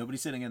 Nobody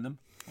sitting in them.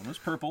 One was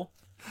purple,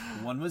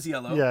 one was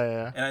yellow.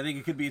 Yeah. And I think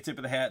it could be a tip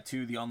of the hat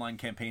to the online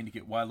campaign to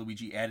get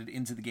Waluigi added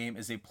into the game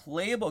as a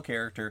playable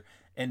character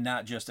and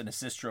not just an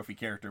assist trophy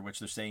character, which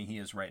they're saying he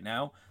is right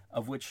now,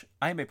 of which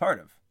I am a part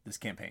of this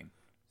campaign.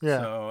 Yeah.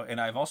 So,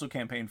 and I've also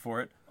campaigned for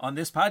it on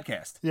this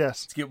podcast.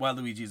 Yes. To get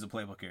Waluigi as a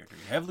playable character.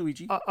 You have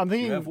Luigi. I'm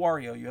thinking. You have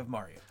Wario. You have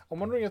Mario. I'm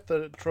wondering if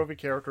the trophy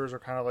characters are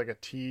kind of like a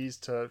tease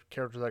to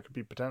characters that could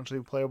be potentially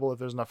playable if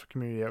there's enough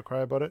community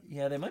outcry about it.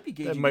 Yeah, they might be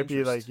gauging It might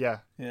interest. be like,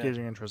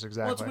 gauging interest,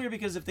 exactly. Well, it's weird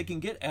because if they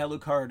can get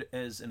Alucard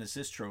as an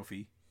assist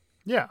trophy,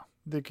 yeah,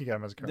 they could get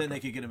him as a character. then they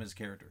could get him as a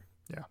character.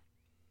 Yeah.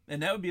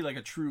 And that would be like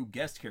a true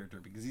guest character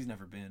because he's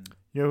never been.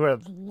 You know who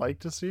I'd like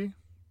to see?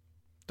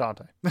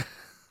 Dante.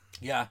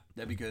 Yeah,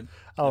 that'd be good.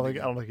 I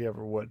don't think he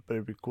ever would, but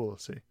it'd be cool to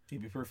see.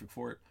 He'd be perfect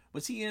for it.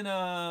 Was he in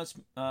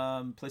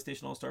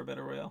PlayStation All-Star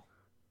Battle Royale?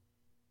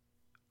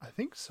 I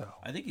think so.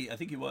 I think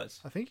he was.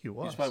 I think he He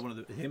was. was probably one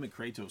of the. Him and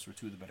Kratos were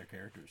 2 of the better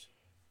characters.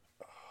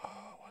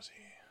 Was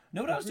he?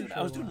 No, what I was doing?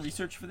 I was doing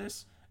research for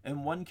this,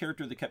 and one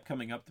character that kept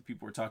coming up that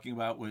people were talking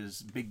about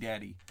was Big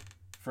Daddy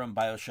from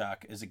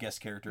BioShock as a guest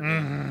character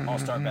in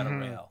All-Star Battle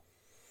Royale.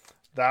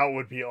 That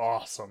would be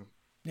awesome.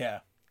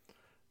 Yeah,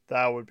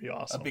 That would be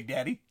awesome. a Big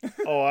Daddy.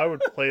 Oh, I would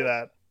play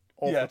that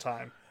all Yeah. the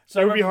time. So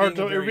It I would be remember hard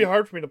being to. a It would be very-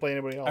 hard for me to play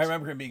anybody else. I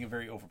remember him being a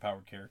very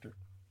overpowered character.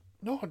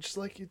 No, just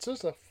like it's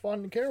just a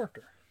fun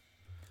character.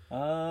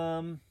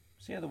 So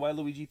yeah, the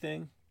Waluigi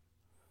thing.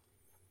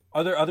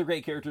 Are there other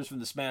great characters from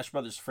the Smash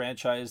Brothers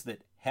franchise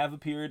that have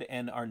appeared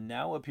and are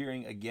now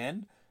appearing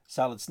again?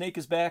 Solid Snake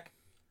is back.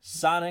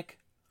 Sonic,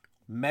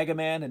 Mega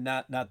Man, and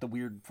not the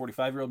weird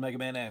 45-year-old Mega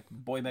Man,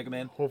 boy Mega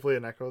Man. Hopefully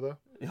an Echo though.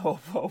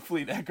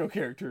 Hopefully an Echo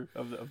character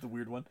of the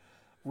weird one.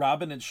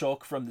 Robin and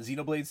Shulk from the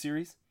Xenoblade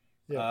series.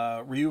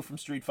 Yeah. Ryu from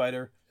Street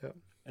Fighter. Yeah.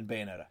 And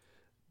Bayonetta.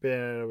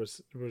 Bayonetta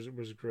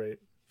was great.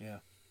 Yeah.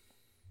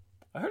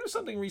 I heard of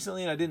something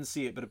recently and I didn't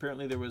see it, but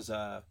apparently there was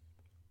a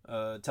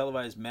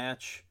televised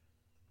match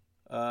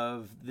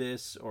of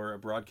this, or a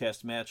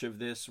broadcast match of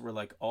this, where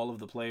like all of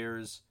the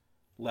players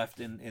left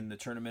in the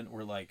tournament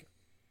were like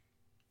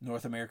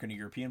North American or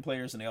European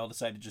players, and they all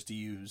decided just to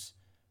use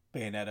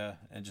Bayonetta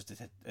and just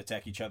to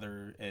attack each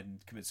other and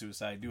commit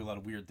suicide, do a lot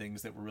of weird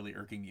things that were really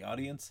irking the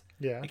audience.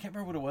 Yeah. I can't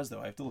remember what it was though.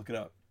 I have to look it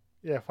up.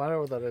 Yeah, find out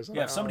what that is.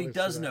 Yeah, if somebody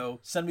does know,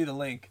 send me the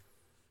link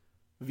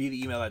via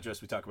the email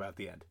address we talk about at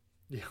the end.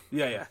 Yeah.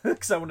 Yeah,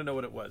 because I want to know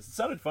what it was. It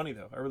sounded funny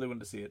though. I really wanted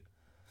to see it.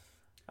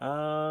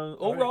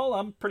 Overall,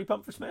 I'm pretty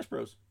pumped for Smash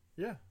Bros.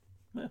 Yeah.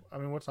 Yeah. I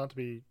mean, what's not to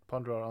be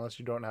pumped about unless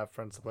you don't have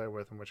friends to play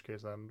with, in which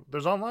case then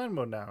there's online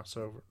mode now,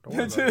 so don't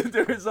worry about it.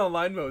 There is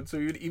online mode, so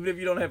even if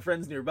you don't have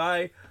friends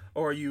nearby,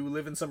 or you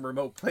live in some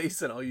remote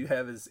place and all you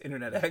have is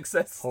internet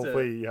access,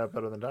 Hopefully you have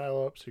better than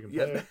dial-up so you can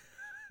play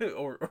it.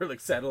 or like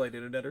satellite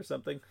internet or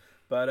something.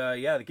 But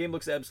yeah, the game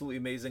looks absolutely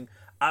amazing.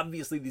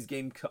 Obviously, these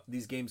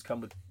games come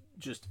with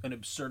just an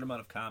absurd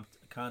amount of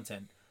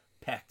content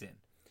packed in.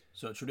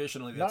 So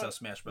traditionally, that's how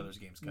Smash Brothers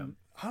games come.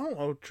 I don't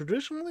know.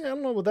 Traditionally, I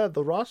don't know about that.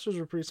 The rosters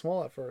were pretty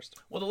small at first.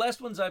 Well, the last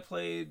ones I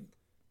played,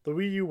 The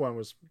Wii U one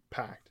was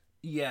packed.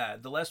 yeah,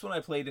 the last one I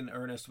played in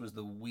earnest was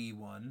the Wii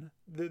one.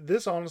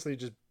 This honestly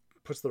just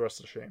puts the rest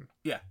to shame.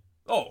 Yeah.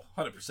 Oh,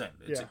 100%.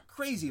 It's Yeah. a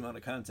crazy amount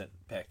of content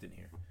packed in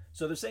here.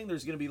 So they're saying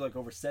there's going to be like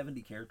over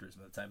 70 characters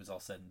by the time it's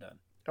all said and done.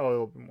 Oh, a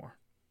little bit more.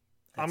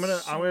 That's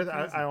so crazy.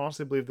 I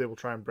honestly believe they will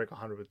try and break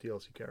 100 with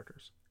DLC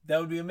characters.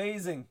 That would be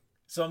amazing.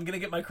 So I'm going to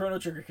get my Chrono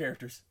Trigger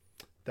characters.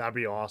 That'd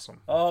be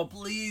awesome. Oh,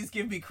 please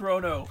give me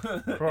Chrono.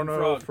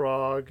 Chrono, and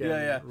Frog, and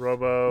Yeah.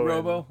 Robo.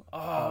 Robo. And,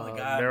 Oh, my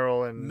God.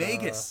 Meryl and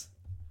Magus.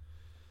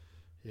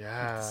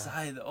 yeah.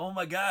 Scythe. Oh,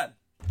 my God.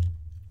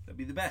 That'd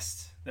be the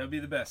best. That would be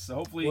the best. So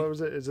hopefully. What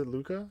was it? Is it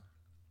Luca?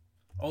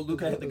 Oh,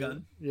 Luca had the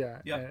gun. Yeah.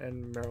 Yep.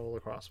 And Meryl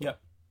Lacrosse. Yep.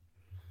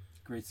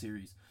 Great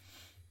series.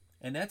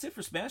 And that's it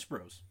for Smash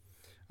Bros.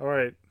 All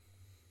right.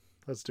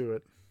 Let's do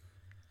it.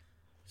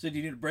 So do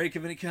you need a break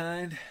of any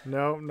kind?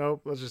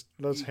 Nope. Let's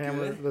You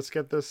hammer. good? Let's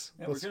get this.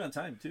 Yeah, we're good on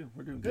time, too.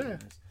 We're doing good Yeah. on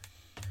this.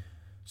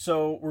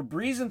 So we're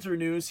breezing through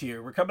news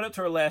here. We're coming up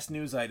to our last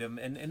news item.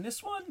 And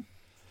this one,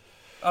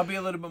 I'll be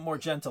a little bit more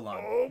gentle on.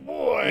 Oh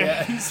boy.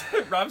 Yeah,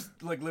 Rob's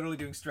like literally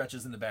doing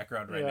stretches in the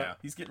background right Yeah. now.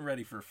 He's getting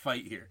ready for a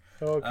fight here.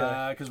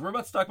 Okay. Because we're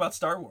about to talk about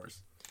Star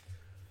Wars.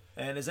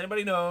 And as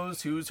anybody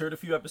knows who's heard a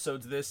few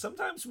episodes of this,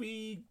 sometimes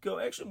we go,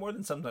 actually more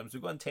than sometimes, we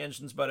go on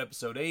tangents about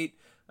episode 8.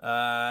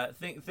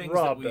 Things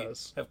Rob that we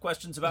does. have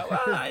questions about.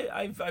 Well,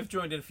 I've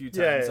joined in a few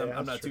times. Yeah, I'm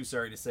not that's too true.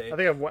 sorry to say. I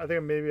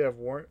think maybe I've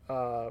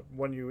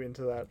won you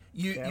into that.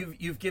 camp.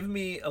 You've given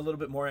me a little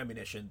bit more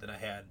ammunition than I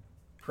had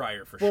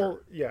prior, for Well,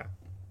 sure. yeah.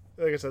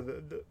 Like I said,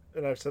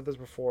 and I've said this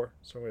before,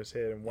 so I'm going to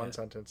say it in one Yeah.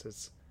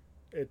 sentence.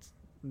 It's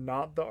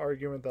not the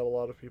argument that a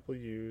lot of people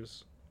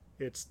use.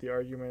 It's the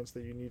arguments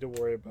that you need to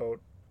worry about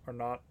are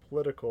not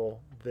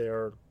political.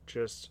 They're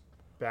just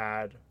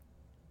bad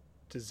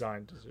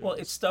design decisions. Well,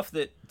 it's stuff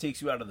that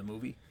takes you out of the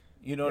movie.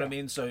 You know what I Yeah.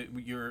 mean? So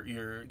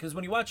you're because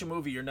when you watch a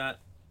movie, you're not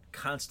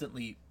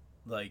constantly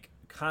like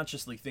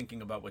consciously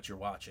thinking about what you're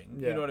watching.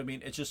 Yeah. You know what I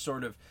mean? It's just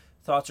sort of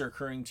thoughts are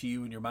occurring to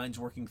you, and your mind's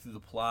working through the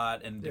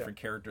plot and different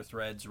character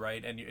threads,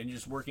 right? And you're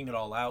just working it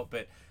all out.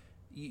 But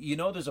you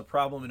know, there's a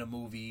problem in a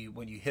movie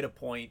when you hit a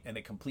point and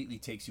it completely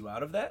takes you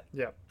out of that,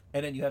 Yeah.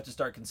 and then you have to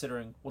start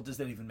considering, well, does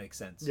that even make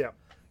sense? Yeah.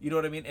 You know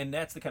what I mean? And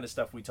that's the kind of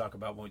stuff we talk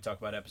about when we talk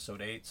about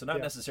episode 8. So not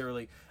Yeah.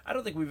 necessarily, I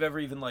don't think we've ever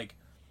even like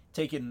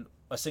taken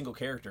a single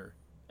character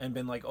and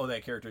been like, oh,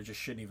 that character just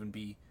shouldn't even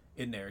be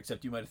in there,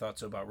 except you might have thought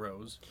so about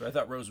Rose. But I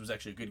thought Rose was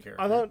actually a good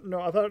character.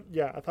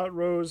 I thought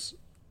Rose.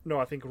 No,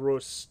 I think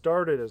Rose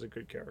started as a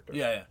good character.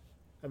 Yeah.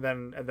 And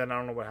then I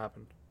don't know what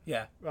happened.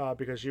 Yeah.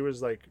 Because she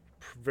was like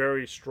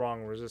very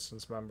strong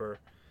resistance member,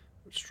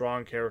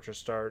 strong character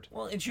start.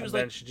 Well, and she was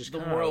then like she just the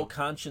kinda- moral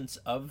conscience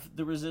of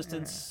the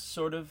resistance,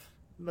 sort of.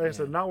 Like I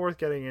said, not worth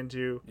getting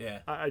into.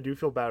 Yeah. I do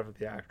feel bad for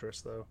the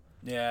actress though.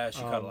 Yeah,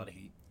 she caught a lot of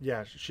heat.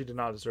 Yeah, she did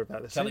not deserve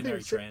that. The Kelly same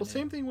Mary thing. Tran, Well,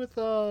 same thing with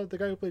the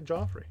guy who played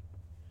Joffrey.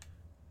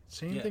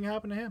 Same Yeah. thing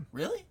happened to him.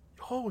 Really?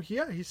 Oh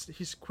yeah,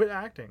 he's quit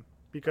acting Are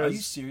because you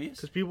serious?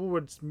 because people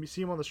would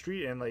see him on the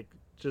street and like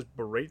just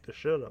berate the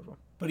shit out of him.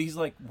 But he's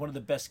like one of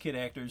the best kid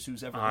actors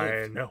who's ever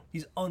I lived. know.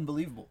 He's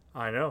unbelievable.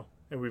 I know,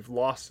 and we've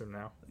lost him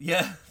now,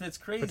 Yeah, that's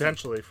crazy.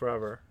 potentially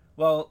forever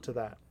Well, to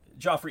that.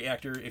 Joffrey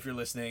actor, if you're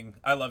listening,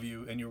 I love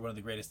you, and you're one of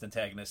the greatest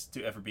antagonists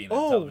to ever be in a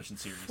Oh, television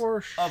series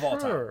for of all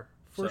time. sure.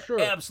 For So, sure.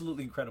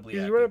 absolutely incredibly.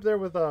 He's acting. right up there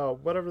with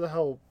whatever the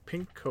hell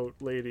pink coat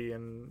lady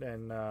and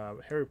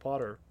Harry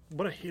Potter.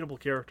 What a hateable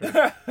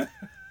character.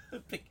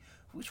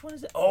 Which one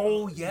is it?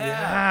 Oh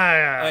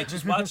yeah. Yeah. I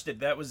just watched it.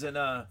 That was in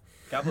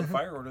Goblet of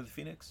Fire, Order of the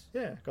Phoenix.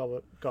 Yeah,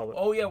 Goblet.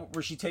 Oh yeah,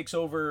 where she takes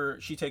over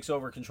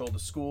control of the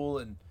school,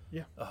 and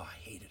Yeah. oh, I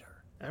hated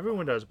her.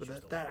 Everyone does,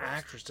 but that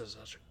actress does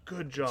such a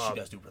good job. She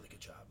does do a really good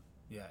job.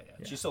 Yeah.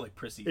 She's so like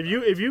prissy.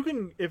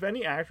 If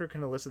any actor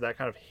can elicit that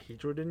kind of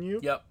hatred in you,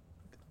 Yep.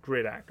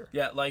 great actor.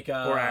 Yeah, like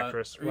Or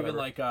actress, or even whatever.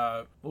 like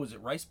what was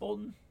it? Rice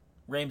Bolton,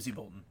 Ramsay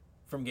Bolton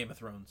from Game of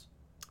Thrones.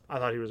 I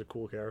thought he was a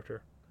cool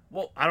character.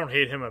 Well, I don't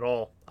hate him at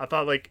all. I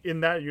thought like in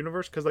that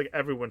universe, because like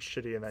everyone's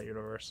shitty in that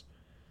universe.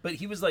 but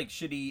he was like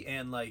shitty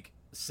and like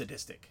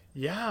sadistic.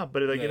 Yeah,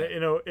 but like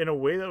Yeah. in a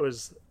way that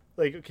was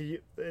like okay,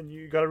 and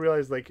you got to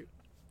realize like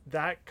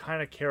that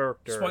kind of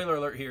character. Spoiler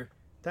alert here.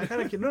 That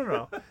kind of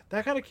no.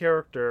 That kind of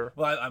character.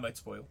 Well, I might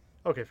spoil.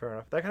 Okay, fair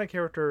enough. That kind of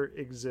character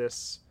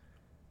exists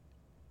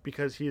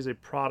because he is a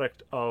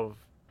product of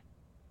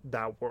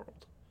that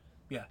world.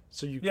 Yeah.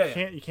 So you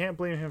Yeah, can't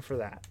blame him for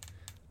that.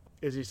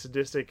 Is he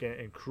sadistic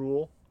and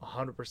cruel?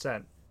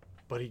 100%.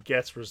 But he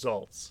gets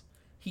results.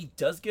 He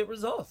does get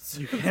results.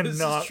 You This is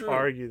cannot true.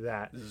 argue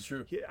that. This is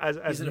true. As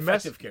He's an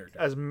messed, effective character.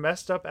 as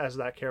messed up as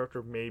that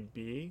character may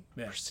be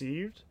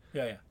perceived,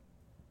 Yeah.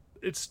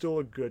 it's still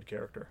a good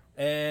character.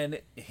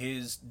 And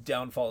his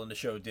downfall in the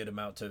show did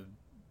amount to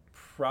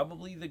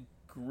probably the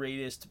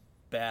greatest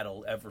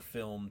battle ever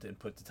filmed and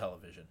put to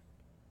television.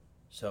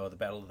 So, the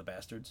Battle of the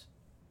Bastards.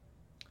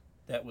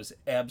 That was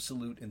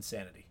absolute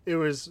insanity. It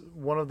was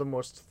one of the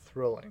most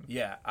thrilling.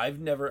 Yeah, I've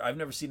never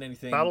seen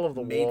anything Battle of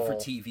the made Wall. for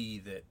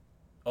TV that.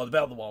 Oh, the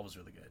Battle of the Wall was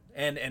really good,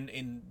 and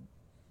in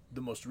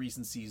the most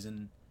recent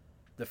season,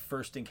 the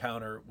first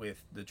encounter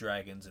with the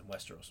dragons in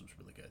Westeros was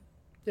really good.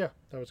 Yeah,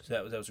 that was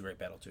So that was a great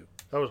battle too.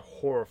 that was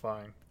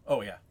horrifying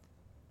Oh yeah,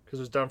 because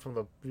it was done from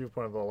the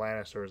viewpoint of the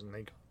Lannisters, and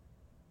they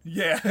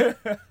yeah.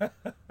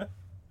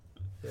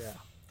 yeah.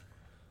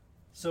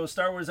 So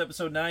Star Wars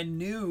Episode 9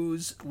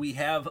 news: we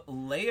have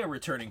Leia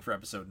returning for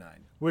Episode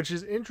 9. Which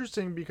is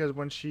interesting because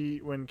when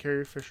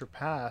Carrie Fisher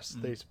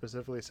passed, they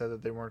specifically said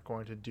that they weren't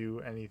going to do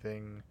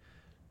anything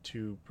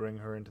to bring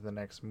her into the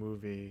next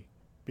movie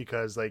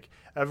because like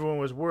everyone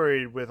was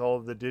worried with all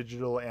of the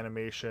digital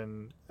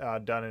animation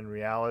done in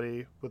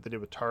reality, what they did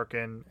with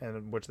Tarkin,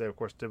 and which they of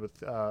course did with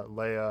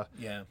Leia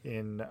Yeah,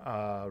 in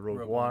Rogue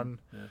Rogue One,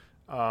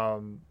 Yeah.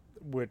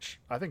 which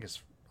I think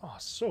is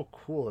so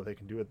cool that they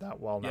can do it that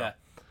well Yeah,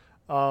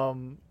 now.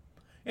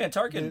 yeah.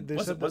 Tarkin They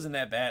said wasn't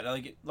that bad.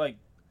 Like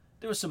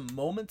there were some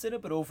moments in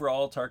it, but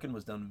overall, Tarkin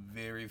was done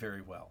very,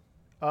 very well.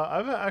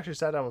 I've actually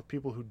sat down with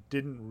people who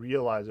didn't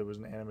realize it was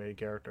an animated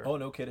character. Oh,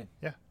 no kidding.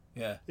 Yeah.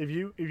 Yeah. If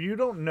you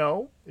don't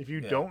know, it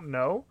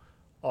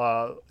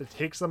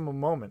takes them a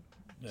moment.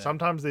 Yeah.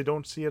 Sometimes they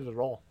don't see it at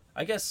all.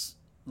 I guess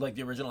like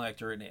the original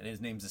actor, and his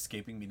name's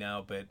escaping me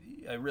now, but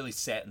I really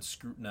sat and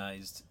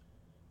scrutinized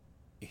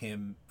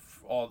him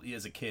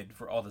as a kid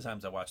for all the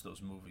times I watched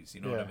those movies. You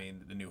know what I Yeah.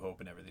 mean? The New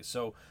Hope and everything.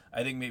 So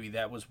I think maybe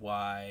that was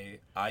why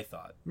I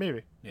thought.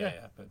 Maybe.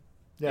 Yeah. But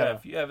Yeah.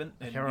 if you haven't,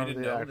 and I can't you remember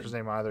didn't the know, actor's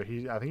then- name either.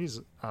 I think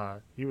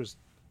he was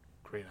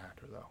a great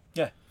actor though.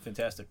 Yeah,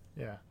 fantastic.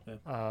 Yeah.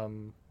 Yeah.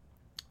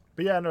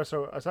 But yeah, no.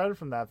 So aside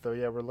from that, though,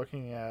 yeah, we're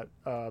looking at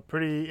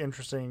pretty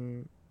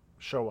interesting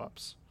show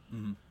ups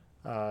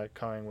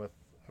coming with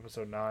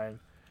Episode 9.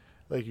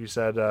 Like you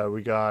said,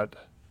 we got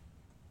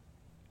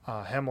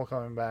Hamill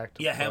coming back.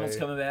 Yeah, Hamill's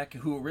coming back,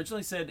 who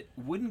originally said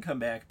wouldn't come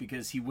back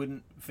because he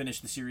wouldn't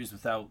finish the series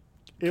without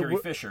Carrie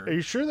Fisher. Are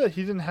you sure that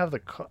he didn't have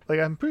the like?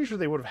 I'm pretty sure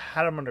they would have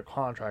had him under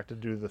contract to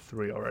do the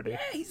 3 already. Yeah,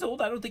 he's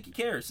old. I don't think he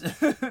cares,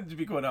 to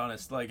be quite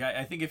honest. Like,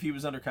 I think if he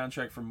was under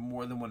contract for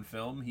more than one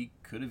film, he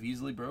could have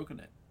easily broken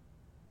it.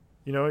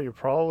 You know what? You're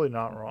probably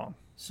not wrong.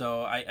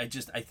 So I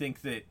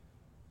think that,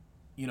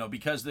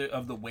 because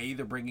of the way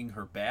they're bringing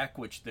her back,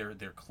 which they're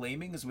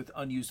claiming is with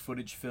unused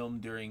footage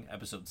filmed during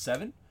episode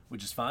 7,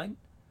 which is fine.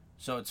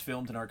 So it's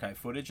filmed in archive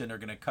footage, and they're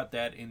going to cut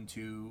that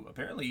into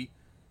apparently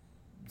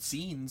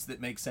scenes that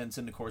make sense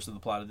in the course of the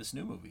plot of this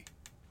new movie.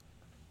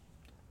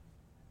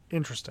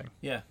 Interesting.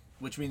 Yeah,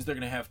 which means they're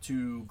going to have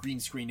to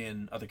green screen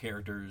in other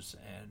characters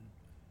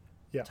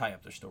and tie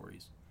up their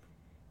stories.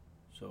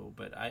 So,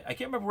 but I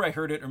can't remember where I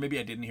heard it, or maybe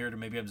I didn't hear it, or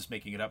maybe I'm just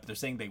making it up. But they're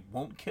saying they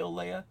won't kill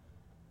Leia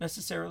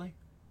necessarily.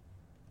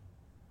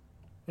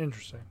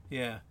 Interesting.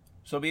 Yeah.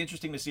 So it'll be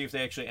interesting to see if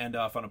they actually end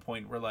off on a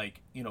point where, like,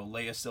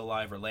 Leia's still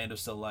alive or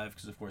Lando's still alive,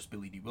 because of course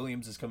Billy D.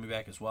 Williams is coming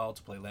back as well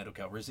to play Lando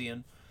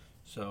Calrissian.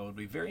 So it'll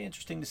be very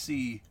interesting to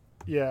see.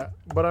 Yeah,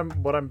 what I'm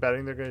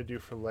betting they're going to do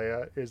for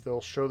Leia is they'll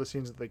show the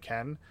scenes that they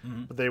can,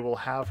 but they will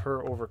have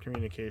her over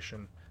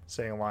communication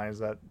saying lines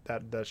that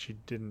she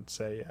didn't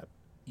say yet.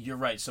 You're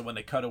right. So when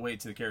they cut away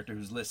to the character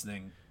who's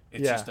listening,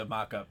 it's just a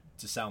mock-up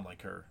to sound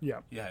like her. Yeah.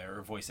 Yeah, or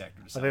a voice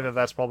actor to I sound think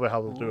that's probably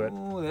how they'll do it.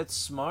 Oh, that's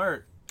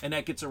smart. And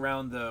that gets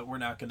around we're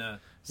not going to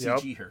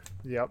CG her.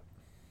 Yep.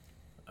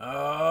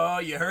 Oh,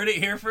 you heard it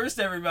here first,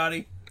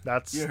 everybody.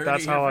 That's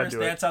how I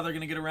do it. That's how they're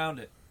going to get around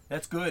it.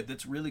 That's good.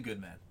 That's really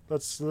good, man.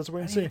 Let's wait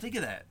and I see. didn't even think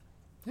of that.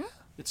 Yeah.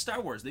 It's Star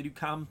Wars. They do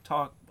comm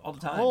talk all the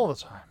time. All the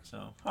time.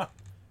 So,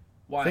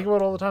 why? Think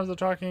about all the times they're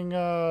talking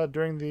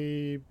during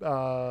the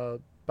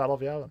Battle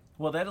of Yavin.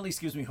 Well, that at least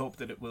gives me hope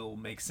that it will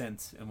make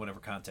sense in whatever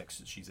context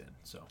that she's in.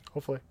 So,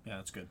 hopefully. Yeah,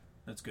 that's good.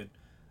 That's good.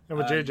 And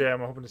with JJ, I'm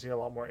hoping to see a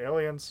lot more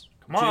aliens.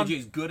 Come on.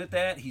 JJ's good at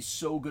that. He's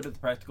so good at the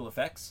practical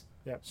effects.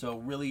 Yeah. So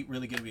really,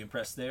 really going to be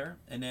impressed there.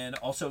 And then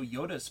also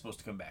Yoda is supposed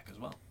to come back as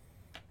well.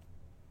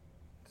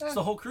 It's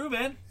the whole crew,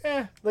 man.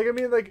 Puppy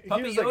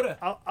Yoda.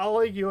 I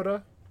like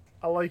Yoda.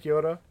 I like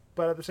Yoda.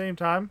 But at the same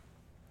time,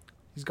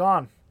 he's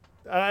gone.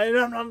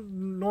 I'm not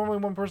normally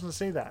one person to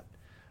say that.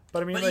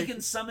 But I mean, he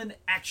can summon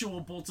actual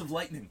bolts of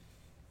lightning.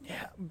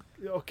 Yeah.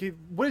 Okay.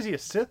 What is he, a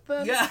Sith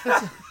then? Yeah.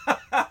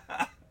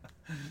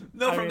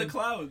 From the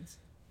clouds.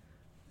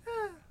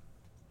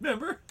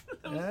 Remember?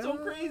 That was so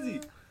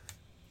crazy.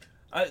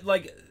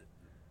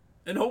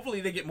 And hopefully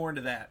they get more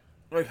into that.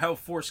 Like how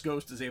Force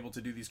Ghost is able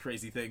to do these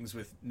crazy things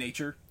with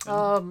nature.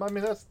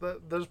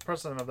 There's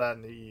precedent of that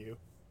in the EU.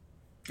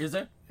 Is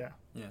there? Yeah.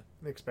 Yeah.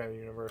 The expanded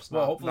universe.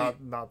 Well, hopefully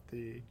not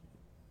the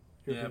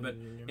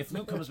European Union. If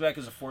Luke comes back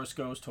as a Force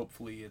Ghost,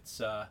 hopefully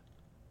it's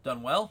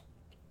done well,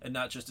 and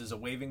not just as a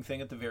waving thing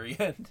at the very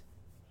end.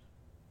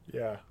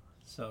 Yeah.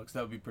 So, because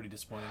that would be pretty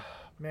disappointing.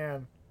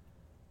 Man.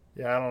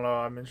 Yeah, I don't know.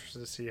 I'm interested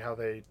to see how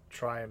they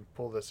try and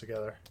pull this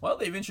together. Well,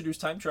 they've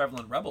introduced time travel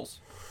in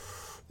Rebels.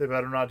 They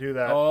better not do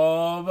that.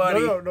 Oh, buddy.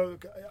 No.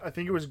 I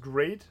think it was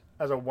great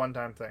as a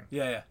one-time thing.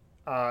 Yeah.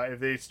 If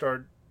they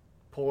start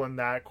pulling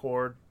that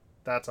cord,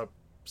 that's a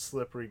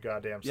slippery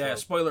goddamn slope. Yeah,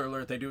 spoiler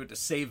alert, they do it to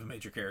save a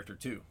major character,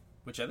 too.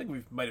 Which I think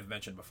we might have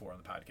mentioned before on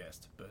the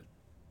podcast. But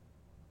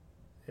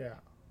Yeah,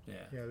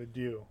 they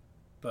do.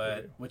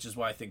 But which is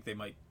why I think they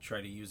might try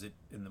to use it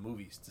in the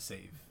movies to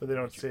save. But they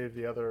don't save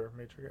the other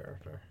major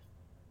character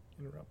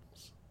in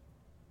Rebels.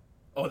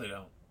 Oh, they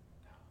don't.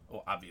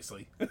 Well,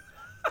 obviously.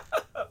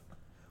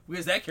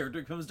 Because that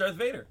character becomes Darth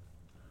Vader.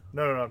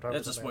 No. I'm talking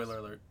That's about a spoiler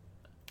alert.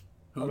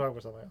 I'm talking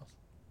about something else.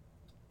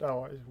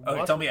 No,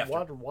 Okay, tell me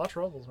after. Watch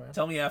Rebels, man.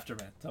 Tell me after,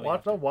 man.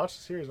 Watch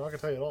the series. I'm not gonna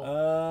tell you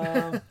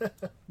it all.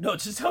 No,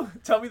 just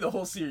tell me the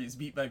whole series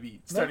beat by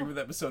beat, starting with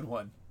episode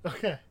 1.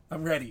 Okay.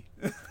 I'm ready.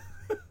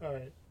 All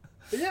right.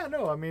 But yeah,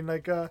 no, I mean,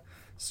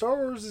 Star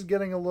Wars is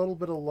getting a little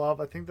bit of love.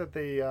 I think that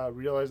they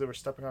realized they were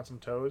stepping on some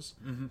toes.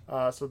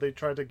 Mm-hmm. So they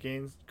tried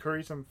to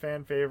curry some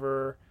fan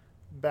favor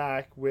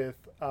back with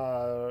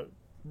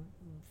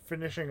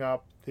finishing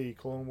up the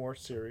Clone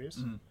Wars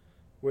series,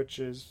 which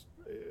is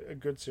a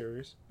good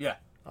series. Yeah.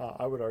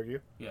 I would argue.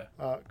 Yeah.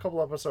 A couple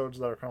episodes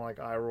that are kind of like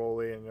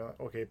eye-rolly and you're like,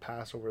 okay,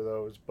 pass over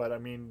those. But I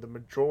mean, the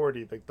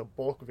majority, like the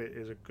bulk of it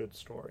is a good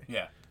story.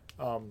 Yeah.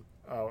 When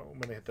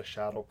they hit the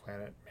Shadow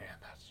Planet, man,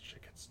 that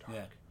shit gets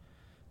dark.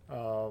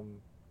 Yeah.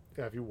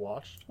 Have you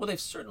watched? Well,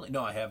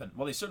 no, I haven't.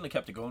 Well, they certainly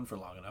kept it going for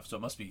long enough, so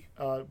it must be.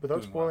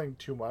 Without spoiling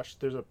too much,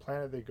 there's a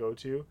planet they go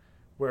to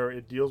where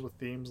it deals with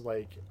themes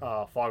like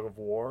fog of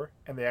war,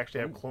 and they actually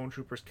have clone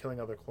troopers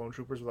killing other clone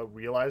troopers without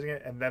realizing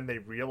it, and then they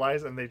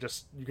realize, and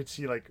you could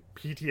see like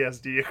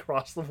PTSD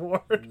across the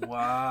board.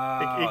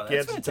 Wow, it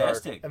gets that's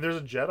fantastic. dark. And there's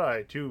a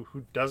Jedi too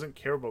who doesn't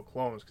care about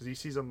clones because he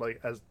sees them like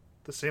as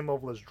the same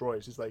level as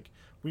droids. He's like,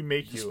 we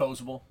make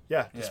disposable.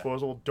 Yeah,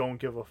 disposable. Don't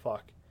give a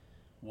fuck.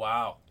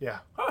 Wow. Yeah.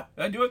 Huh,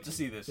 I do have to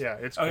see this. Yeah,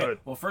 it's good.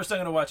 Well, first I'm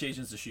going to watch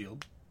Agents of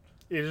S.H.I.E.L.D.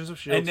 Agents of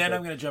S.H.I.E.L.D. And then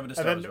I'm going to jump into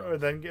Star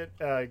Wars. Then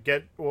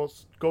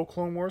go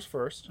Clone Wars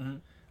first. Mm-hmm.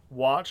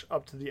 Watch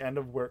up to the end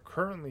of where it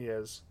currently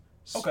is.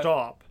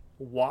 Stop.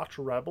 Watch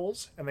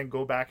Rebels, and then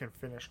go back and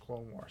finish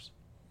Clone Wars.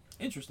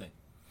 Interesting.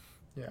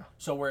 Yeah.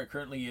 So where it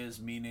currently is,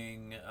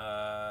 meaning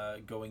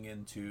going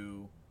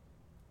into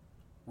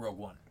Rogue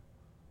One.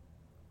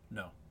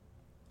 No.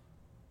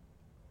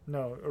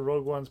 No,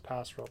 Rogue One's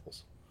past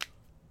Rebels.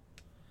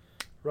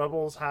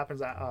 Rebels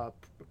happens at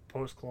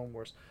post Clone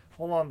Wars.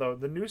 Hold on though,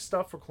 the new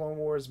stuff for Clone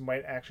Wars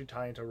might actually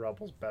tie into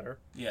Rebels better.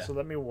 Yeah. So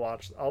let me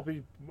watch. I'll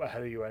be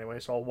ahead of you anyway,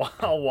 so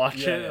I'll watch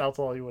it and I'll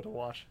tell you what to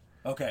watch.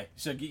 Okay,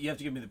 so you have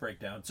to give me the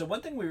breakdown. So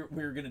one thing we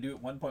were going to do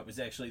at one point was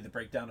actually the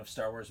breakdown of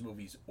Star Wars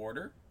movies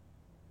order.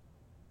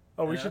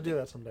 Oh, we should do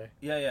that someday.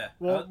 Yeah.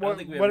 Well, I don't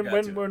think we ever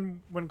got to it.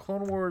 when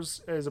Clone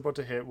Wars is about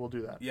to hit, we'll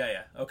do that.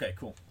 Yeah. Okay,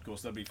 cool. So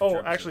that'll be.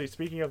 Oh, actually,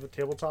 speaking of the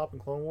tabletop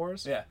and Clone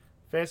Wars. Yeah.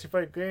 Fantasy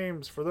Fight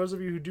Games. For those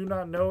of you who do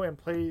not know and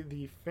play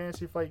the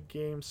Fantasy Fight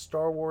Games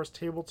Star Wars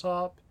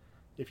tabletop,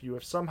 if you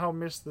have somehow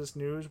missed this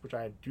news, which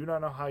I do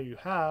not know how you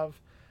have,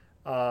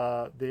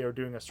 they are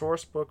doing a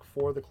source book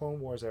for the Clone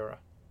Wars era.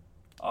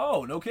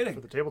 Oh, no kidding. For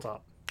the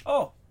tabletop.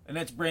 Oh, and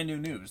that's brand new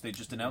news. They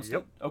just announced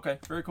Yep. it? Okay,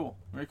 very cool.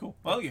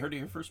 Well, you heard it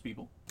here first,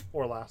 people.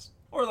 Or last.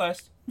 Or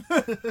last.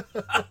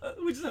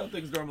 Which is how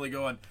things normally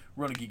go on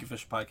Rona Geek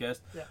Official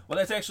Podcast. Yeah. Well,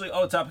 that's actually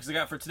all the topics I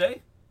got for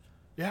today.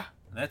 Yeah.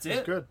 That's it.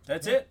 It's good.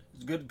 That's it.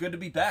 It's good to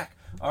be back.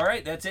 All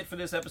right, that's it for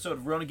this episode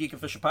of Rona Geek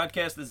Official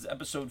Podcast. This is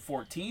episode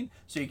 14.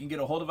 So you can get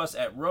a hold of us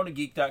at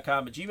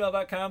ronageek.com at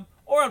gmail.com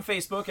or on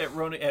Facebook at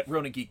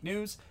Rona Geek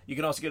News. You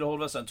can also get a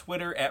hold of us on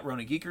Twitter at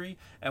Rona Geekery.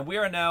 And we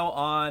are now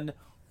on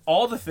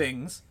all the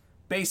things,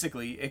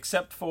 basically,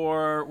 except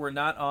for we're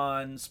not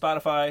on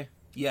Spotify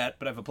yet,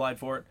 but I've applied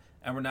for it.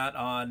 And we're not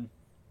on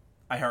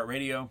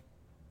iHeartRadio.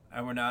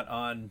 And we're not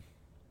on...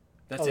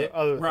 That's it.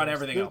 We're on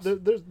everything else.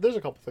 There's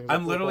a couple things.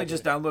 I'm literally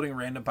just downloading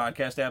random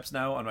podcast apps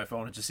now on my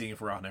phone and just seeing if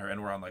we're on there,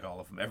 and we're on like all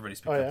of them. Everybody's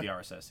picked up the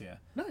RSS, yeah.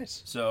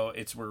 Nice. So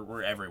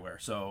we're everywhere.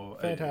 So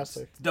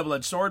fantastic. It's a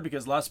double-edged sword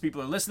because lots of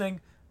people are listening,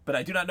 but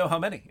I do not know how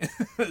many.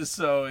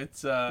 So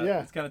it's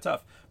kind of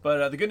tough.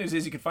 But the good news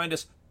is you can find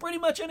us pretty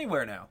much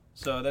anywhere now.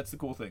 So that's the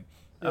cool thing.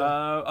 Yeah.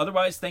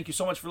 Otherwise, thank you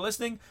so much for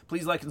listening.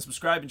 Please like and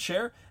subscribe and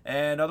share.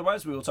 And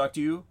otherwise, we will talk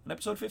to you in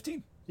episode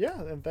 15. Yeah,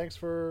 and thanks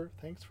for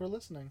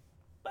listening.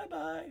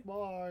 Bye-bye.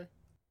 Bye.